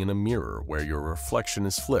looking in a mirror where your reflection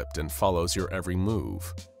is flipped and follows your every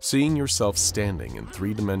move. Seeing yourself standing in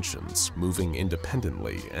 3 dimensions, moving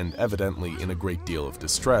independently and evidently in a great deal of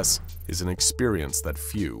distress, is an experience that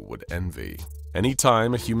few would envy.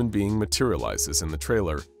 Anytime a human being materializes in the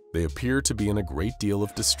trailer, they appear to be in a great deal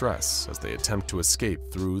of distress as they attempt to escape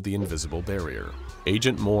through the invisible barrier.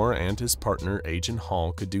 Agent Moore and his partner Agent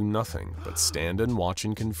Hall could do nothing but stand and watch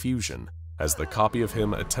in confusion as the copy of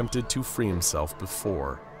him attempted to free himself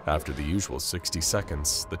before. After the usual 60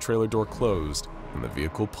 seconds, the trailer door closed and the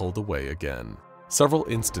vehicle pulled away again. Several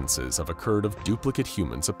instances have occurred of duplicate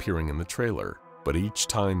humans appearing in the trailer, but each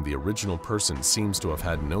time the original person seems to have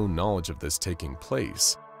had no knowledge of this taking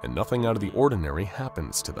place, and nothing out of the ordinary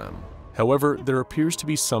happens to them. However, there appears to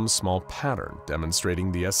be some small pattern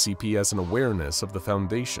demonstrating the SCP as an awareness of the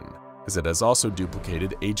Foundation, as it has also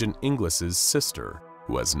duplicated Agent Inglis's sister,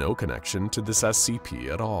 who has no connection to this SCP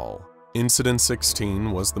at all. Incident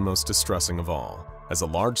 16 was the most distressing of all, as a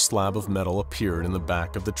large slab of metal appeared in the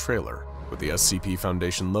back of the trailer, with the SCP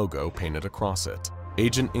Foundation logo painted across it.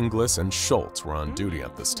 Agent Inglis and Schultz were on duty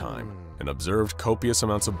at this time, and observed copious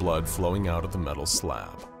amounts of blood flowing out of the metal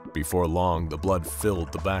slab. Before long, the blood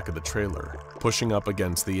filled the back of the trailer, pushing up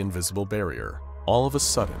against the invisible barrier. All of a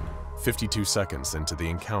sudden, 52 seconds into the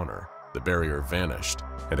encounter, the barrier vanished,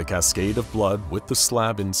 and a cascade of blood with the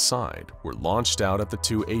slab inside were launched out at the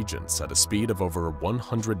 2 agents at a speed of over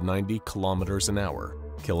 190 kilometers an hour,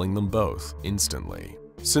 killing them both instantly.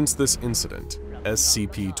 Since this incident,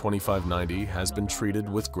 SCP-2590 has been treated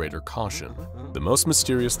with greater caution. The most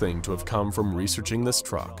mysterious thing to have come from researching this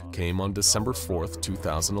truck came on December 4th,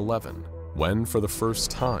 2011, when, for the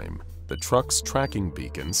first time, the truck's tracking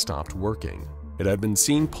beacon stopped working. It had been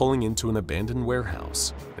seen pulling into an abandoned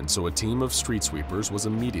warehouse, and so a team of street sweepers was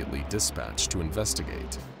immediately dispatched to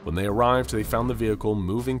investigate. When they arrived, they found the vehicle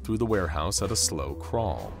moving through the warehouse at a slow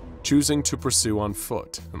crawl. Choosing to pursue on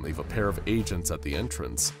foot and leave a pair of agents at the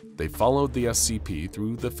entrance, they followed the SCP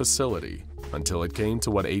through the facility until it came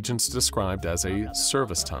to what agents described as a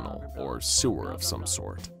service tunnel or sewer of some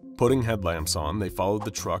sort. Putting headlamps on, they followed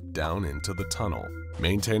the truck down into the tunnel,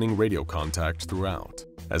 maintaining radio contact throughout.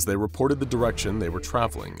 As they reported the direction they were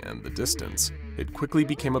traveling and the distance, it quickly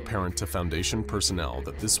became apparent to Foundation personnel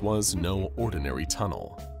that this was no ordinary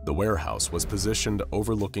tunnel. The warehouse was positioned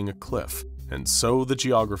overlooking a cliff, and so the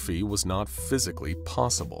geography was not physically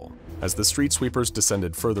possible. As the street sweepers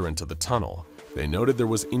descended further into the tunnel, they noted there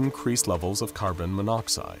was increased levels of carbon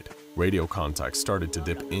monoxide. Radio contact started to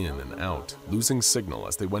dip in and out, losing signal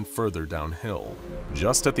as they went further downhill.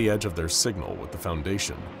 Just at the edge of their signal with the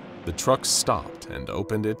Foundation, the truck stopped and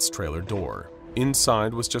opened its trailer door.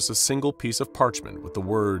 Inside was just a single piece of parchment with the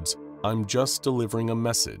words, "I'm just delivering a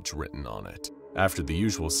message," written on it. After the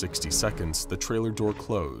usual 60 seconds, the trailer door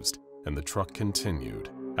closed, and the truck continued.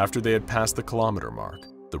 After they had passed the kilometer mark,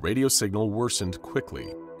 the radio signal worsened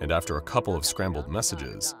quickly, and after a couple of scrambled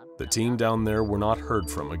messages, the team down there were not heard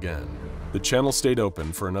from again. The channel stayed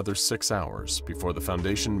open for another 6 hours before the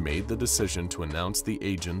Foundation made the decision to announce the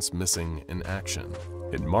agents missing in action.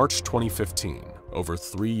 In March 2015, over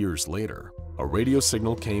 3 years later, a radio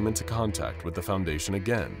signal came into contact with the Foundation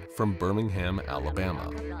again from Birmingham,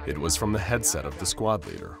 Alabama. It was from the headset of the squad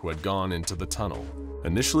leader who had gone into the tunnel.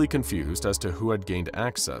 Initially confused as to who had gained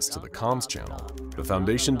access to the comms channel, the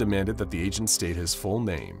Foundation demanded that the agent state his full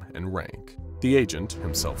name and rank. The agent,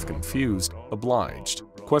 himself confused, obliged,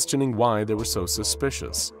 questioning why they were so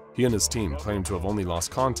suspicious. He and his team claimed to have only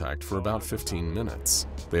lost contact for about 15 minutes.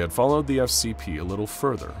 They had followed the SCP a little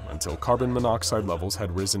further until carbon monoxide levels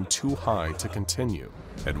had risen too high to continue,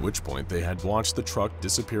 at which point they had watched the truck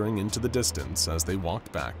disappearing into the distance as they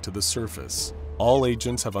walked back to the surface. All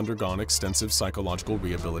agents have undergone extensive psychological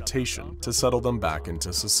rehabilitation to settle them back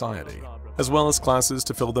into society, as well as classes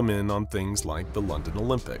to fill them in on things like the London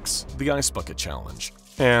Olympics, the Ice Bucket Challenge,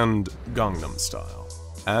 and Gangnam Style.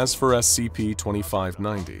 As for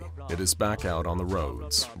SCP-2590, it is back out on the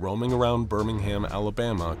roads, roaming around Birmingham,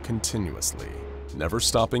 Alabama continuously, never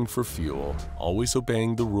stopping for fuel, always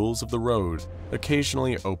obeying the rules of the road,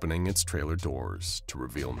 occasionally opening its trailer doors to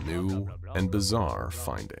reveal new and bizarre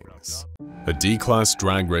findings. A D-Class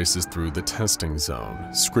drag races through the testing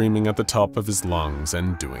zone, screaming at the top of his lungs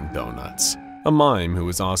and doing donuts. A mime who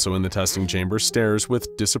is also in the testing chamber stares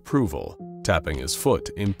with disapproval, tapping his foot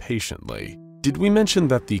impatiently. Did we mention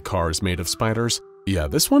that the car is made of spiders? Yeah,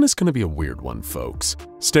 this one is going to be a weird one, folks.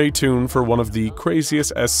 Stay tuned for one of the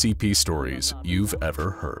craziest SCP stories you've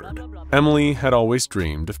ever heard. Emily had always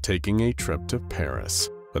dreamed of taking a trip to Paris.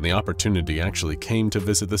 When the opportunity actually came to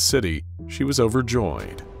visit the city, she was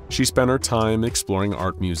overjoyed. She spent her time exploring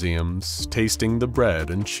art museums, tasting the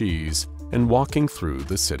bread and cheese, and walking through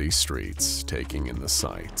the city streets, taking in the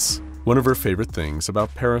sights. One of her favorite things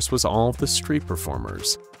about Paris was all of the street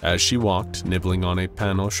performers. As she walked, nibbling on a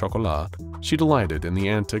pain au chocolat, she delighted in the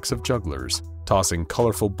antics of jugglers, tossing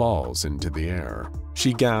colorful balls into the air.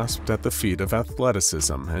 She gasped at the feat of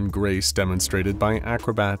athleticism and grace demonstrated by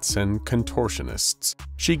acrobats and contortionists.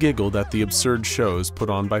 She giggled at the absurd shows put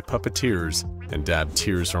on by puppeteers and dabbed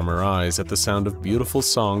tears from her eyes at the sound of beautiful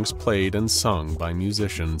songs played and sung by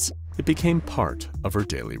musicians. It became part of her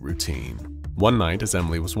daily routine. One night, as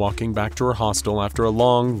Emily was walking back to her hostel after a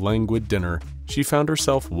long, languid dinner, she found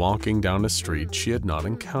herself walking down a street she had not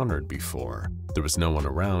encountered before. There was no one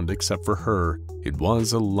around except for her. It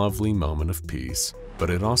was a lovely moment of peace, but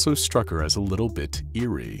it also struck her as a little bit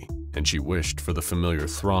eerie, and she wished for the familiar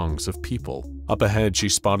throngs of people. Up ahead, she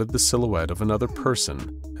spotted the silhouette of another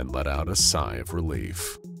person and let out a sigh of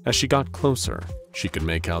relief. As she got closer, she could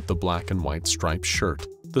make out the black and white striped shirt,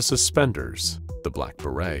 the suspenders, the black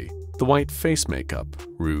beret, the white face makeup,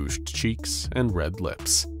 rouged cheeks, and red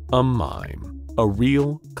lips. A mime. A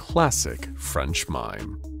real, classic French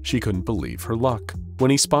mime. She couldn't believe her luck. When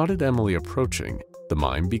he spotted Emily approaching, the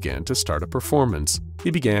mime began to start a performance. He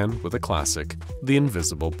began with a classic, the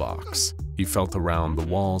invisible box. He felt around the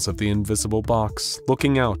walls of the invisible box,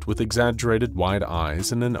 looking out with exaggerated wide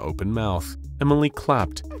eyes and an open mouth. Emily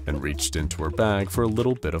clapped and reached into her bag for a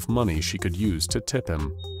little bit of money she could use to tip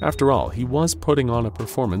him. After all, he was putting on a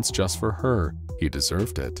performance just for her. He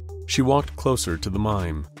deserved it. She walked closer to the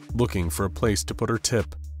mime, looking for a place to put her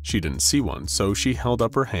tip. She didn't see one, so she held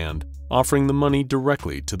up her hand, offering the money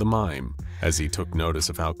directly to the mime. As he took notice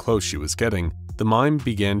of how close she was getting, the mime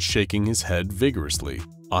began shaking his head vigorously,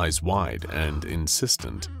 eyes wide and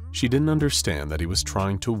insistent. She didn't understand that he was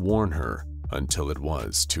trying to warn her until it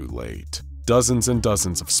was too late. Dozens and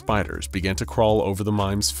dozens of spiders began to crawl over the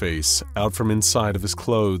mime's face, out from inside of his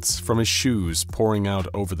clothes, from his shoes, pouring out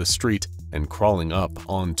over the street, and crawling up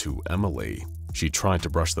onto Emily. She tried to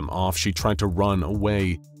brush them off, she tried to run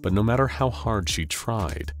away, but no matter how hard she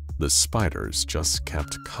tried, the spiders just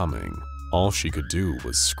kept coming. All she could do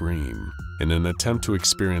was scream. In an attempt to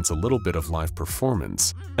experience a little bit of live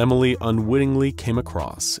performance, Emily unwittingly came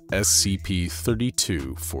across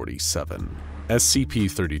SCP-3247.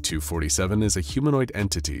 SCP-3247 is a humanoid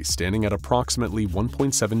entity standing at approximately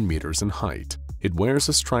 1.7 meters in height. It wears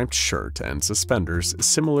a striped shirt and suspenders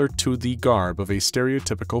similar to the garb of a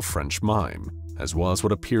stereotypical French mime, as well as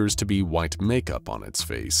what appears to be white makeup on its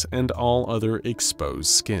face and all other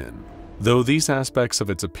exposed skin. Though these aspects of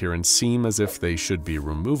its appearance seem as if they should be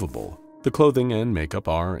removable, the clothing and makeup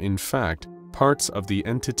are, in fact, parts of the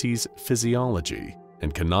entity's physiology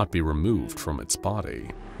and cannot be removed from its body.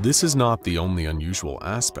 This is not the only unusual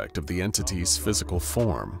aspect of the entity's physical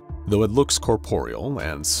form. Though it looks corporeal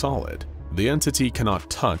and solid, the entity cannot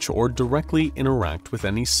touch or directly interact with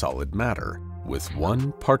any solid matter, with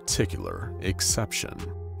one particular exception.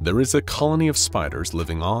 There is a colony of spiders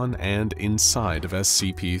living on and inside of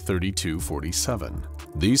SCP-3247.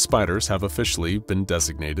 These spiders have officially been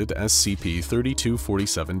designated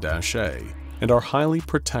SCP-3247-A and are highly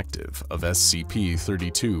protective of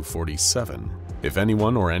SCP-3247. If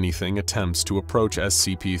anyone or anything attempts to approach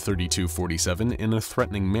SCP-3247 in a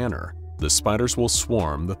threatening manner, the spiders will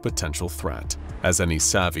swarm the potential threat. As any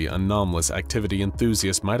savvy anomalous activity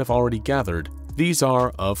enthusiast might have already gathered, these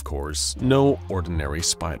are, of course, no ordinary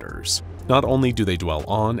spiders. Not only do they dwell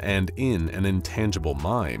on and in an intangible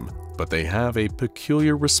mime, but they have a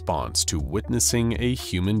peculiar response to witnessing a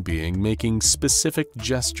human being making specific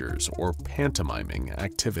gestures or pantomiming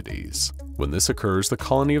activities. When this occurs, the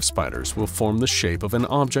colony of spiders will form the shape of an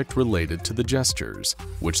object related to the gestures,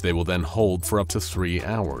 which they will then hold for up to 3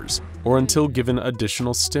 hours, or until given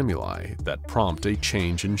additional stimuli that prompt a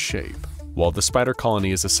change in shape. While the spider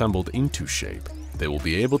colony is assembled into shape, they will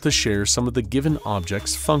be able to share some of the given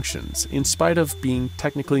object's functions in spite of being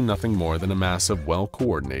technically nothing more than a mass of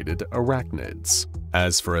well-coordinated arachnids.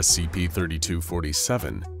 As for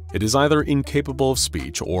SCP-3247, it is either incapable of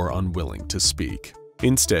speech or unwilling to speak.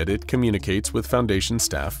 Instead, it communicates with Foundation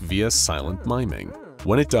staff via silent miming.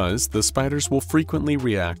 When it does, the spiders will frequently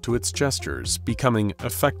react to its gestures, becoming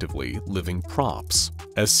effectively living props.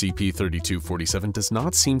 SCP-3247 does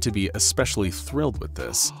not seem to be especially thrilled with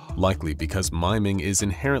this, likely because miming is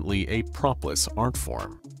inherently a propless art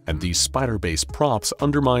form, and these spider-based props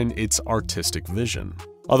undermine its artistic vision.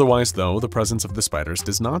 Otherwise, though, the presence of the spiders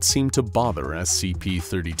does not seem to bother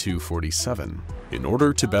SCP-3247. In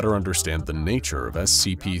order to better understand the nature of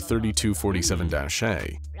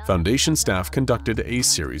SCP-3247-A, Foundation staff conducted a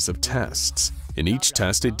series of tests. In each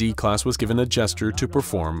test, a D-Class was given a gesture to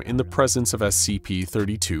perform in the presence of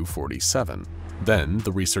SCP-3247. Then,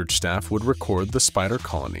 the research staff would record the spider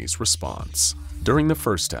colony's response. During the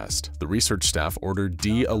first test, the research staff ordered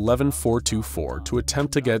D-11424 to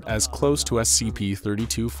attempt to get as close to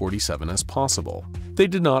SCP-3247 as possible. They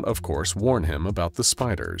did not, of course, warn him about the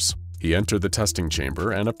spiders. He entered the testing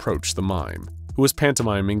chamber and approached the mime, who was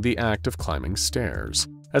pantomiming the act of climbing stairs.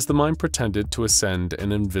 As the mime pretended to ascend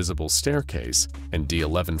an invisible staircase and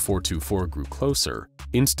D-11424 grew closer,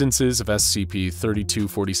 instances of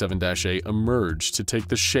SCP-3247-A emerged to take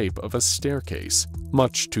the shape of a staircase,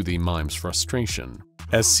 much to the mime's frustration.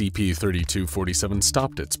 SCP-3247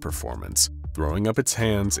 stopped its performance, throwing up its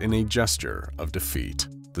hands in a gesture of defeat.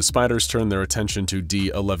 The spiders turned their attention to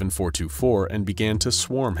D-11424 and began to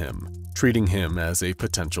swarm him, treating him as a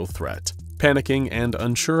potential threat. Panicking and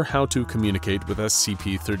unsure how to communicate with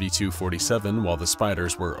SCP-3247 while the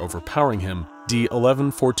spiders were overpowering him,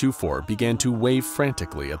 D-11424 began to wave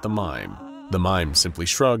frantically at the mime. The mime simply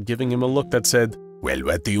shrugged, giving him a look that said, "Well,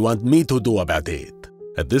 what do you want me to do about it?"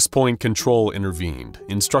 At this point, Control intervened,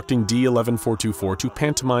 instructing D-11424 to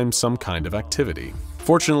pantomime some kind of activity.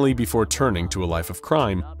 Fortunately, before turning to a life of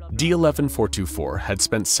crime, D-11424 had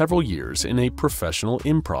spent several years in a professional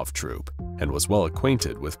improv troupe and was well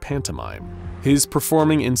acquainted with pantomime. His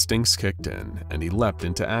performing instincts kicked in, and he leapt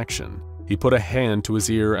into action. He put a hand to his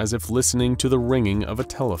ear as if listening to the ringing of a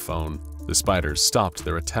telephone. The spiders stopped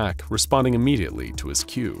their attack, responding immediately to his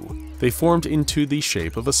cue. They formed into the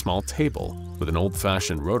shape of a small table, with an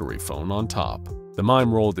old-fashioned rotary phone on top. The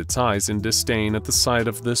mime rolled its eyes in disdain at the sight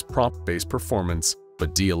of this prop-based performance,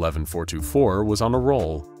 but D-11424 was on a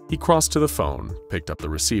roll. He crossed to the phone, picked up the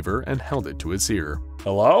receiver, and held it to his ear.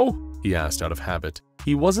 "Hello?" he asked out of habit.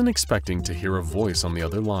 He wasn't expecting to hear a voice on the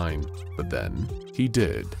other line, but then he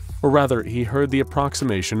did. Or rather, he heard the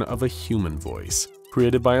approximation of a human voice,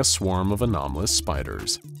 created by a swarm of anomalous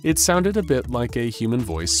spiders. It sounded a bit like a human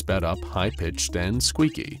voice sped up, high-pitched, and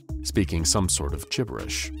squeaky, speaking some sort of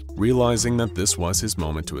gibberish. Realizing that this was his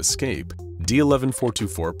moment to escape,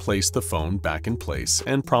 D-11424 placed the phone back in place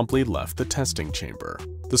and promptly left the testing chamber.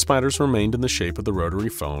 The spiders remained in the shape of the rotary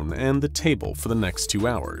phone and the table for the next 2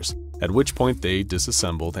 hours, at which point they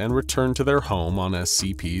disassembled and returned to their home on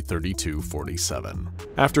SCP-3247.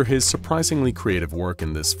 After his surprisingly creative work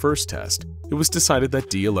in this first test, it was decided that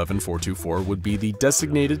D-11424 would be the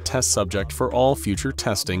designated test subject for all future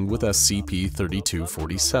testing with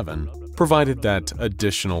SCP-3247, provided that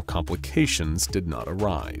additional complications did not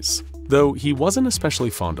arise. Though he wasn't especially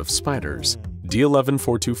fond of spiders,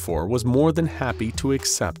 D-11424 was more than happy to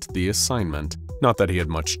accept the assignment, not that he had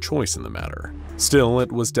much choice in the matter. Still,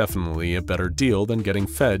 it was definitely a better deal than getting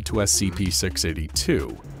fed to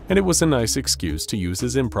SCP-682, and it was a nice excuse to use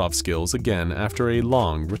his improv skills again after a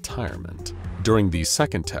long retirement. During the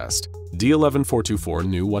second test, D-11424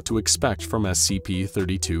 knew what to expect from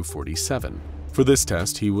SCP-3247. For this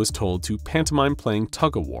test, he was told to pantomime playing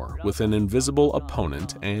tug-of-war with an invisible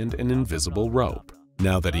opponent and an invisible rope.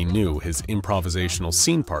 Now that he knew his improvisational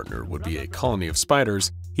scene partner would be a colony of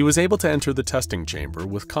spiders, he was able to enter the testing chamber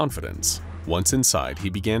with confidence. Once inside, he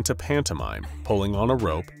began to pantomime, pulling on a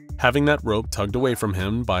rope, having that rope tugged away from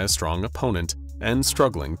him by a strong opponent, and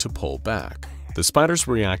struggling to pull back. The spiders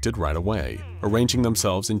reacted right away, arranging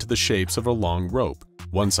themselves into the shapes of a long rope,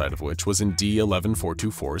 one side of which was in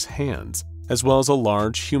D-11424's hands, as well as a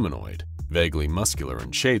large humanoid, vaguely muscular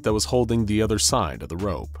in shape, that was holding the other side of the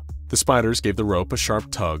rope. The spiders gave the rope a sharp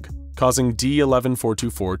tug, causing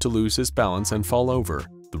D-11424 to lose his balance and fall over,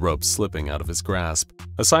 the rope slipping out of his grasp.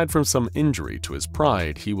 Aside from some injury to his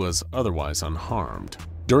pride, he was otherwise unharmed.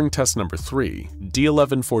 During test number 3,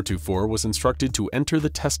 D-11424 was instructed to enter the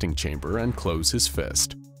testing chamber and close his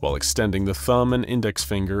fist, while extending the thumb and index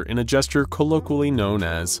finger in a gesture colloquially known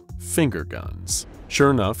as finger guns.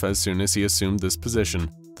 Sure enough, as soon as he assumed this position,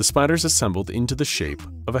 the spiders assembled into the shape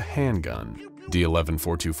of a handgun.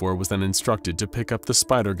 D-11424 was then instructed to pick up the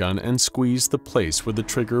spider gun and squeeze the place where the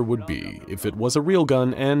trigger would be if it was a real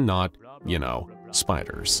gun and not,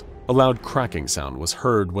 spiders. A loud cracking sound was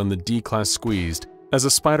heard when the D-Class squeezed, as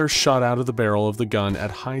a spider shot out of the barrel of the gun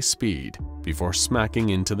at high speed before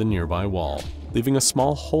smacking into the nearby wall, leaving a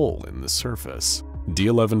small hole in the surface.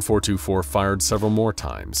 D-11424 fired several more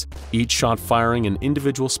times, each shot firing an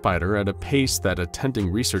individual spider at a pace that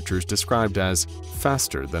attending researchers described as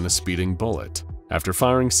faster than a speeding bullet. After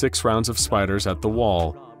firing 6 rounds of spiders at the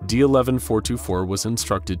wall, D11424 was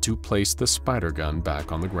instructed to place the spider gun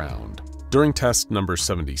back on the ground. During test number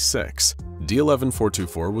 76,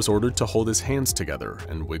 D11424 was ordered to hold his hands together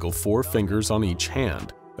and wiggle 4 fingers on each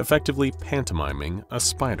hand, effectively pantomiming a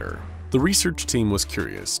spider. The research team was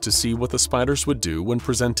curious to see what the spiders would do when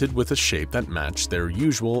presented with a shape that matched their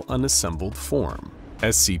usual unassembled form.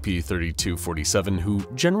 SCP-3247, who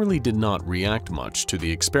generally did not react much to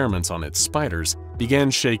the experiments on its spiders, began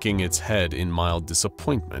shaking its head in mild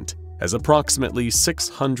disappointment as approximately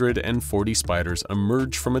 640 spiders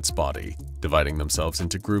emerged from its body, dividing themselves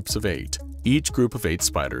into groups of 8. Each group of 8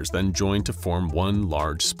 spiders then joined to form one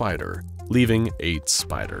large spider, leaving 8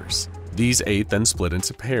 spiders. These 8 then split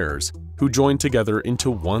into pairs, who joined together into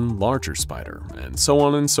one larger spider, and so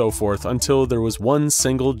on and so forth until there was one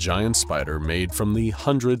single giant spider made from the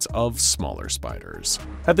hundreds of smaller spiders.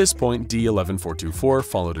 At this point, D11424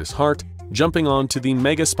 followed his heart, jumping onto the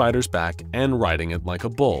mega spider's back and riding it like a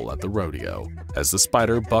bull at the rodeo, as the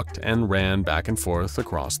spider bucked and ran back and forth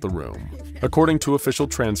across the room. According to official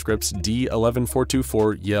transcripts,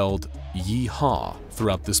 D11424 yelled "Yee-haw"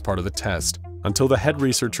 throughout this part of the test, until the head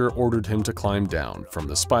researcher ordered him to climb down from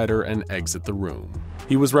the spider and exit the room.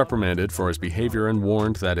 He was reprimanded for his behavior and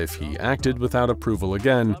warned that if he acted without approval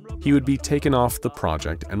again, he would be taken off the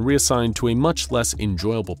project and reassigned to a much less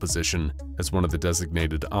enjoyable position as one of the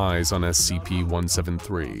designated eyes on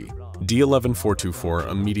SCP-173.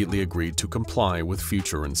 D11424 immediately agreed to comply with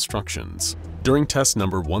future instructions. During test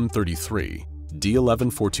number 133,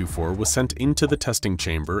 D11424 was sent into the testing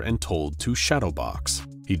chamber and told to shadowbox.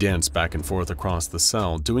 He danced back and forth across the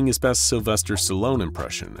cell, doing his best Sylvester Stallone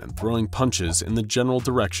impression and throwing punches in the general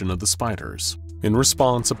direction of the spiders. In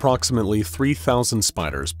response, approximately 3,000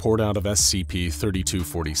 spiders poured out of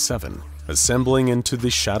SCP-3247, assembling into the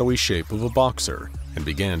shadowy shape of a boxer, and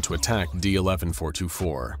began to attack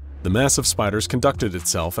D11424. The mass of spiders conducted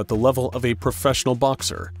itself at the level of a professional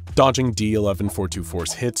boxer, dodging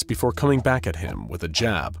D11424's hits before coming back at him with a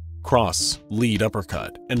jab, cross, lead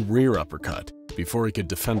uppercut, and rear uppercut before he could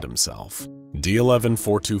defend himself.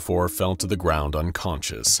 D11424 fell to the ground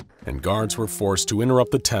unconscious, and guards were forced to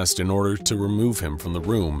interrupt the test in order to remove him from the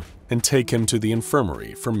room and take him to the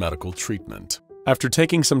infirmary for medical treatment. After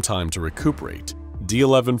taking some time to recuperate,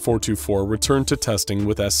 D11424 returned to testing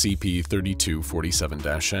with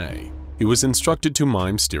SCP-3247-A. He was instructed to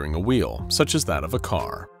mime steering a wheel, such as that of a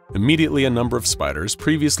car. Immediately, a number of spiders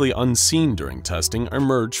previously unseen during testing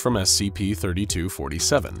emerged from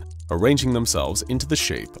SCP-3247, arranging themselves into the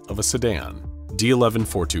shape of a sedan.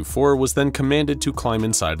 D11424 was then commanded to climb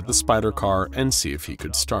inside of the spider car and see if he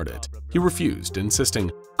could start it. He refused,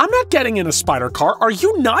 insisting, "I'm not getting in a spider car, are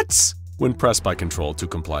you nuts?" When pressed by Control to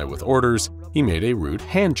comply with orders, he made a rude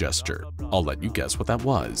hand gesture. I'll let you guess what that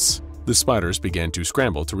was. The spiders began to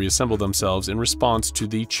scramble to reassemble themselves in response to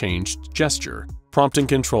the changed gesture, prompting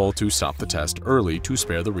Control to stop the test early to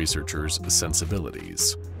spare the researchers'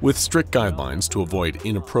 sensibilities. With strict guidelines to avoid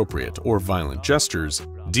inappropriate or violent gestures,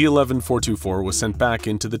 D11424 was sent back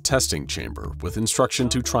into the testing chamber with instruction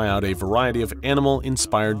to try out a variety of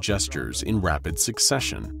animal-inspired gestures in rapid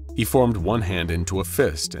succession. He formed one hand into a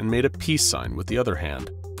fist and made a peace sign with the other hand,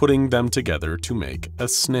 putting them together to make a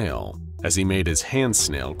snail. As he made his hand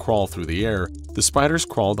snail crawl through the air, the spiders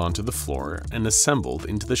crawled onto the floor and assembled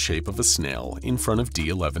into the shape of a snail in front of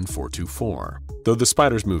D11424. Though the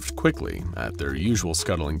spiders moved quickly, at their usual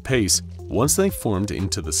scuttling pace, once they formed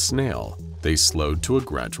into the snail, they slowed to a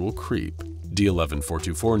gradual creep.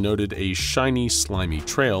 D11424 noted a shiny, slimy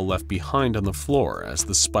trail left behind on the floor as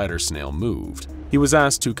the spider snail moved. He was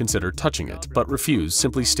asked to consider touching it, but refused,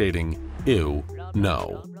 simply stating, "Ew,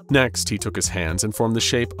 no." Next, he took his hands and formed the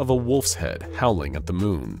shape of a wolf's head howling at the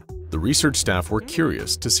moon. The research staff were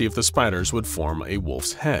curious to see if the spiders would form a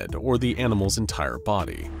wolf's head or the animal's entire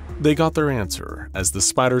body. They got their answer as the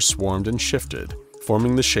spiders swarmed and shifted,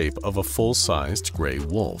 forming the shape of a full-sized gray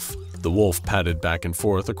wolf. The wolf padded back and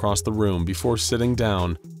forth across the room before sitting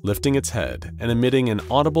down, lifting its head and emitting an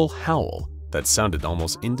audible howl that sounded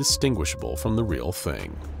almost indistinguishable from the real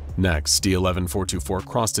thing. Next, D11424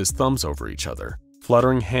 crossed his thumbs over each other,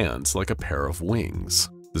 fluttering hands like a pair of wings.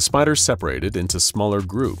 The spiders separated into smaller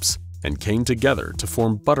groups and came together to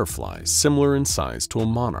form butterflies similar in size to a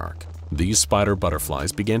monarch. These spider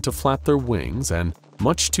butterflies began to flap their wings and,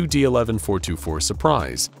 much to D11424's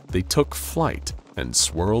surprise, they took flight and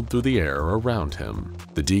swirled through the air around him.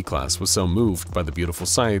 The D-Class was so moved by the beautiful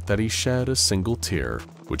sight that he shed a single tear,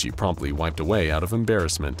 which he promptly wiped away out of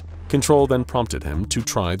embarrassment. Control then prompted him to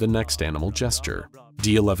try the next animal gesture.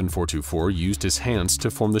 D11424 used his hands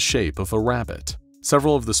to form the shape of a rabbit.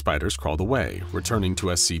 Several of the spiders crawled away, returning to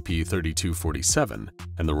SCP-3247,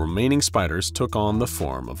 and the remaining spiders took on the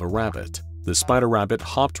form of a rabbit. The spider rabbit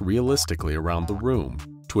hopped realistically around the room,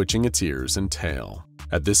 twitching its ears and tail.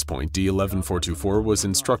 At this point, D-11424 was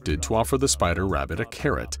instructed to offer the spider rabbit a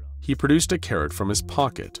carrot. He produced a carrot from his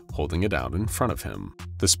pocket, holding it out in front of him.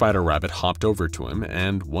 The spider rabbit hopped over to him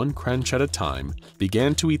and, one crunch at a time,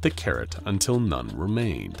 began to eat the carrot until none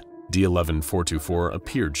remained. D-11424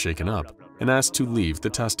 appeared shaken up and asked to leave the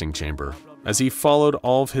testing chamber. As he followed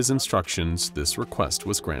all of his instructions, this request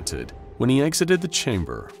was granted. When he exited the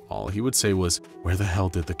chamber, all he would say was, "Where the hell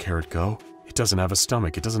did the carrot go? It doesn't have a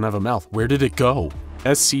stomach, it doesn't have a mouth, where did it go?"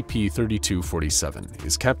 SCP-3247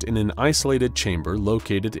 is kept in an isolated chamber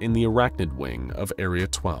located in the arachnid wing of Area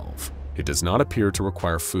 12. It does not appear to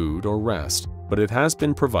require food or rest, but it has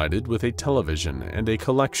been provided with a television and a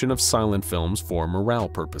collection of silent films for morale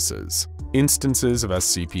purposes. Instances of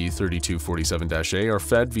SCP-3247-A are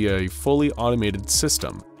fed via a fully automated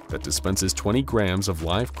system that dispenses 20 grams of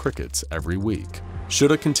live crickets every week.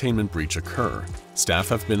 Should a containment breach occur, staff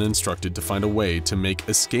have been instructed to find a way to make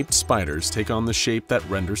escaped spiders take on the shape that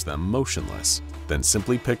renders them motionless, then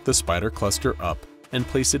simply pick the spider cluster up and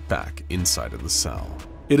place it back inside of the cell.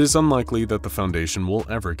 It is unlikely that the Foundation will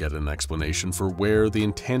ever get an explanation for where the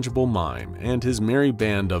intangible mime and his merry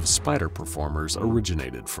band of spider performers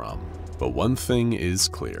originated from. But one thing is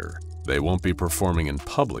clear, they won't be performing in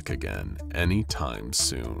public again anytime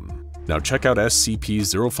soon. Now check out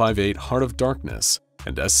SCP-058 Heart of Darkness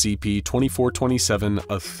and SCP-2427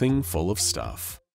 A Thing Full of Stuff.